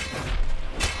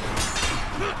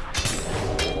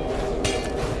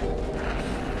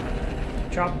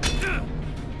 Chop!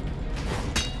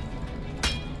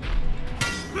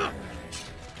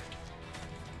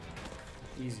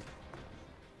 Easy.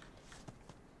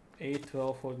 8,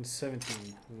 12, 14,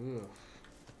 17. Ugh.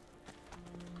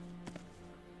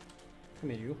 Come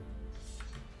here, you.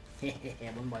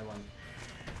 One by one.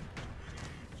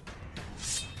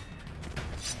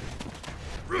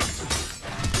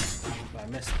 I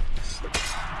missed.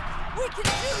 We can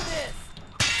do this!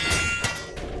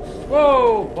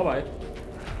 Whoa! Bye bye.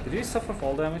 Did he suffer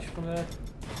fall damage from that?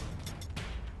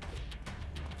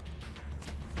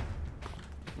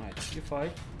 Alright, you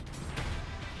fight.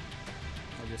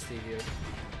 I'll just stay here.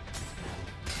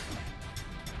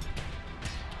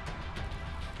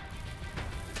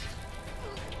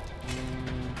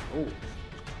 Oh,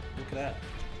 look at that.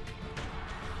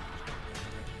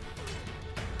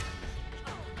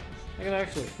 I can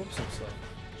actually flip some stuff.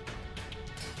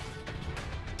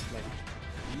 Like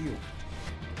you.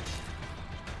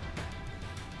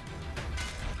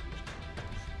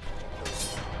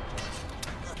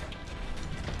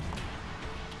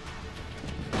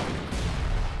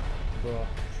 Bro.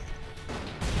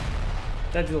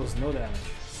 That deals no damage.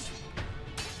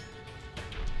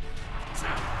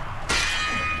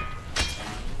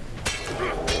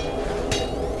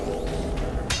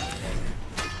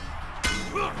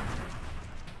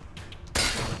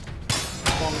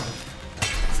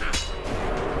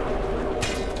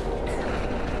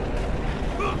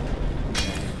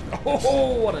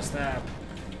 Oh, what a stab.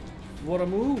 What a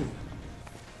move.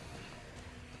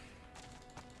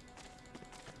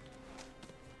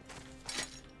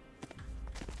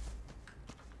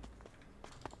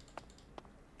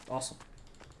 Awesome.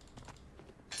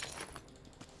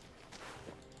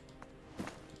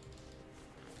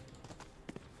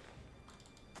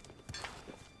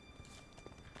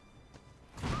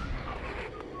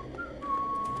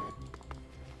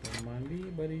 Don't mind me,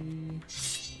 buddy.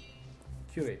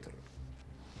 Curator.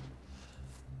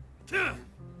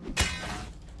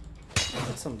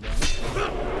 That's some damage.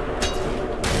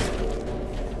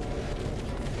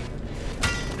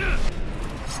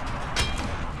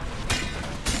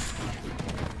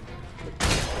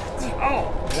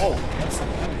 That's some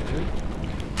damage, dude.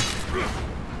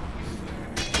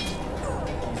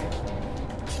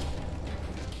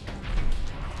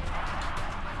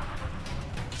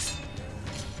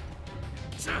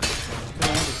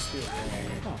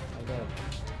 Oh, I got it.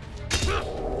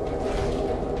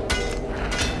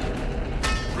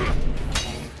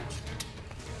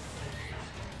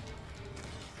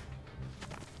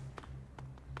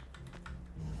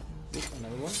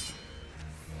 Another one.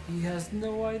 He has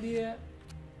no idea.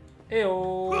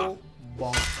 Eyo!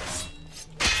 Bonk.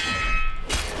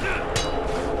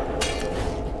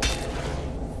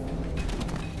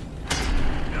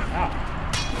 Ah.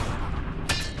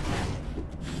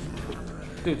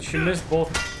 Dude, she missed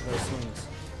both her swings.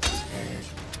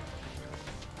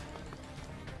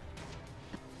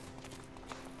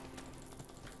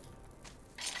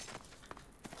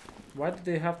 Why do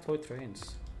they have toy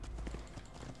trains?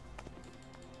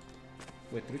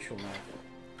 Wait, ritual map.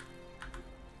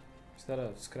 Is that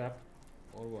a scrap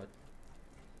or what?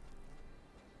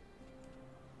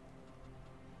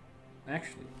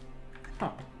 Actually,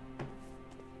 huh.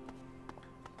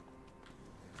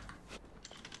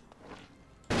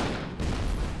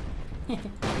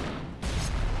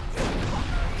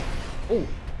 Oh,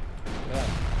 yeah.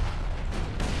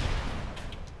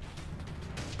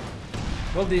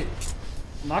 Well, they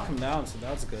knock him down, so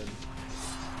that's good.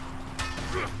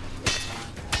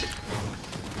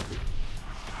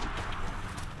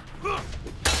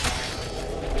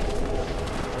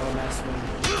 Oh, nice one.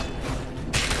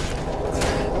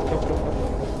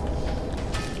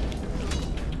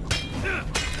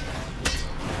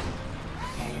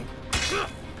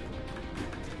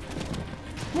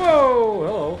 Whoa!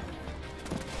 Hello.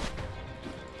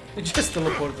 It just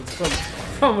teleported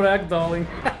from ragdolling.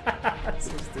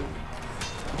 So stupid.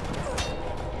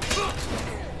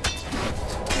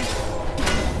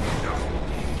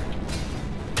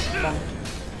 Ow.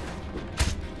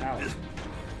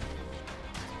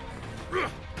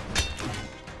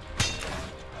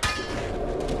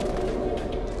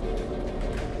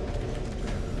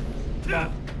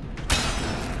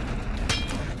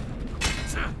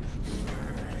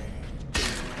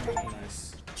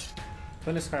 Nice.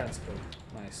 Finish high and skill.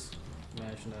 Nice.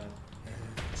 Imagine that.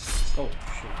 Oh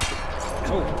shit.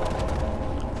 Oh.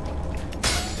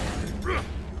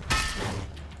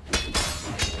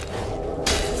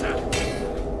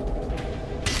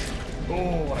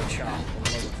 Oh, what a chop. I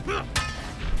love it.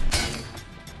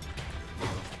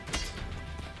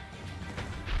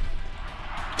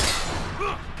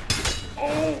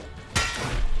 Oh!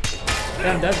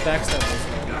 Damn, that backstab was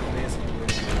amazing.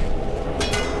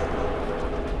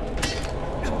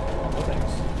 Oh,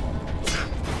 thanks.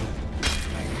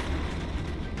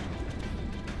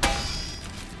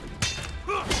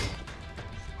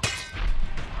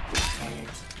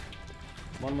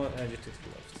 One more adjective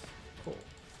left. Cool.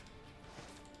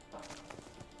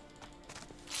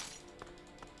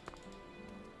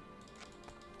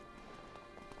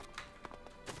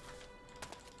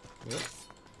 Yep.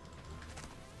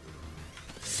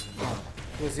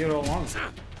 It was 0-1.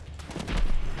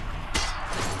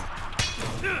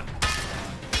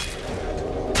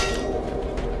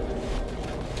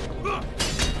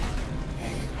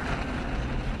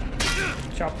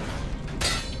 Chop.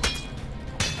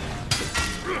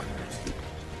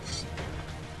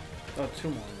 Oh, two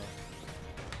more left.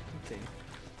 Okay.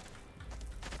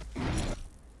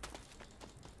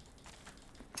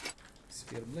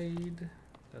 Spear blade.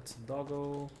 That's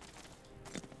doggo.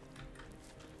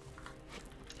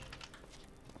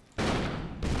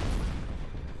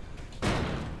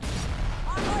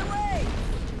 On my way!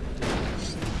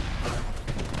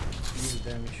 Easy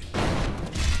damage.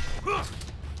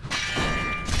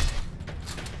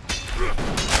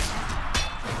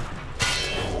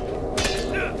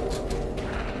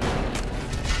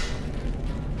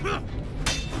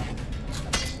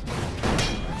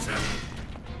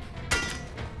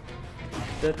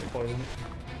 Dead poison.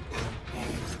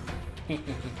 Nice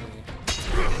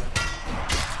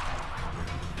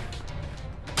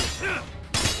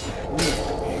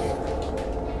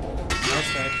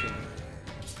action.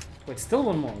 Wait, still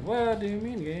one more. What do you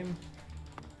mean, game?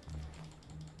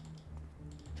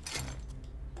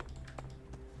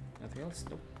 Nothing else?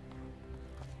 Nope.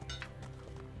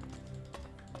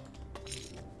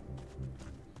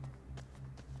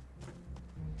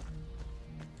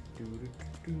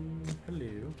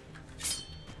 Hello.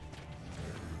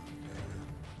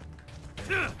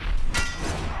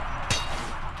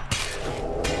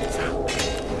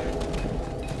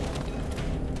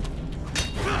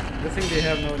 I think they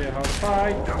have no idea how to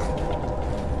fight.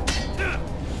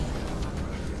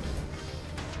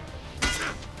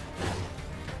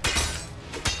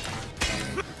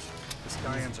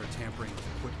 Skyans are tampering with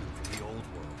equipment from the old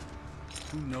world.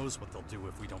 Who knows what they'll do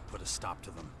if we don't put a stop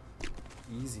to them.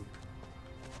 Easy.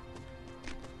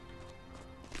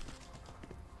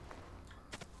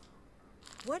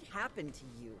 What happened to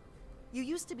you? You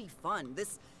used to be fun.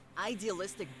 This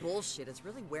idealistic bullshit is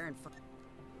really wearing fun.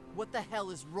 What the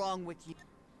hell is wrong with you?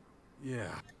 Yeah.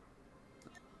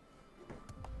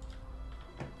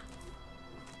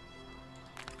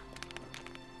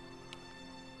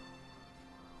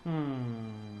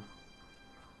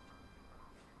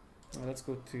 Well, let's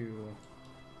go to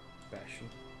fashion.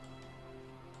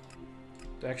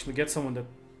 To actually get someone that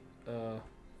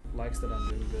likes that I'm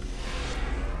doing good.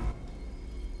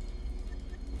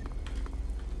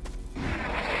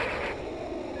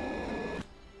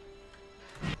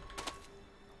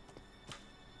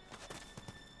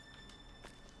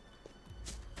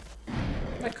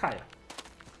 Like Kaya.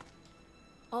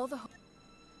 All the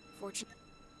fortune.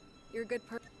 You're a good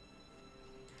person.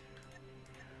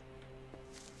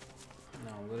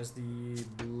 Now, where's the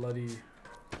bloody...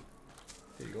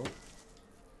 There you go.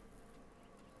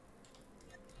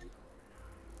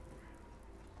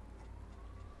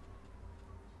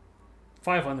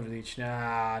 $500 each.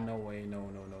 Nah, no way. No.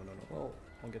 Well,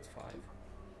 I'll get 5.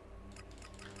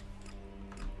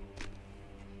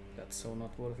 That's so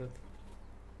not worth it.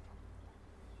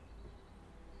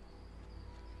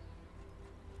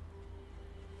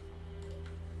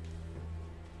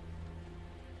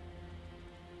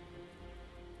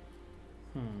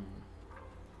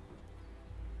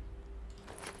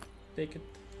 Take it.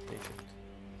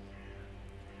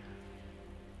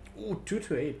 Ooh, 2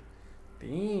 to 8.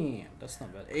 Damn, that's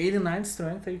not bad. 89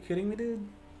 strength, are you kidding me, dude?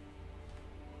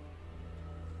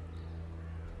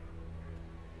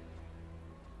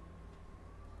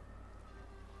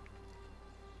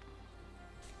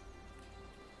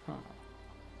 Huh.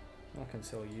 I can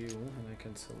sell you, and I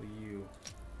can sell you.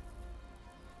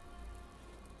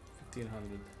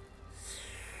 1500.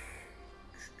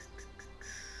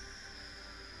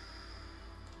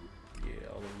 Yeah,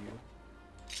 all of you.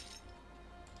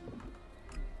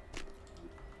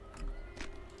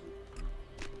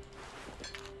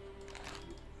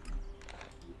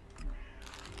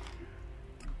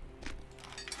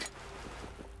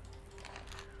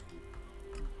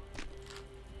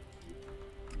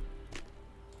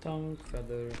 Tongue,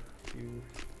 feather, you.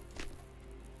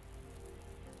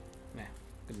 Nah,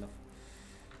 good enough.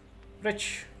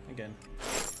 Rich again.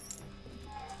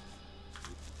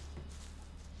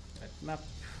 That map.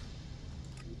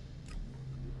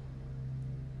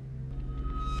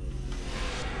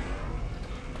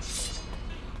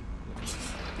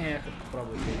 Yeah, I could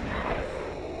probably do that.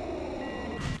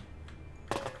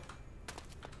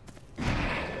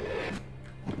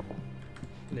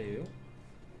 Hello.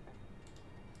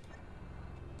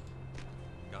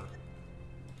 Got it.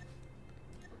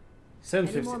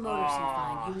 750. Any more motors you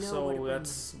find, you know so where to bring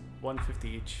that's 150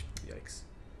 each. Yikes.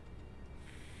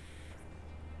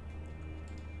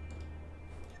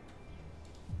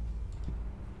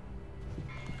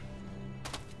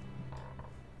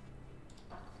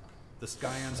 The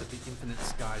Skyans at the Infinite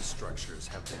Sky structures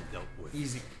have been dealt with.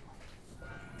 Easy.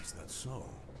 Is that so?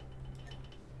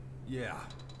 Yeah,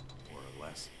 more or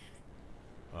less.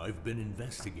 I've been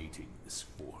investigating this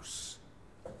force.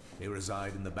 They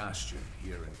reside in the Bastion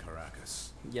here in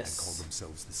Caracas. Yes. And call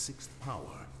themselves the Sixth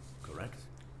Power, correct?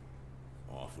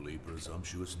 Awfully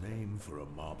presumptuous name for a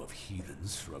mob of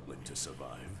heathens struggling to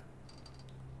survive.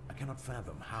 I cannot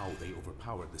fathom how they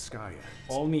overpowered the Skyans.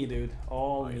 All me, dude.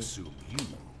 All I me. assume you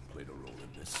played a role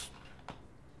in this.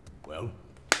 Well?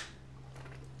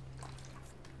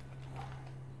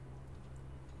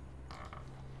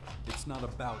 It's not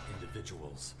about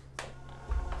individuals.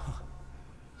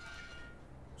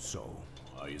 So,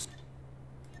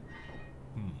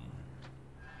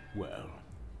 Well,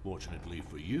 fortunately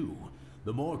for you,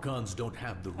 the Morcons don't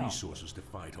have the resources to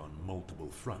fight on multiple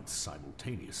fronts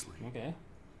simultaneously. Okay.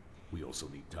 We also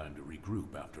need time to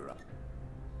regroup after.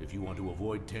 If you want to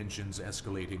avoid tensions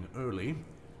escalating early,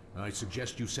 I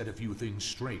suggest you set a few things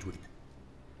straight with...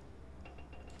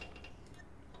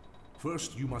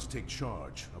 First, you must take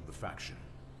charge of the faction.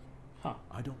 Huh.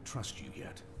 I don't trust you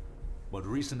yet, but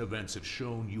recent events have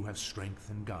shown you have strength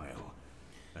and guile,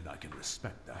 and I can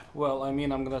respect that. Well, I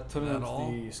mean, I'm gonna turn That into all?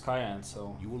 the Skyan,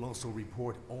 so... You will also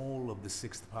report all of the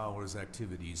Sixth Power's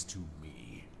activities to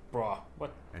me. Bruh,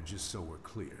 what? And just so we're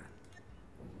clear,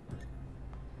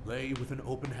 play with an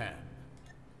open hand.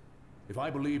 If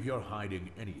I believe you're hiding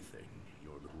anything,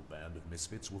 your little band of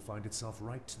misfits will find itself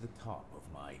right to the top of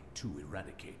my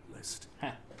to-eradicate list.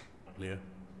 Clear?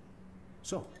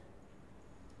 So,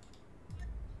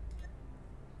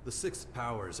 The Sixth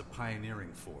Power is a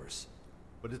pioneering force,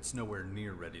 but it's nowhere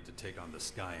near ready to take on the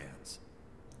Skyans.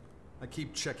 I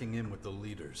keep checking in with the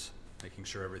leaders, making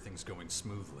sure everything's going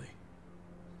smoothly.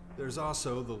 There's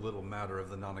also the little matter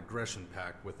of the non-aggression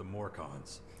pact with the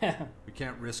Morcons. We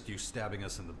can't risk you stabbing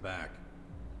us in the back.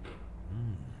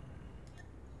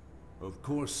 Of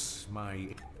course,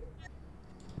 my...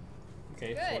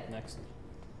 Okay, Good. what next?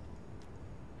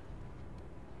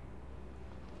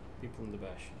 People in the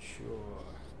bash, sure.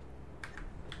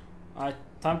 Alright,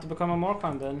 time to become a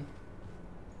Morcon then.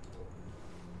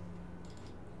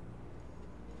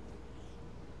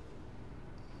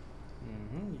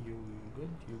 You good,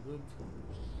 you good.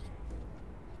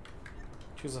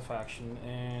 Choose a faction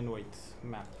and wait,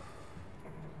 map.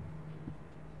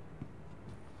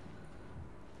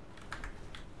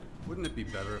 Wouldn't it be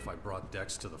better if I brought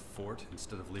Dex to the fort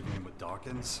instead of leaving him with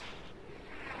Dawkins?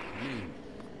 I mean,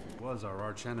 he was our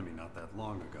archenemy not that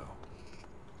long ago.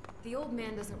 The old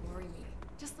man doesn't worry me.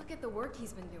 Just look at the work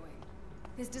he's been doing.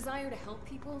 His desire to help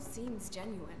people seems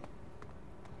genuine.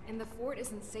 And the fort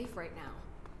isn't safe right now.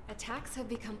 Attacks have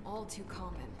become all too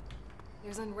common.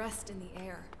 There's unrest in the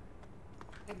air.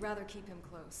 I'd rather keep him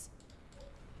close.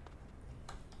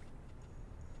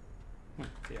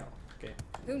 Yeah, okay.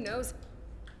 Who knows?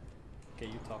 Okay,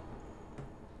 you talk.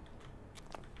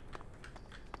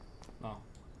 No,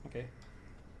 okay.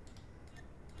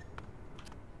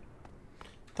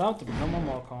 Time to become a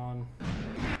Morcon.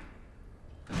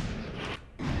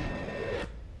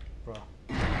 Bruh.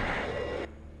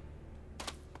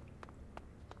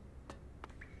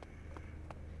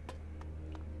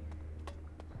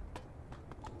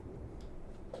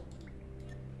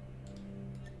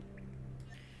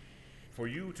 For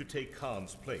you to take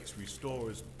Khan's place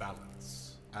restores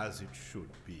balance, as it should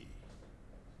be.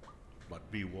 But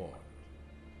be warned,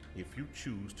 if you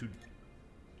choose to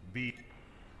be...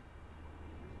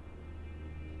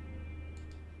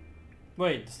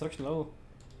 Wait, destruction level?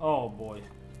 Oh boy.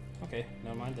 Okay,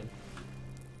 never mind then.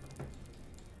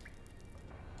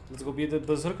 Let's go be the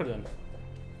berserker then.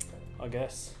 I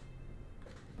guess.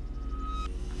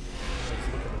 Let's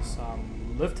look at this.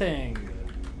 Lifting.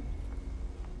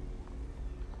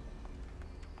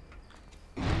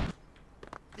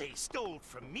 They stole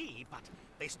from me, but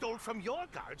they stole from your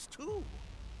guards too.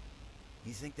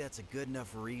 You think that's a good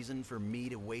enough reason for me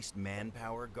to waste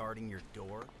manpower guarding your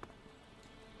door?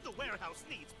 The warehouse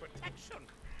needs protection.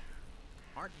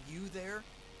 Aren't you there?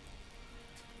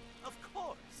 Of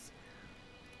course.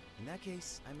 In that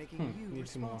case, I'm making you need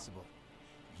some more. responsible.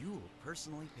 You'll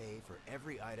personally pay for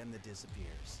every item that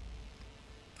disappears.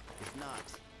 If not,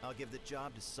 I'll give the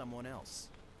job to someone else.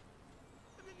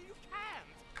 You can't.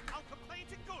 I'll complain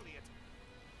to Goliath.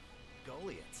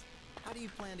 Goliath? How do you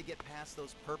plan to get past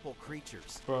those purple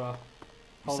creatures? Bruh.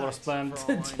 All our Besides, plans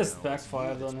for all I just know, it's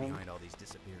backfired you that's on him. behind all these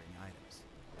disappearing items.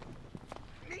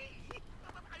 Me?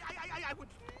 I would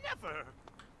never.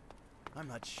 I'm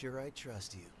not sure I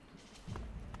trust you.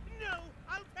 No,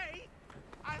 I'll pay.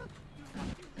 I'll do what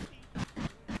you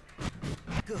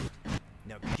need. Good.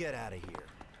 Now get out of here.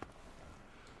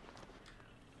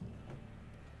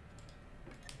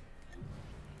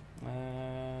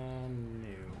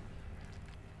 No.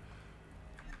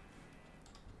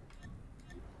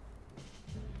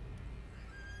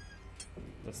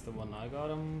 That's the one I got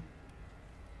him.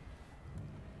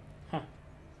 Huh.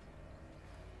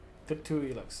 Took 2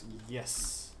 Elex.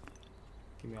 Yes.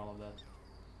 Give me all of that.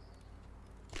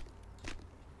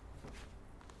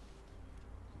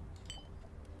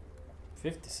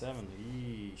 $57.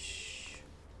 Yeesh.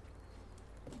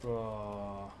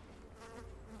 Bruh.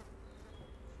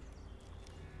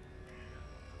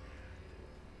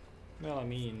 Well, I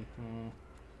mean,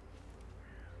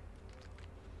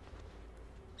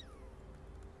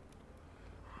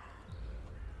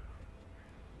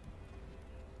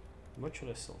 what should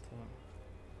I sell to him?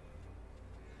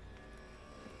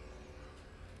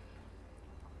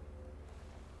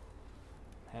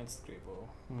 Hand scraper.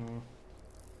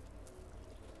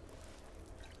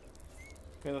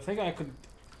 Okay, I think I could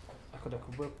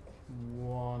equip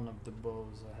one of the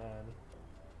bows I had.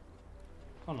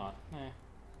 Or not.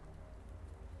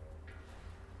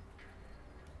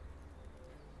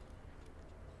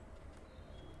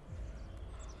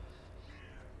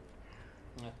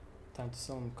 Time to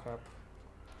sell him crap.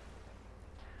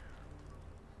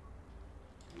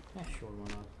 Yeah, sure, why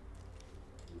not?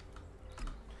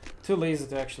 Too lazy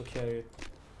to actually carry it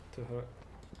to her.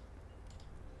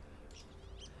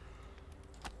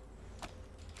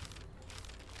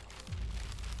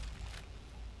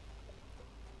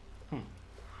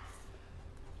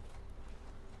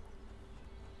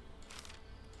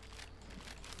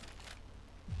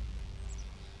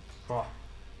 Bruh.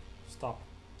 Stop.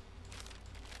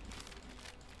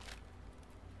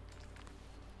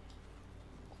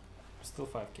 Still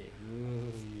 5k.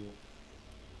 Ooh.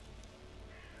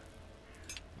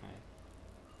 Right.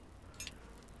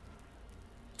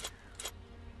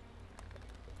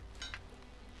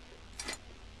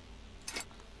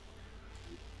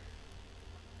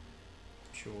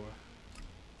 Sure.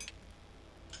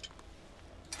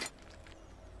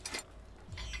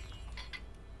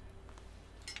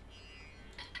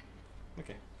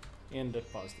 Okay. And the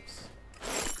positives.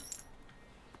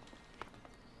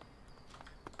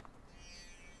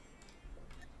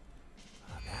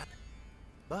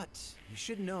 But you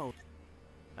should know,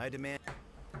 I demand.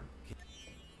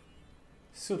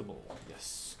 Suitable,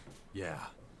 yes. Yeah,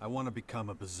 I want to become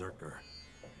a berserker.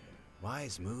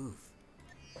 Wise move.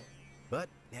 But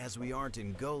as we aren't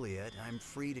in Goliath, I'm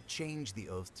free to change the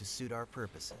oath to suit our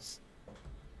purposes.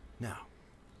 Now,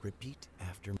 repeat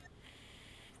after me.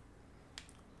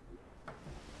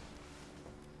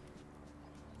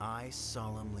 I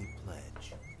solemnly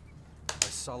pledge. I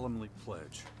solemnly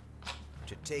pledge.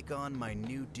 To take on my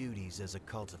new duties as a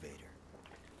cultivator.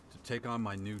 To take on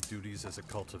my new duties as a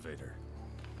cultivator.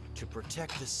 To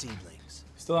protect the seedlings.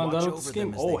 Still not done with this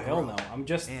game? Oh hell no! I'm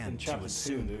just in chapter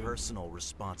 2, dude. Personal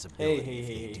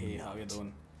responsibility. Hey, how you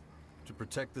doing? To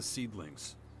protect the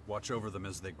seedlings, watch over them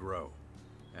as they grow,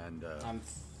 and I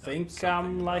think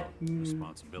I'm like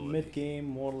mid game,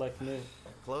 more like mid.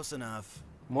 Close enough.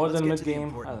 More Let's than get mid to the game. I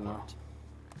important don't know. part.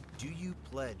 Do you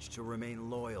pledge to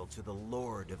remain loyal to the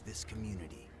Lord of this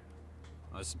community?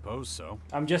 I suppose so.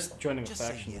 I'm just joining a Just say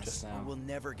faction yes, just or now. we'll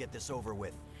never get this over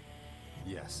with.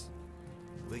 Yes.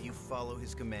 Will you follow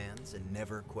his commands and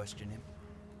never question him?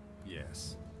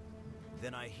 Yes.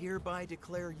 Then I hereby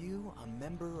declare you a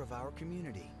member of our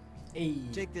community. Hey.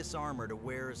 Take this armor to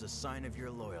wear as a sign of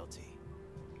your loyalty.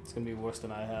 It's gonna be worse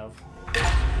than I have.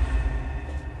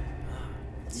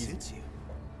 It suits you.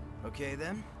 Okay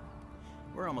then,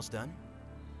 we're almost done.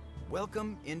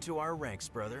 Welcome into our ranks,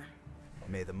 brother.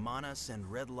 May the mana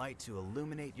send red light to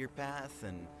illuminate your path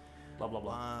and blah blah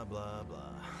blah blah blah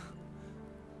blah.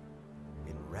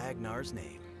 In Ragnar's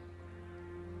name.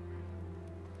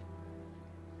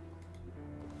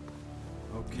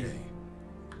 Okay.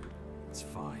 It's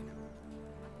fine.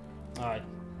 Alright.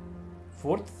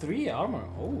 43 armor.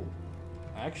 Oh.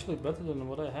 Actually better than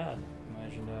what I had.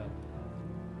 Imagine that.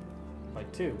 By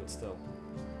 2, but still.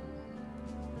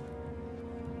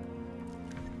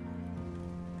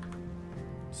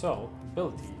 So,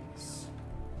 abilities.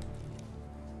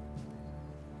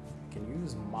 Can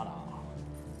use mana.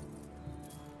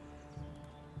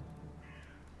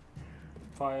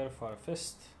 Fire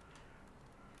fist.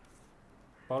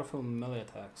 Powerful melee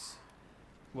attacks.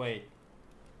 Wait.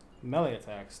 Melee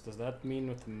attacks. Does that mean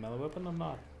with the melee weapon or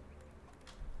not?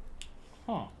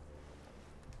 Huh.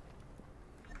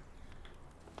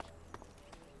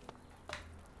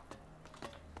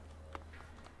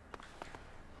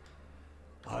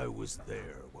 I was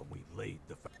there when we laid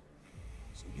the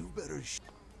so you better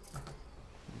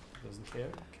Doesn't care,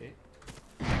 okay.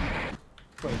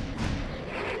 Wait.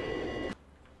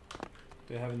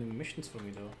 Do you have any missions for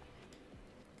me though?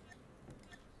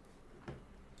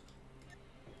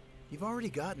 You've already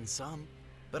gotten some,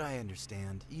 but I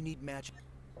understand. You need match.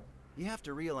 You have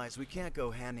to realize we can't go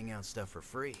handing out stuff for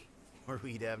free, or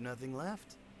we'd have nothing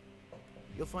left.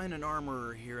 You'll find an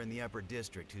armorer here in the upper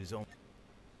district who's only...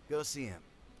 Go see him.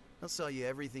 He'll sell you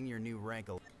everything your new rank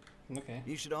will. Okay.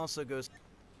 You should also go...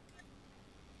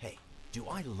 Hey, do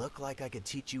I look like I could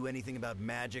teach you anything about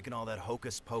magic and all that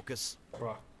hocus pocus?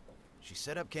 Bruh. She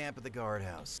set up camp at the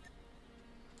guardhouse.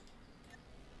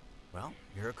 Well,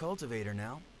 you're a cultivator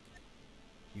now.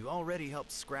 You already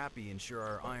helped Scrappy ensure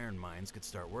our iron mines could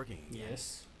start working again.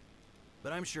 Yes.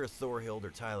 But I'm sure Thorhild or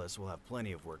Tylus will have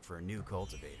plenty of work for a new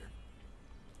cultivator.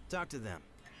 Talk to them.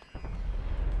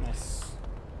 Nice.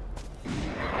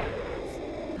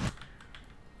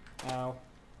 Ow.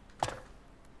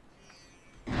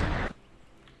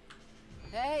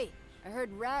 Hey, I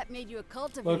heard Rat made you a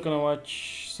cultivator. We're gonna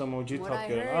watch some OG What Top I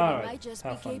Gun. heard, Alright. it might just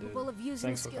have be fun, capable dude. of using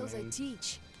Thanks the for skills I coming in.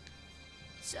 teach.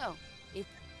 So, if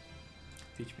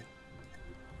Teach me.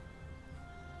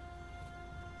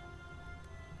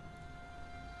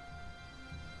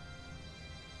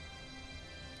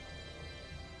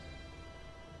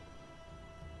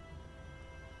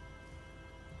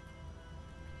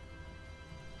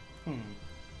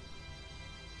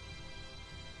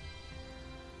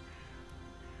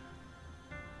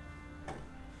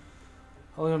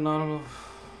 All your normal,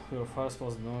 your fire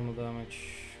spells normal damage,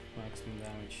 maximum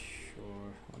damage,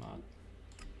 or not.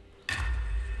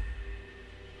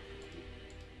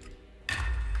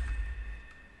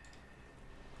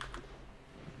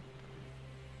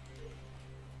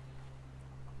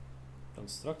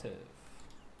 Instructive.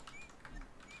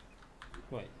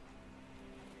 Wait.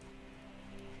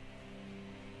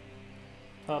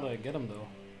 How do I get him though?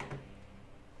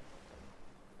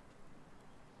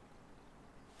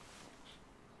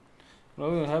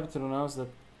 Well, we're happy to announce that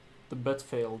the bet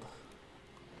failed.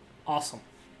 Awesome.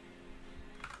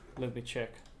 Let me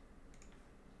check.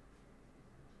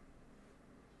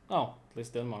 Oh, at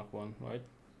least Denmark won, right?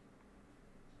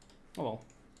 Oh well.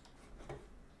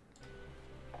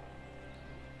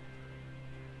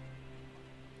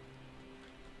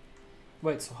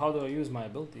 Wait, so how do I use my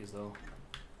abilities though?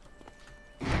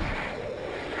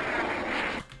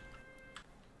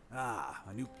 Ah,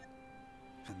 a new...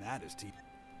 And that is T...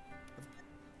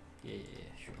 Yeah,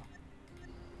 sure.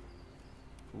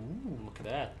 Ooh, look at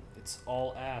that. It's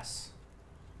all ass.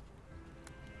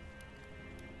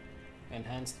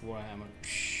 Enhanced Warhammer.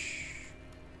 Psh.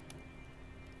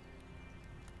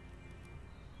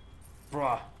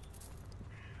 Bruh.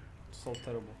 So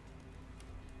terrible.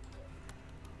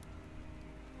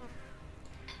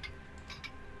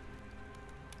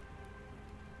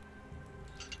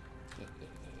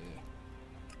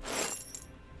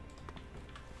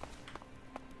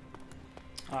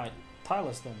 Alright,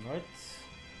 Tylus then, right?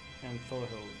 And Thorhild.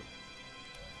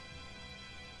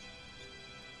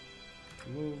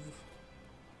 Move.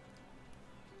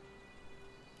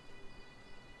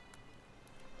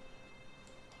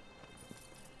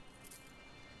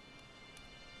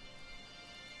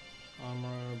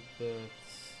 Armor,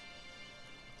 bits.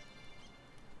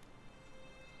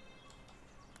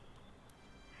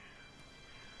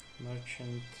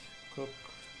 Merchant, cook,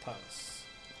 Tylus.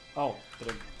 Oh, did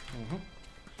I...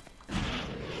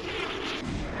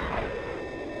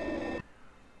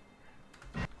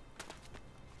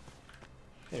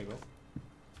 There you go.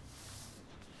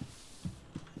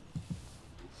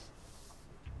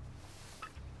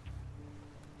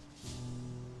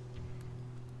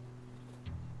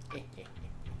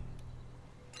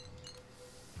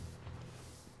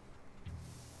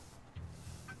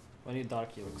 I need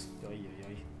dark helix. Ay, ay,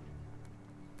 ay.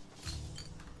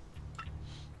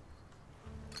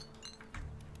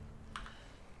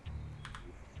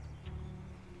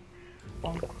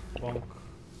 Bonk, bonk,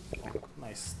 bonk.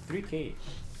 Nice. 3k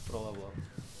for a level up.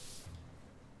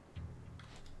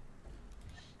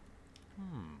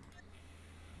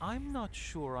 I'm not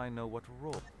sure I know what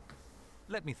role.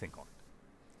 Let me think on it.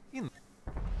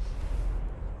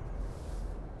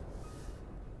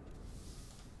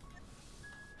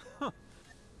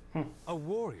 A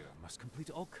warrior must complete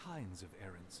all kinds of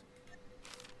errands.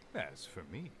 As for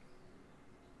me,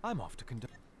 I'm off to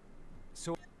conduct.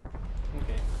 So.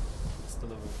 Okay, let's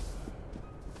deliver.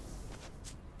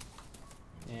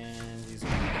 And he's.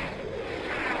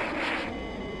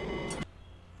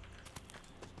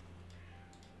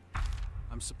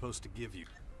 I'm supposed to give you.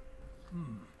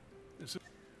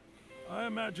 I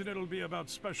imagine it'll be about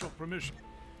special permission.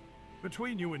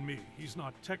 Between you and me, he's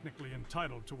not technically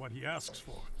entitled to what he asks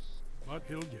for, but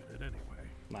he'll get it anyway.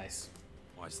 Nice.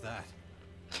 Why's that?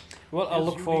 Well, I'll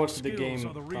His look forward unique to the skills game.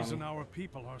 are the reason Tommy. our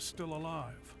people are still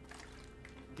alive.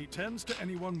 He tends to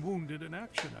anyone wounded in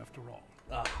action, after all.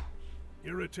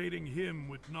 Irritating him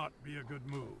would not be a good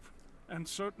move, and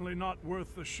certainly not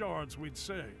worth the shards we'd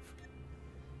save.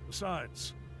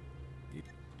 Besides,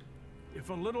 if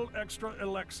a little extra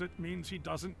Elexit means he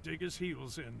doesn't dig his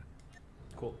heels in.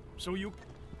 Cool. So you...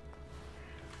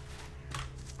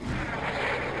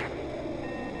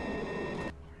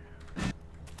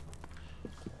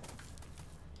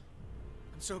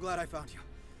 I'm so glad I found you.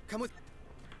 Come with...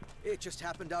 It just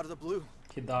happened out of the blue.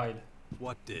 He died.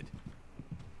 What did?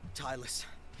 Tylus.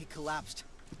 He collapsed.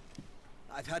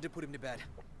 I've had to put him to bed.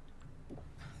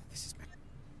 This is...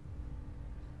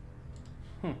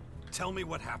 Tell me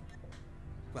what happened.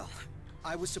 Well,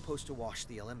 I was supposed to wash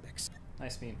the Olympics.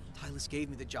 Nice meme. Tylus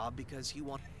gave me the job because he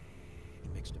wanted... He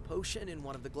mixed a potion in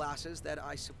one of the glasses that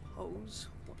I suppose...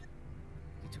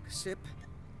 He took a sip,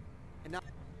 and now...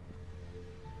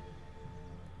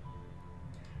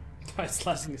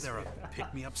 Slashing his There a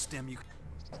pick-me-up stem you...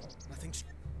 Nothing's...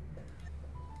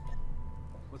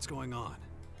 What's going on?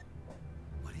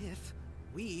 What if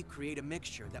we create a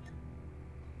mixture that...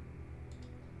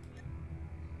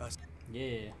 Yeah.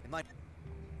 It might...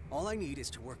 All I need is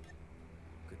to work.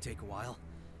 Could take a while.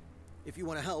 If you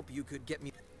want to help, you could get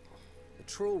me... The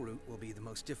troll route will be the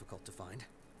most difficult to find.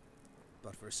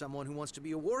 But for someone who wants to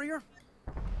be a warrior...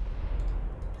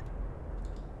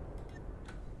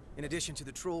 In addition to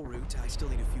the troll route, I still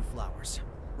need a few flowers.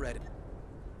 Red.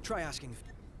 Try asking...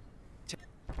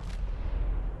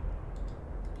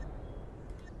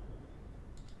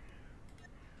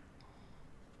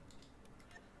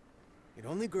 It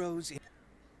only grows in...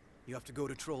 You have to go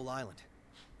to Troll Island,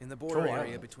 in the border Troll area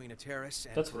Island? between Ateris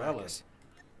and That's where I live. Caracas.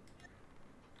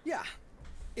 Yeah,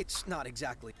 it's not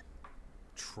exactly.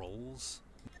 Trolls?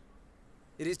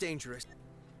 It is dangerous.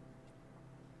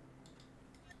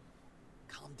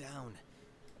 Calm down.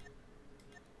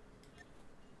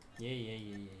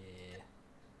 Yeah.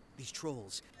 These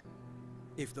trolls.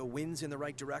 If the wind's in the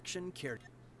right direction,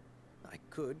 I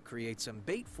could create some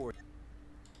bait for it.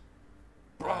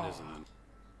 That isn't.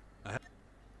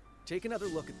 Take another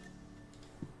look at.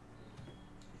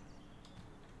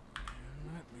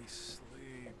 Let me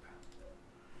sleep.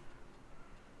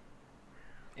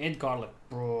 Eat garlic,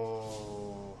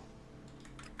 bro.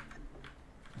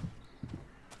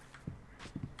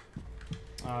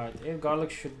 Alright, 8 garlic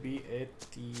should be at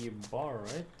the bar,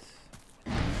 right?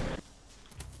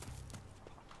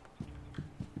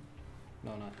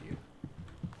 No, not you.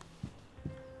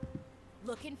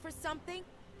 Looking for something?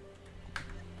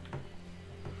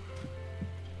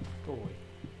 Go away.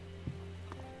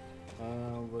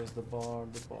 Where's the bar?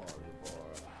 The bar.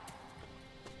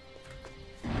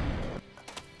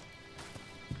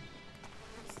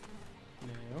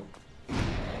 No.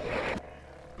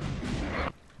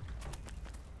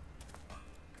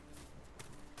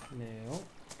 No.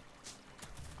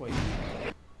 Wait.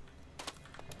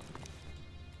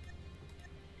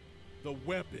 The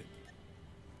weapon.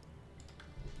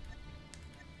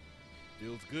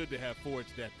 Feels good to have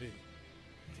forged that thing.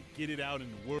 To get it out in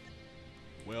the world.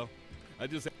 Well, I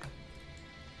just...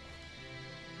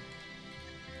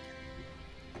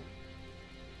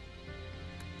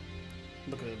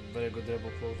 Look at that, very good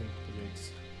durable clothing. Yikes.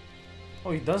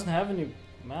 Oh, he doesn't have any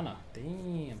mana.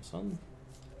 Damn, son.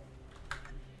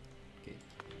 Okay.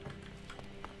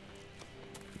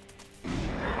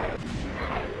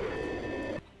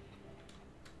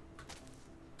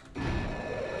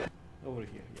 Over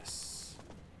here, yes.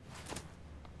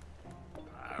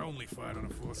 I only fight on a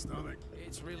full stomach.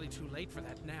 It's really too late for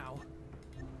that now.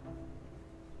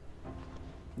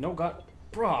 No god.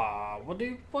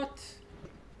 Bruh, what?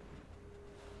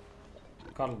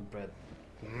 Garlic bread.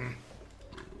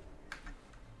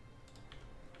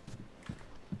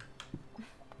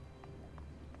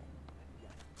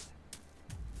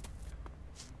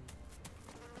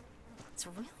 It's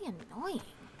really annoying.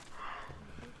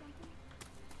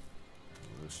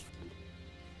 This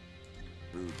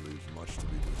food leaves much to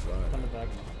be desired. On the back.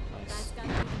 Nice.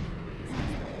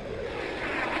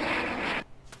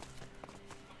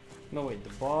 No wait, the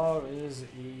bar is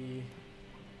a...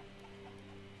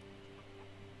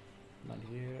 Not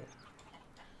here.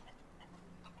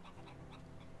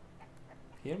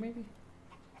 Here maybe?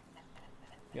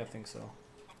 Yeah, I think so.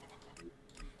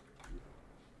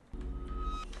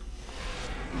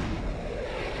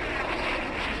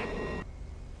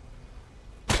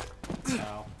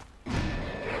 Ow.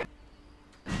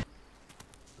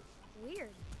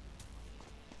 Weird.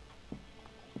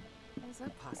 How is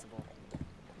that possible?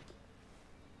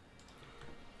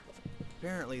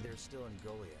 Apparently they're still in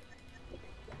Goliath.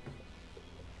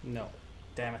 No.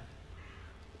 Damn it.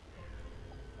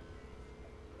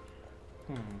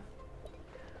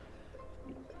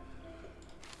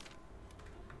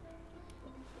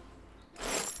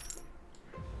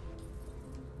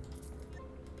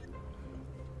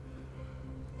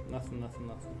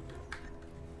 Nothing.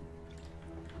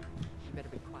 You better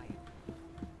be quiet.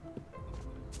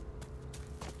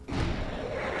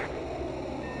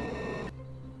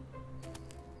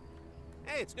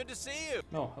 Hey, it's good to see you.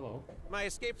 Oh, hello. My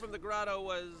escape from the grotto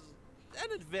was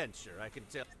an adventure, I can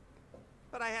tell.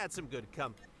 But I had some good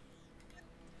company.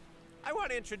 I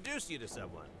want to introduce you to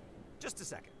someone. Just a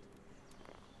second.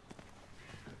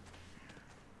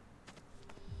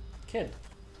 Kid.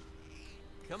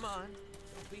 Come on,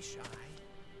 don't be shy.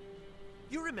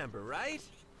 You remember, right?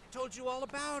 I told you all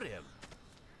about him.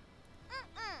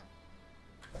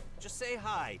 Just say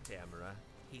hi, Tamara.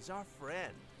 He's our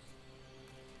friend.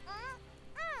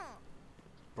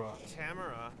 Bruh.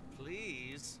 Tamara,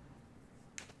 please.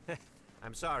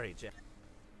 I'm sorry, Jeff.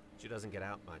 She doesn't get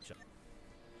out much.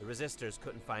 The resistors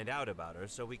couldn't find out about her,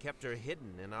 so we kept her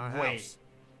hidden in our house.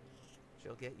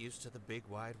 She'll get used to the big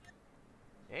wide...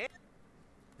 Hey,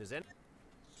 does any...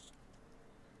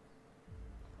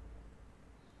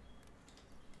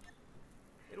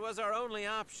 It was our only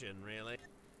option, really.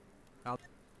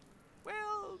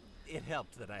 Well, it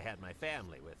helped that I had my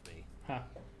family with me. Huh.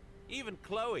 Even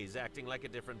Chloe's acting like a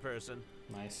different person.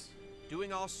 Nice.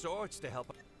 Doing all sorts to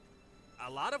help. A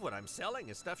lot of what I'm selling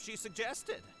is stuff she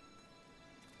suggested.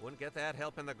 Wouldn't get that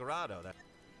help in the grotto.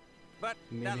 But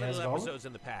Maybe that has little gone? episode's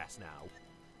in the past now.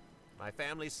 My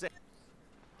family's sick.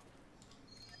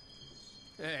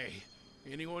 Hey,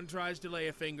 Anyone tries to lay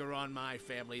a finger on my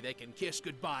family, they can kiss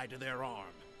goodbye to their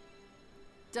arm.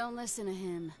 Don't listen to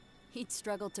him. He'd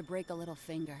struggle to break a little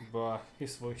finger. Bruh,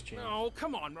 his voice changed. No,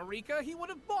 come on, Marika. He would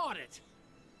have bought it.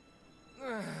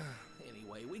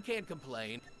 Anyway, we can't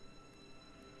complain.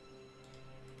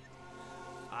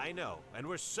 I know, and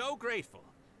we're so grateful.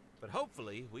 But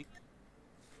hopefully we...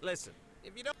 Listen,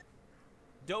 if you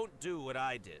don't do what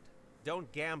I did.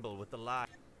 Don't gamble with the lie.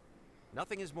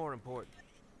 Nothing is more important.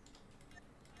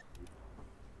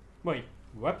 Wait,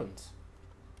 weapons?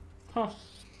 Huh.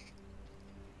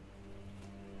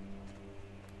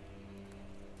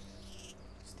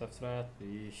 Stuff that,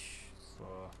 ish. So...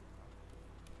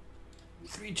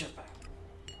 Free jetpack.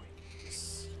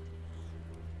 Yes.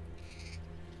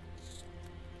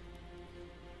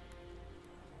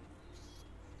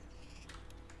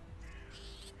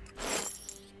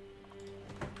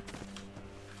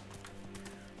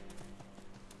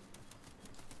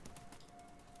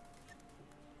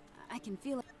 I can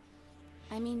feel it.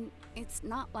 I mean, it's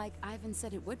not like Ivan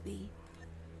said it would be.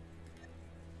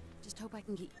 Just hope I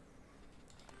can get...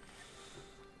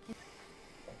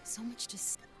 So much to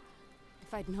say.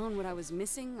 If I'd known what I was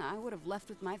missing, I would have left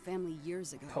with my family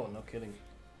years ago. Oh, no kidding.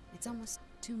 It's almost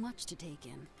too much to take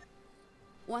in.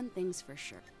 One thing's for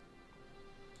sure.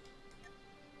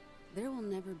 There will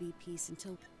never be peace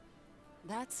until...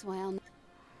 That's why I'll...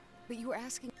 But you were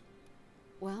asking...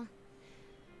 Well,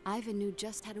 Ivan knew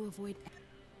just how to avoid...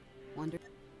 Wonder...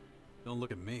 Don't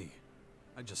look at me.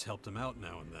 I just helped him out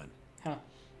now and then. Huh.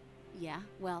 Yeah,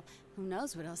 well, who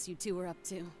knows what else you two were up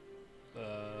to.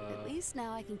 At least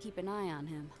now I can keep an eye on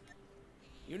him.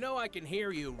 You know I can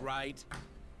hear you, right?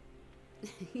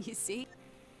 You see?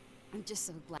 I'm just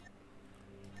so glad.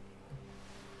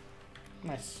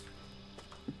 Nice.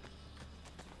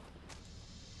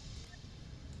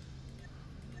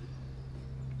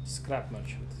 Scrap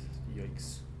merchant.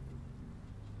 Yikes.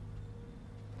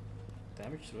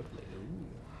 Damage to replay. Ooh.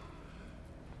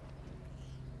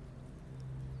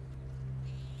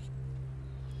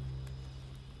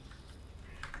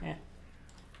 Yeah.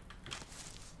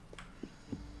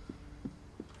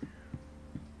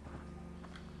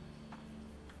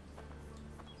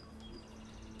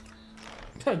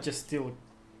 Just steal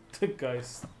the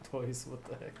guy's toys, what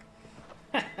the heck.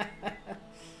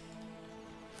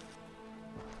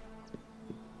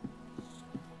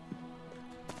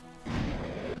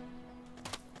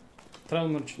 Travel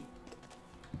merchant,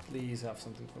 please have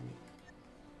something for me.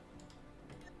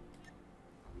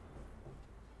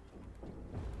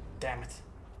 Damn it.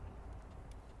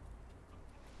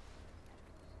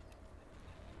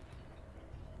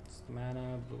 It's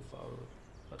mana, blue flower,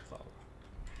 red flower.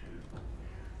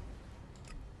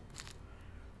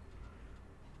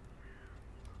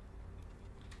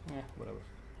 Yeah, whatever.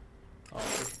 I'll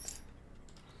take it.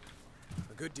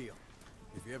 A good deal.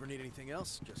 If you ever need anything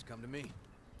else, just come to me.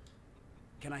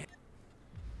 Can I...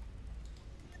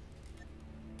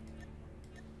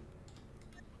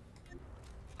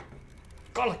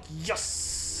 Garlic,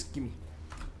 yes! Gimme.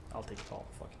 I'll take it all,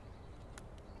 fuck it.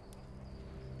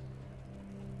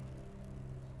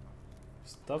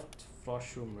 Stuffed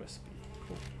mushroom recipe.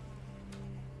 Cool.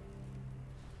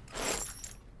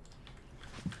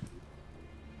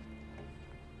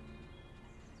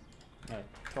 Alright,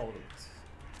 tolerate.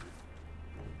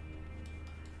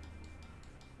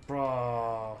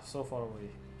 Bruh, so far away.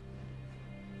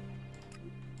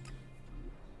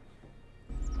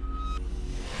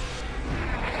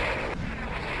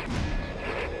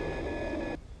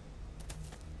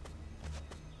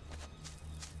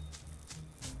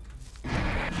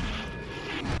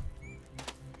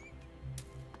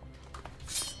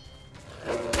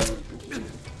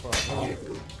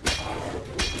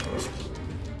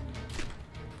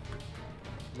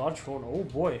 Large phone, oh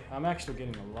boy, I'm actually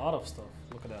getting a lot of stuff.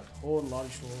 Look at that, whole large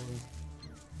phone.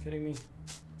 Kidding me?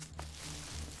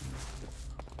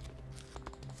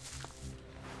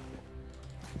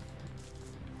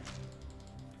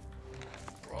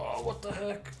 Bro, what the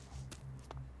heck?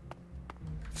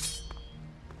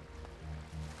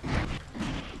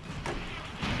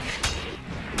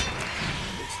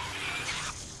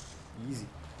 Easy.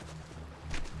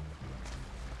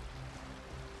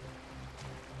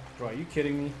 Bro, are you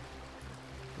kidding me?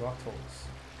 Rock holes.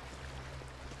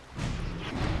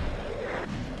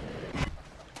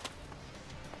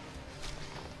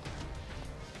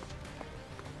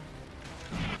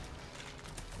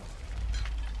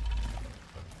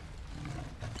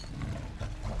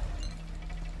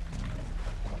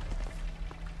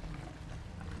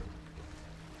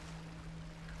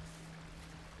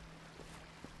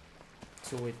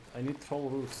 So wait, I need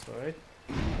 12 roots, right?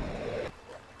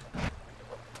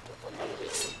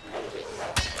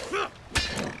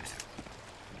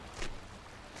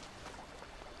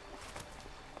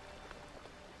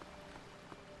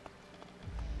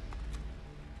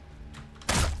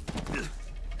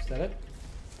 that it?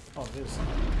 Oh, it is.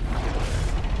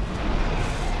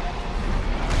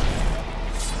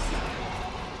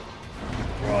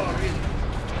 Bro, really?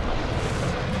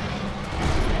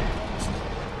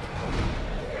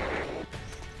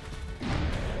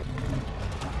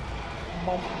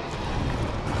 Bump.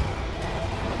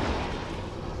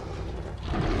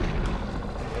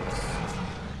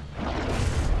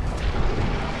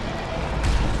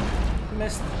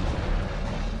 Missed.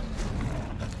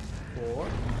 4.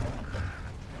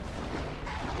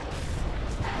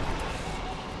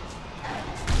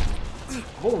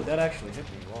 Oh, that actually hit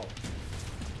me. Wow.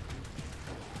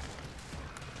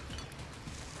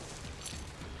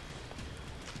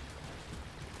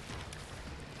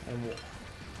 And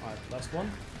alright, last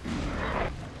one.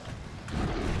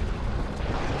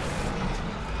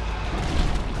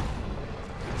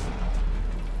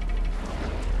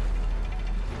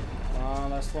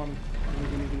 Last one.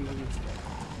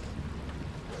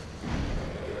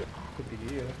 Could be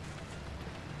here.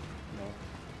 No.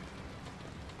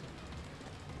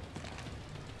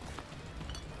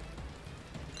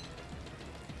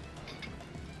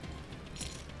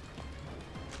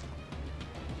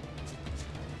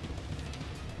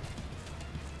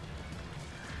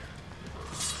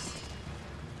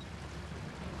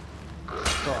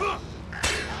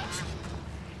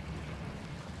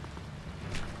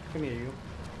 Come here, you.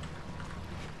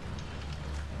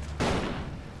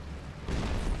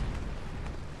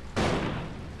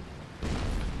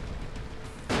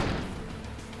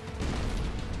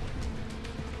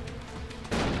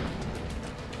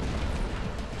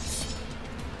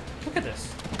 Look at this.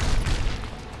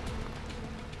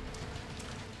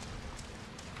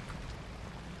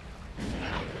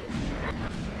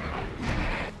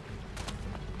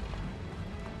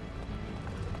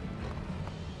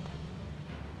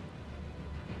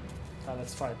 Ah,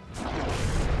 that's fine.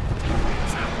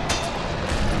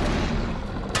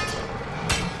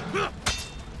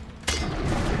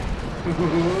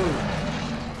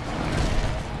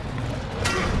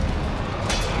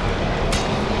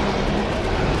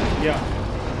 Yeah,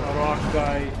 a rock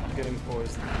guy getting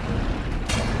poisoned.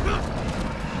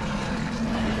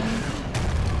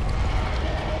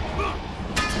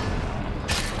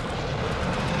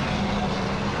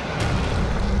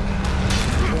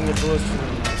 And the bullets are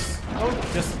really nice. Oh,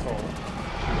 just a troll.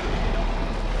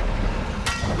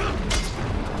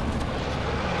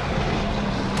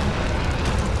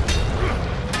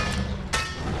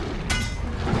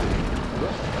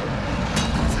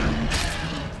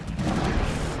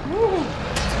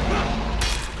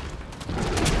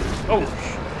 Oh,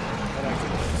 that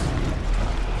actually works.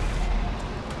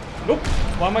 Nope.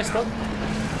 Why am I stuck?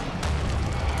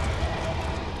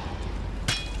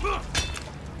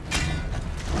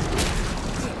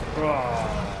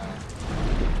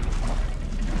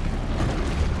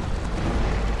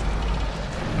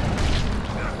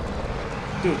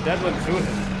 Dude, that went through him.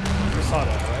 You saw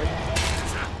that, right?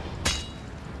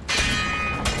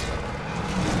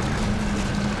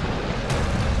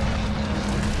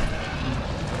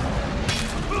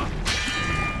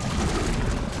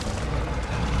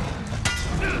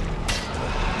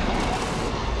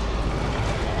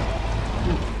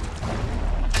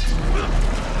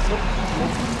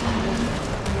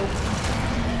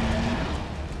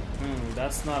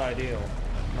 That's not ideal.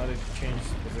 Not if you change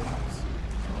positions.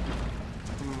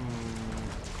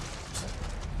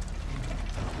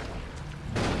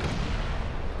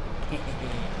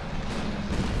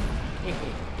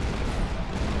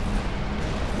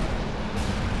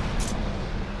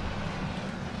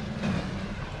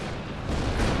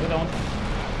 Hold on.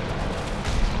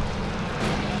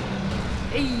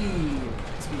 Hey,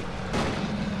 it's me.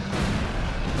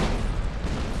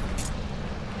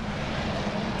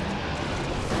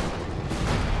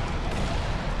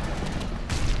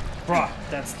 Bruh,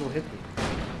 that still hit me.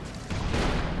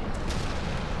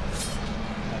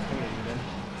 Come here, you then.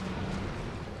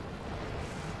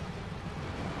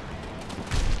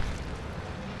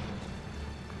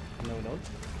 No, no.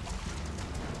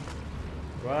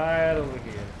 Right over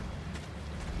here.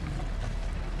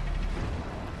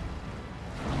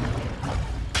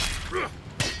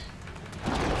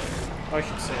 I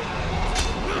should say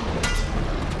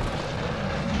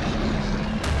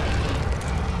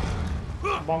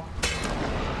bonk.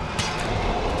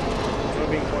 You're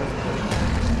being poisoned.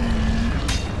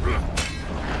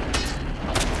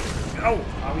 Ow!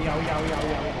 Owie, owie, owie,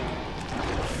 owie, owie.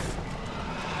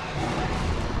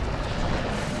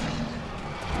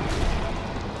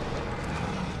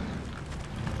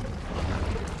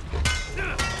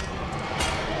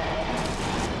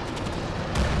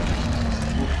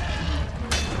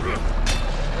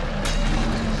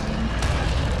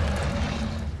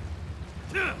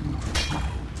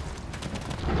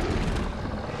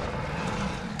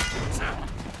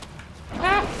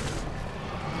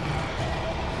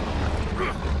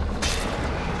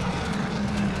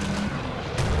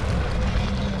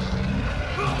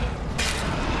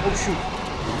 shoot.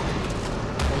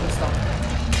 Oh, stop.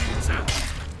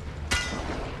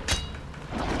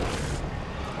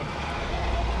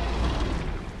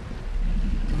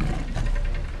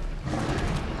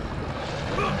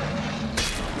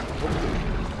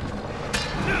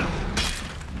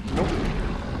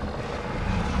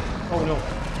 Oh no.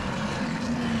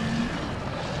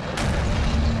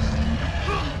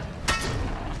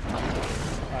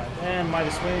 And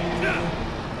Midas Wing.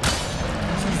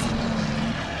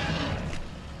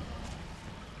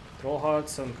 Troll Heart,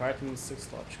 some cartons,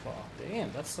 6 large claw.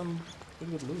 Damn, that's some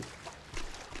pretty good loot.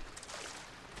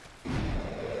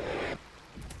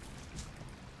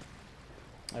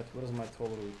 Alright, what is my troll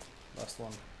route? Last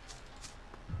one.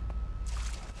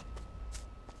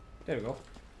 There we go.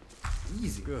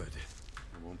 Easy. Good.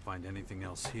 I won't find anything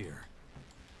else here.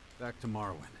 Back to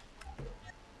Marwyn.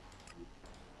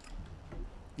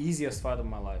 Easiest fight of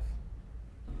my life.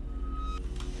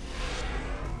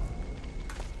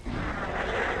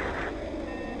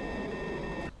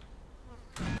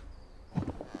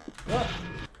 Ah,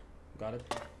 got it.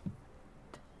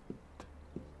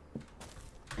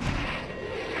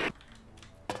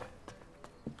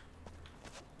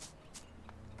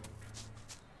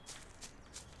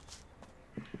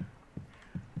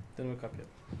 Didn't wake up yet.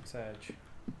 Sag.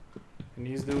 And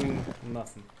he's doing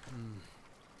nothing.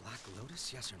 Black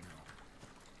Lotus, yes or no?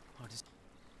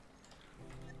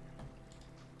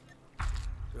 Oh,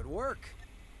 good work.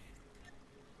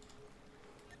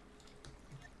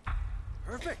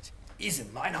 Perfect. Easy,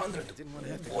 900. I didn't want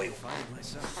to have to go find it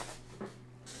myself.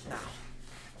 Now,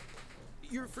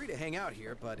 you're free to hang out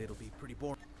here, but it'll be pretty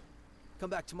boring. Come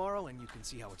back tomorrow and you can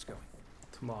see how it's going.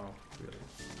 Tomorrow, really.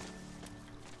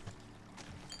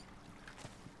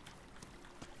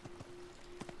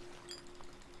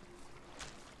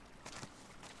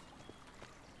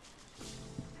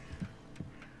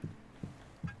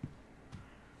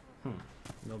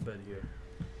 No bed here.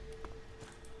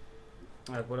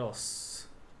 Alright, what else?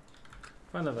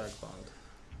 Find a vagabond.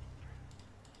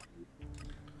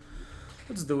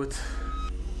 Let's do it.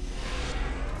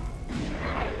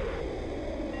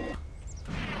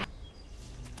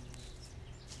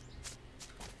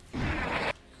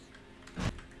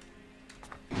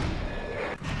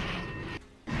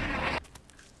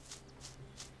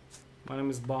 My name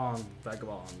is Bond,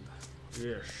 vagabond.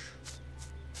 Yes.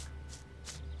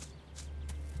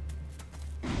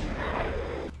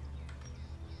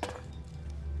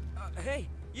 Hey,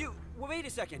 you! Wait a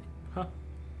second. Huh?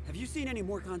 Have you seen any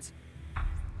more cons?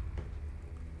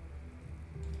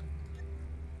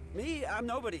 Me? I'm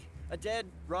nobody. A dead,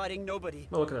 rotting nobody.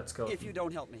 Oh, look at that skeleton. If you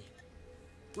don't help me.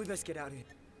 We best get out of here.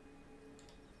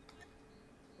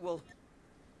 Well,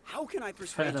 how can I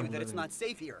persuade you that it's not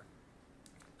safe here?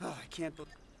 Oh, I can't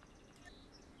believe...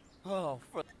 Oh,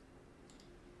 for...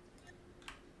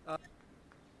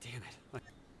 damn it.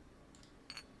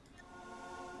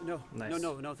 No, nice.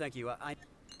 no, thank you.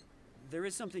 There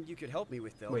is something you could help me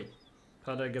with, though. Wait,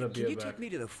 how do I get a beer back? Can you take me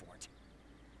to the fort?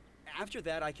 After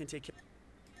that, I can take care...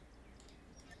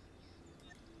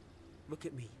 Look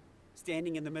at me,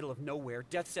 standing in the middle of nowhere,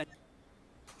 death sentence.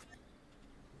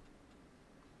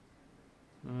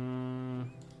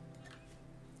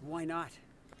 Why not?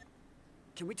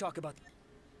 Can we talk about...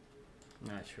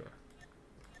 Nah, sure.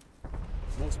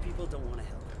 Most people don't want to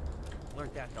help.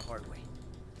 Learned that the hard way.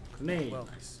 Grenade. Well,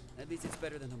 at least it's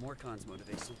better than the Morcon's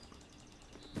motivation.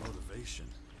 Motivation?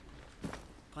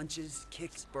 Punches,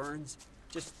 kicks, burns,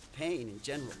 just pain in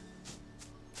general.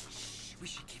 Shh, we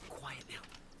should keep quiet now.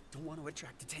 Don't want to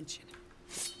attract attention.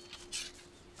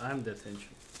 I'm the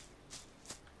attention.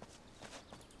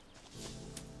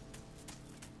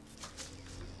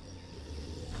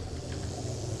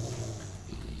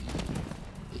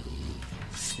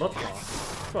 Blood clot.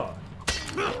 Fuck.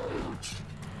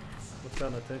 What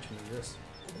kind of attention is this?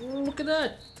 Oh, look at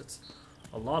that! That's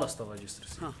a lot of stuff I just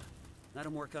received. Huh. Not a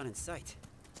Morcon in sight.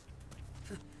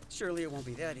 Surely it won't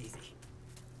be that easy.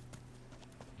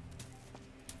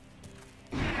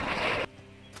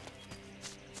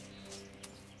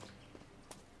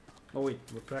 Oh wait,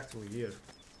 we're practically here.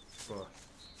 Fuck.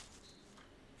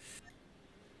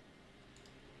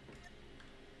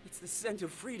 It's the scent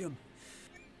of freedom.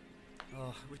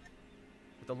 Oh, with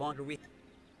the longer we...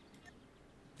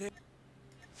 There.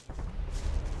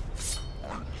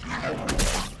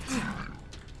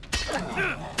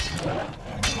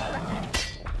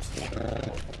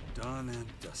 Done and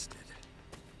dusted.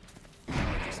 Now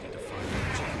I just need to find the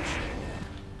execution.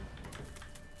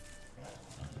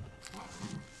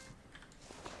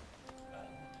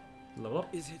 Level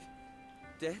up. Is it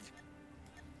dead?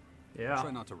 Yeah.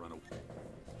 Try not to run away.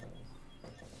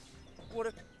 What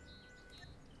a...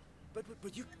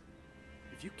 But you...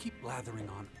 If you keep blathering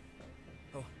on...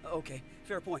 Oh, okay.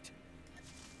 Fair point.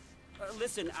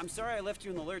 Listen, I'm sorry I left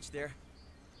you in the lurch there.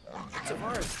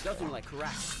 Tavares doesn't like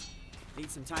harass. Need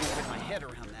some time to get my head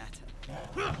around that.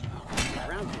 The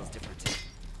ground feels different.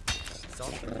 It's all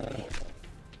for me.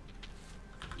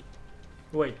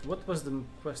 Wait, what was the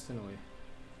question anyway?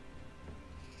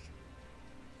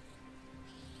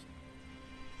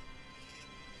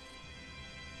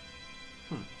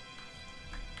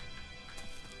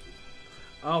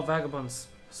 Oh, Vagabond's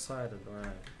sighted,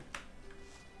 alright.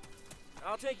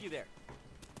 I'll take you there.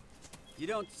 You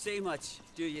don't say much,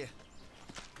 do you?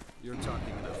 You're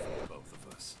talking enough for the both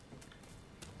of us.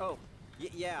 Oh,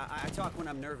 yeah, I talk when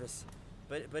I'm nervous.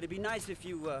 But it'd be nice if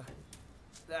you,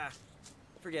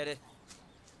 forget it.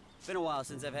 Been a while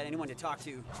since I've had anyone to talk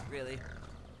to, really.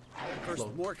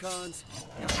 First more cons,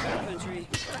 now backcountry.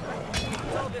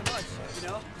 It's all a bit much, you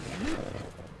know?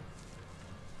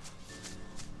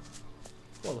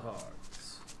 Full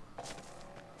hearts.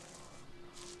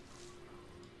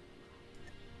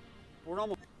 We're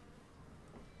almost...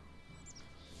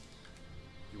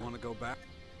 You want to go back?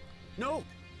 No!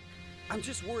 I'm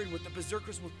just worried what the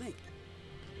Berserkers will think.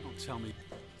 Don't tell me.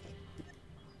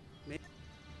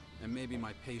 And maybe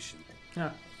my patient.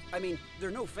 Yeah. I mean,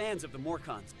 they're no fans of the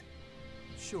Morcons.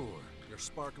 Sure, your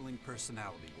sparkling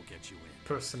personality will get you in.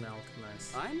 Personality,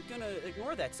 nice. I'm gonna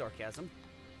ignore that sarcasm.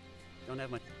 Don't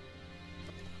have much...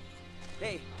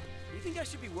 Hey, you think I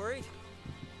should be worried?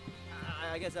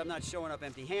 I guess I'm not showing up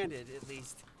empty-handed, at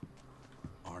least.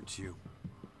 Aren't you?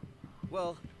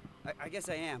 Well, I guess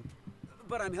I am.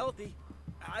 But I'm healthy.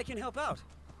 I can help out.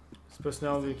 His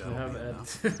personality can have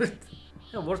at...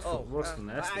 Yeah, worse than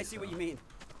nasty. I see what you mean.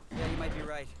 Yeah, you might be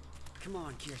right. Come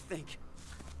on, Kier, think.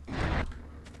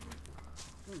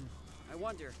 I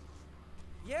wonder.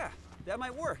 Yeah, that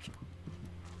might work.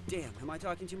 Damn, am I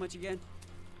talking too much again?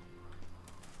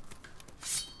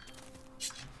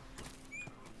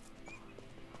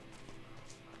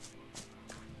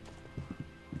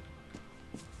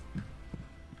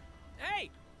 Hey!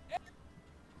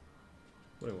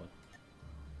 What do you want?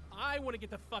 I want to get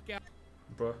the fuck out.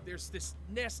 Bruh. There's this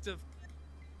nest of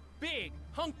big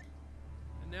hunk,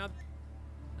 and now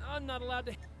I'm not allowed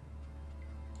to.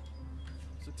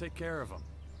 So take care of them.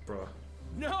 Bruh.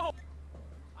 No!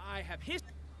 I have his.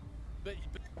 But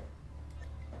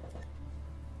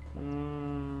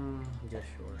yeah,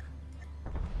 sure.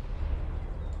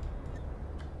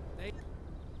 They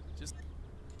just.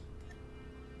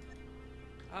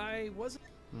 I wasn't.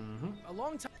 A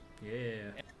long time.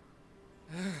 Yeah.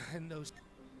 And those.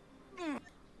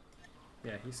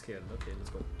 Yeah, he's scared. Okay,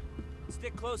 let's go.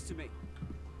 Stick close to me.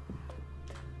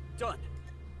 Done.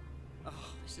 Oh,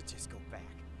 I should just go back.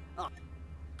 Oh,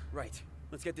 right.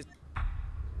 Let's get this.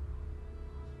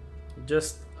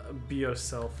 Just be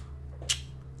yourself.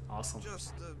 Awesome.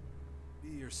 Just be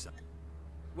yourself.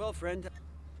 Well, friend.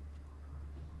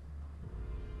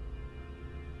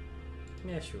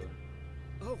 Yeah, sure.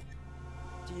 Oh,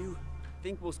 do you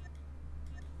think we'll...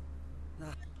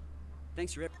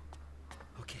 thanks for...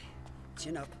 Okay,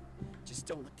 chin up. Just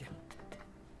don't look down.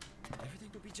 Everything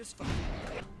will be just fine.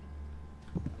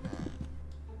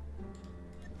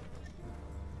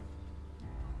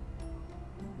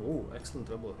 Oh, excellent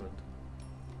double hood.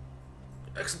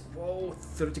 Excellent. Whoa,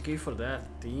 30k for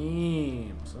that.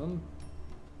 Damn, son.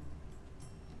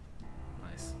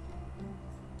 Nice.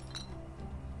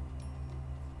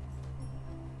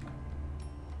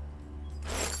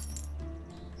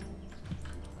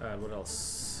 Alright, what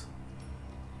else?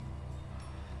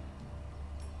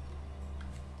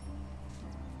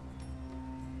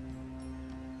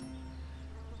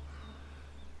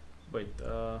 Wait,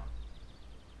 alright.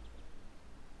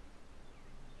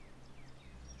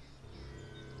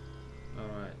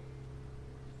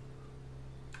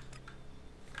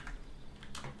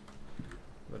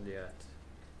 Where are they at?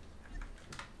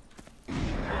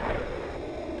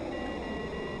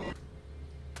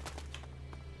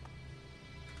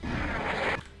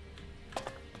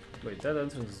 Wait, that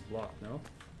entrance is blocked, no?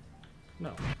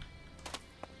 No.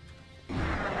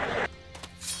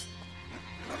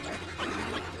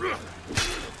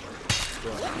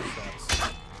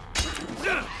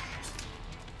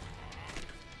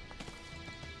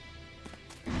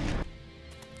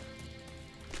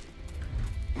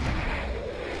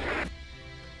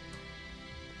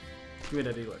 Give me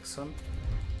that Elex, son.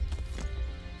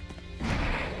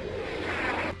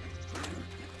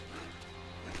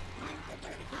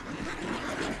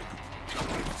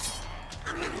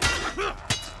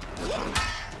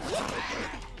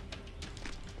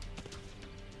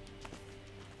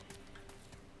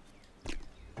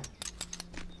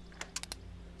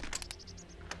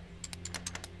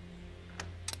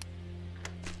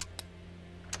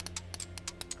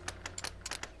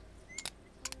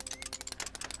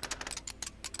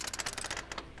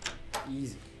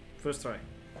 Easy. First try.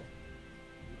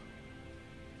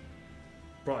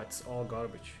 Bro, it's all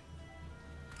garbage.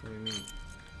 What do you mean?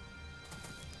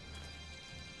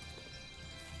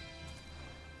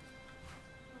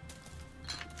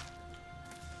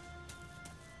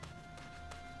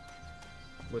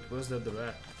 But where's the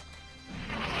rat?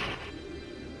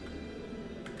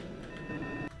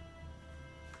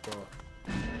 Bro.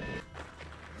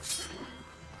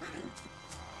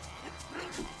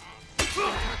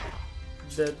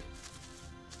 Dead.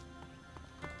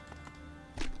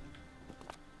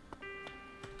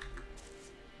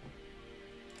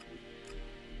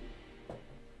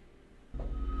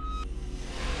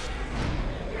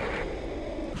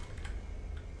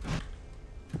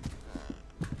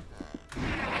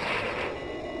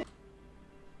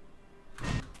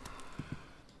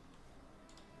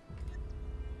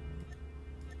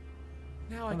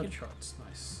 Now I can shots,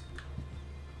 nice.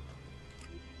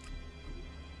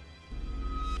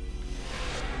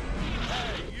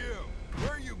 Hey, you!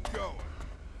 Where are you going?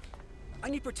 I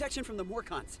need protection from the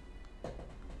Morcons.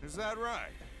 Is that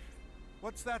right?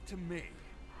 What's that to me?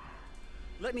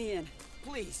 Let me in,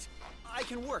 please. I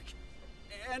can work.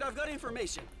 And I've got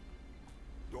information.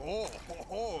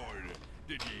 Oh,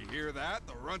 did you hear that?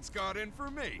 The runt's got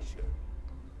information.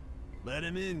 Let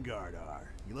him in, Gardar.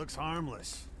 He looks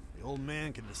harmless. The old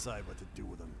man can decide what to do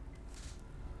with him.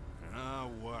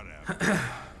 Whatever.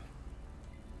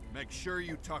 Make sure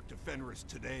you talk to Fenris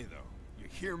today, though. You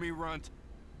hear me, Runt?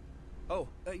 Oh,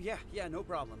 yeah, no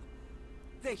problem.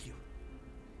 Thank you.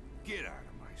 Get out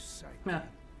of my sight. Yeah.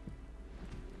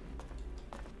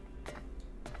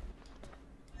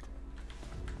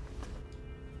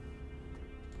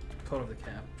 Part of the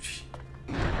cap.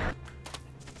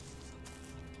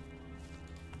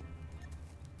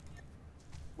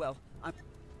 Well,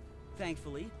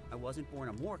 thankfully, I wasn't born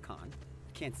a Morcon.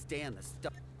 I can't stand the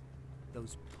stuff.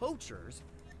 Those poachers.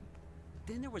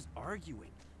 Then there was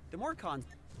arguing. The Morcons.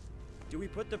 Do we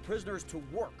put the prisoners to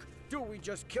work? Do we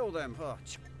just kill them?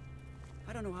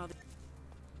 I don't know how.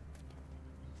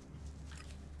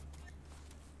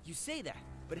 You say that,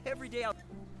 but every day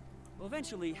Well,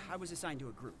 eventually, I was assigned to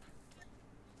a group.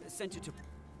 Sent to.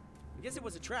 I guess it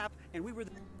was a trap, and we were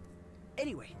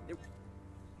Anyway, but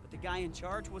the guy in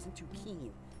charge wasn't too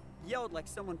keen. Yelled like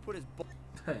someone put his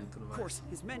Of course,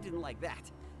 his men didn't like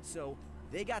that. So,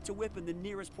 they got to whipping the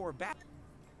nearest poor bastard.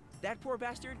 That poor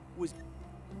bastard was...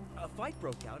 A fight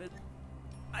broke out, and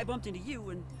I bumped into you,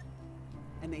 and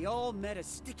they all met a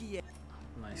sticky end.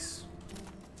 Nice.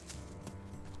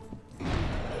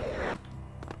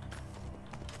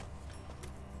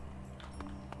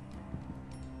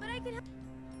 But I can...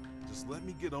 Just let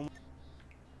me get on...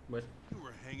 What? You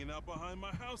were hanging out behind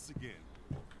my house again.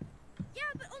 Yeah,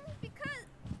 but only because...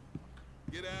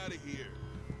 Get out of here.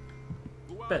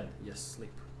 Go out. Bed. Yes,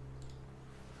 sleep.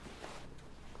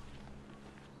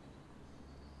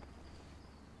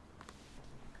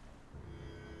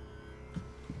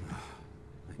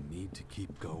 I need to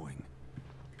keep going.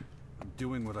 I'm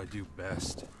doing what I do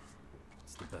best.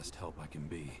 It's the best help I can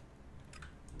be.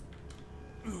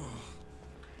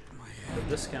 The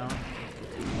discount.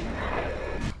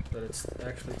 But it's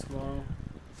actually tomorrow.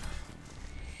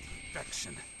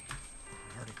 Infection.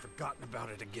 I've already forgotten about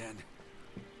it again.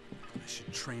 I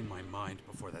should train my mind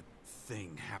before that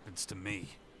thing happens to me.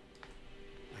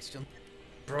 I still...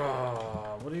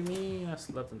 Bro, what do you mean? I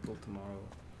slept until tomorrow.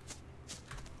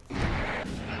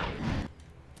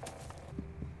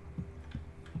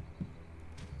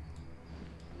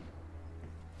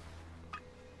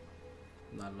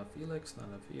 Not enough Elex, not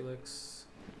enough Elex.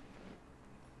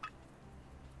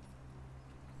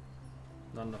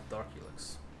 Not enough Dark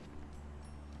Elex.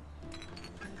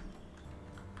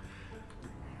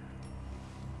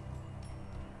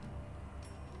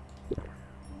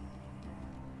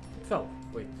 It fell.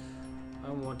 Wait.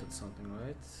 I wanted something,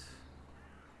 right?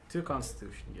 2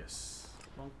 Constitution, yes.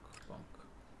 Bonk,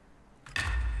 bonk.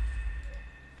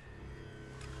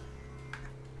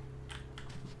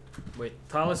 Wait,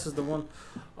 Talus is the one?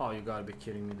 Oh, you gotta be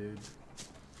kidding me, dude.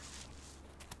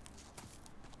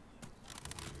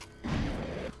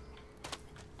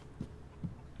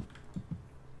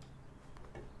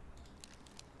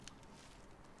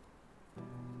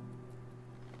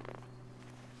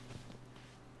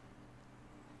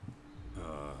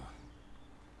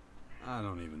 I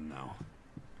don't even know.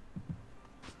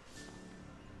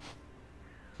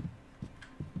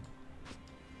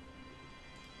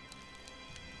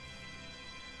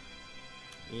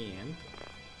 And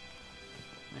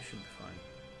I should be fine.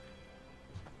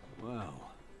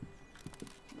 Well,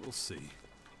 we'll see.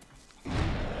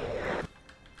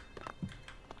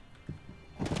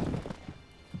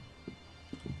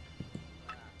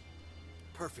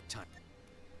 perfect time.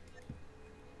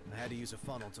 I had to use a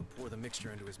funnel to pour the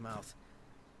mixture into his mouth.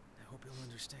 I hope he'll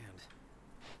understand.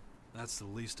 That's the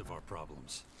least of our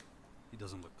problems. He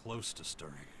doesn't look close to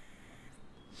stirring.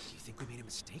 Do you think we made a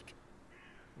mistake?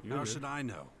 How should I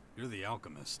know? You're the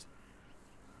alchemist.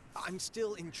 I'm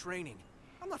still in training.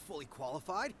 I'm not fully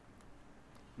qualified.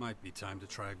 Might be time to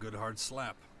try a good hard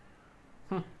slap.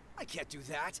 I can't do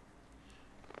that.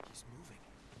 He's moving.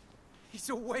 He's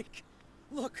awake.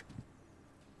 Look.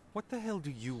 What the hell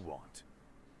do you want?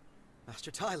 Master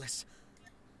Tylus.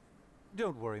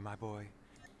 Don't worry, my boy.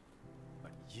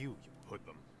 But you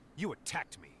hoodlum. You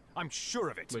attacked me. I'm sure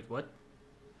of it. Wait, what?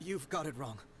 You've got it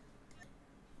wrong.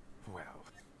 Well,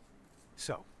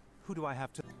 so, who do I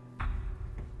have to...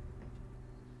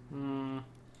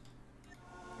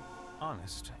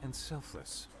 Honest and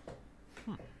selfless.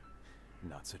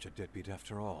 Not such a deadbeat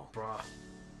after all. Bruh.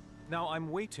 Now I'm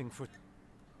waiting for...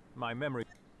 my memory...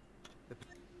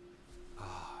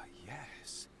 Ah,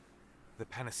 yes. The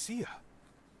panacea.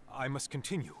 I must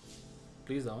continue.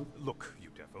 Please don't. Look, you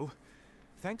devil.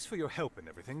 Thanks for your help and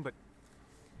everything, but...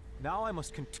 now I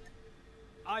must continue.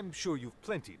 I'm sure you've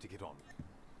plenty to get on.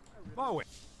 Oh, wait.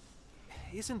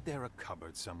 Isn't there a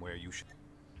cupboard somewhere you should...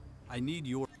 I need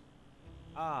your...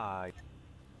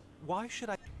 Why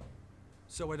should I...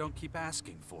 So I don't keep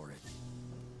asking for it.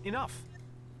 Enough!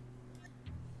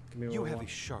 Give me You one have more. a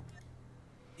sharp...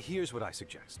 Here's what I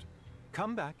suggest.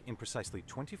 Come back in precisely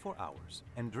 24 hours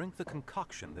and drink the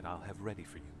concoction that I'll have ready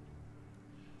for you.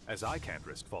 As I can't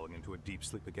risk falling into a deep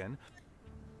sleep again...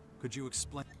 Could you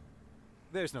explain...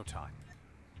 There's no time.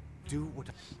 Do what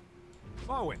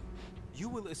Owen, you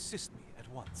will assist me at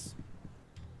once.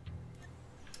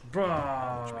 Bruh,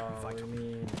 I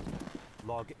mean...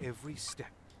 Log every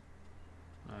step.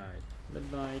 Alright,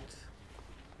 midnight.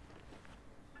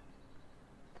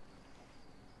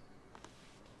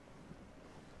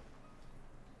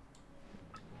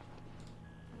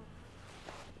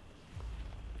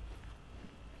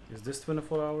 Is this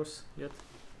 24 hours yet?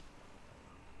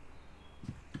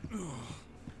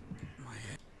 My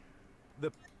head.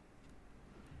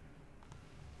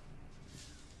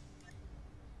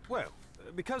 Well,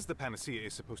 because the panacea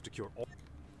is supposed to cure all...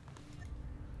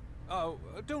 Oh,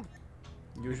 don't...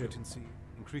 Usually. Impotency,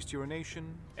 increased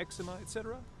urination, eczema,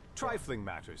 etc. Trifling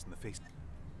matters in the face...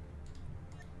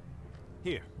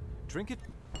 Here, drink it.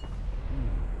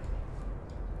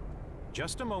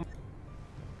 Just a moment.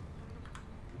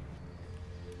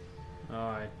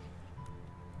 Alright.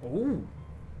 Ooh!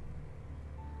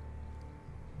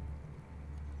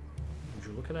 Would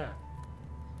you look at that?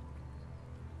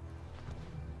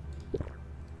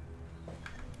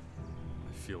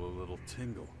 I feel a little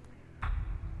tingle.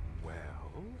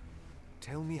 Well,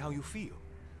 tell me how you feel.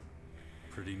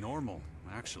 Pretty normal,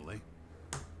 actually.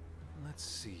 Let's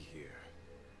see here.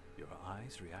 Your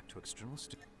eyes react to external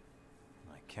stimuli.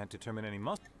 I can't determine any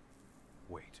muscle.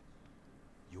 Wait.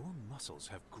 Your muscles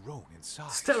have grown in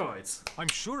size. Steroids! I'm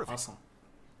sure of it. Awesome.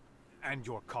 And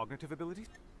your cognitive abilities?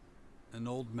 An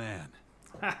old man.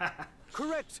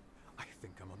 Correct! I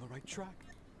think I'm on the right track.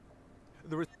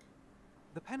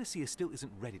 The panacea still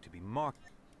isn't ready to be marked.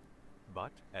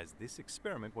 But, as this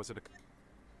experiment was at a...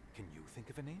 Can you think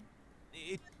of a name?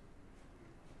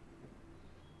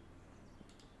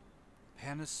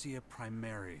 Panacea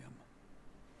primarium.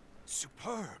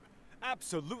 Superb!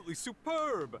 Absolutely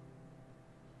superb!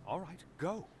 All right,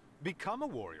 go. Become a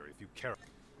warrior if you care.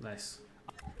 Nice.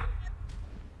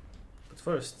 But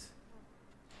first...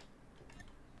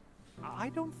 I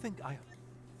don't think I...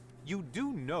 You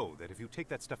do know that if you take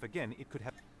that stuff again, it could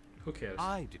have... Who cares?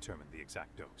 I determined the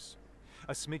exact dose.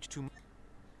 A smidge too...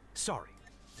 Sorry.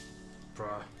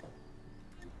 Bruh.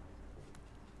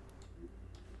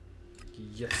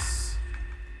 Yes.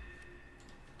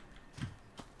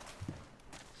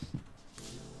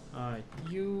 Alright,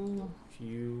 you.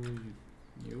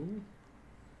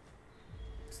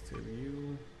 Still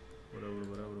you.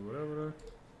 Whatever.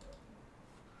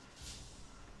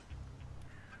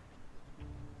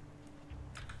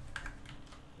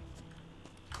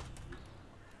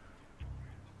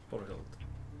 Poor health.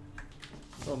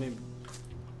 Oh,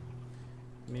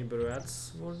 maybe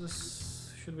rats or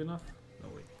this should be enough. No,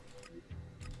 wait.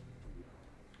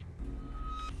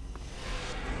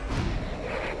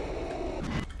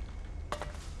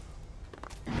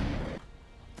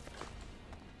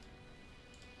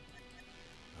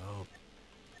 Oh.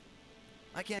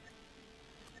 I can't.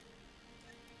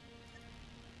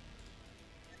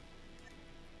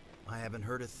 I haven't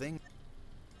heard a thing.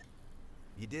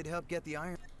 You did help get the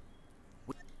iron.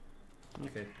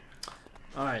 Okay.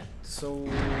 Alright, so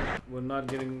we're not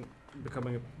getting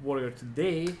becoming a warrior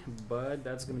today, but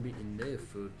that's gonna be enough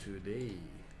for today.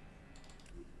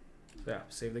 So yeah,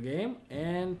 save the game,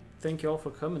 and thank you all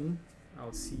for coming.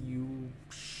 I'll see you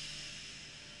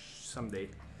someday.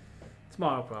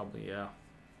 Tomorrow probably, yeah.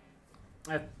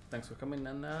 Thanks for coming,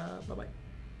 and bye-bye.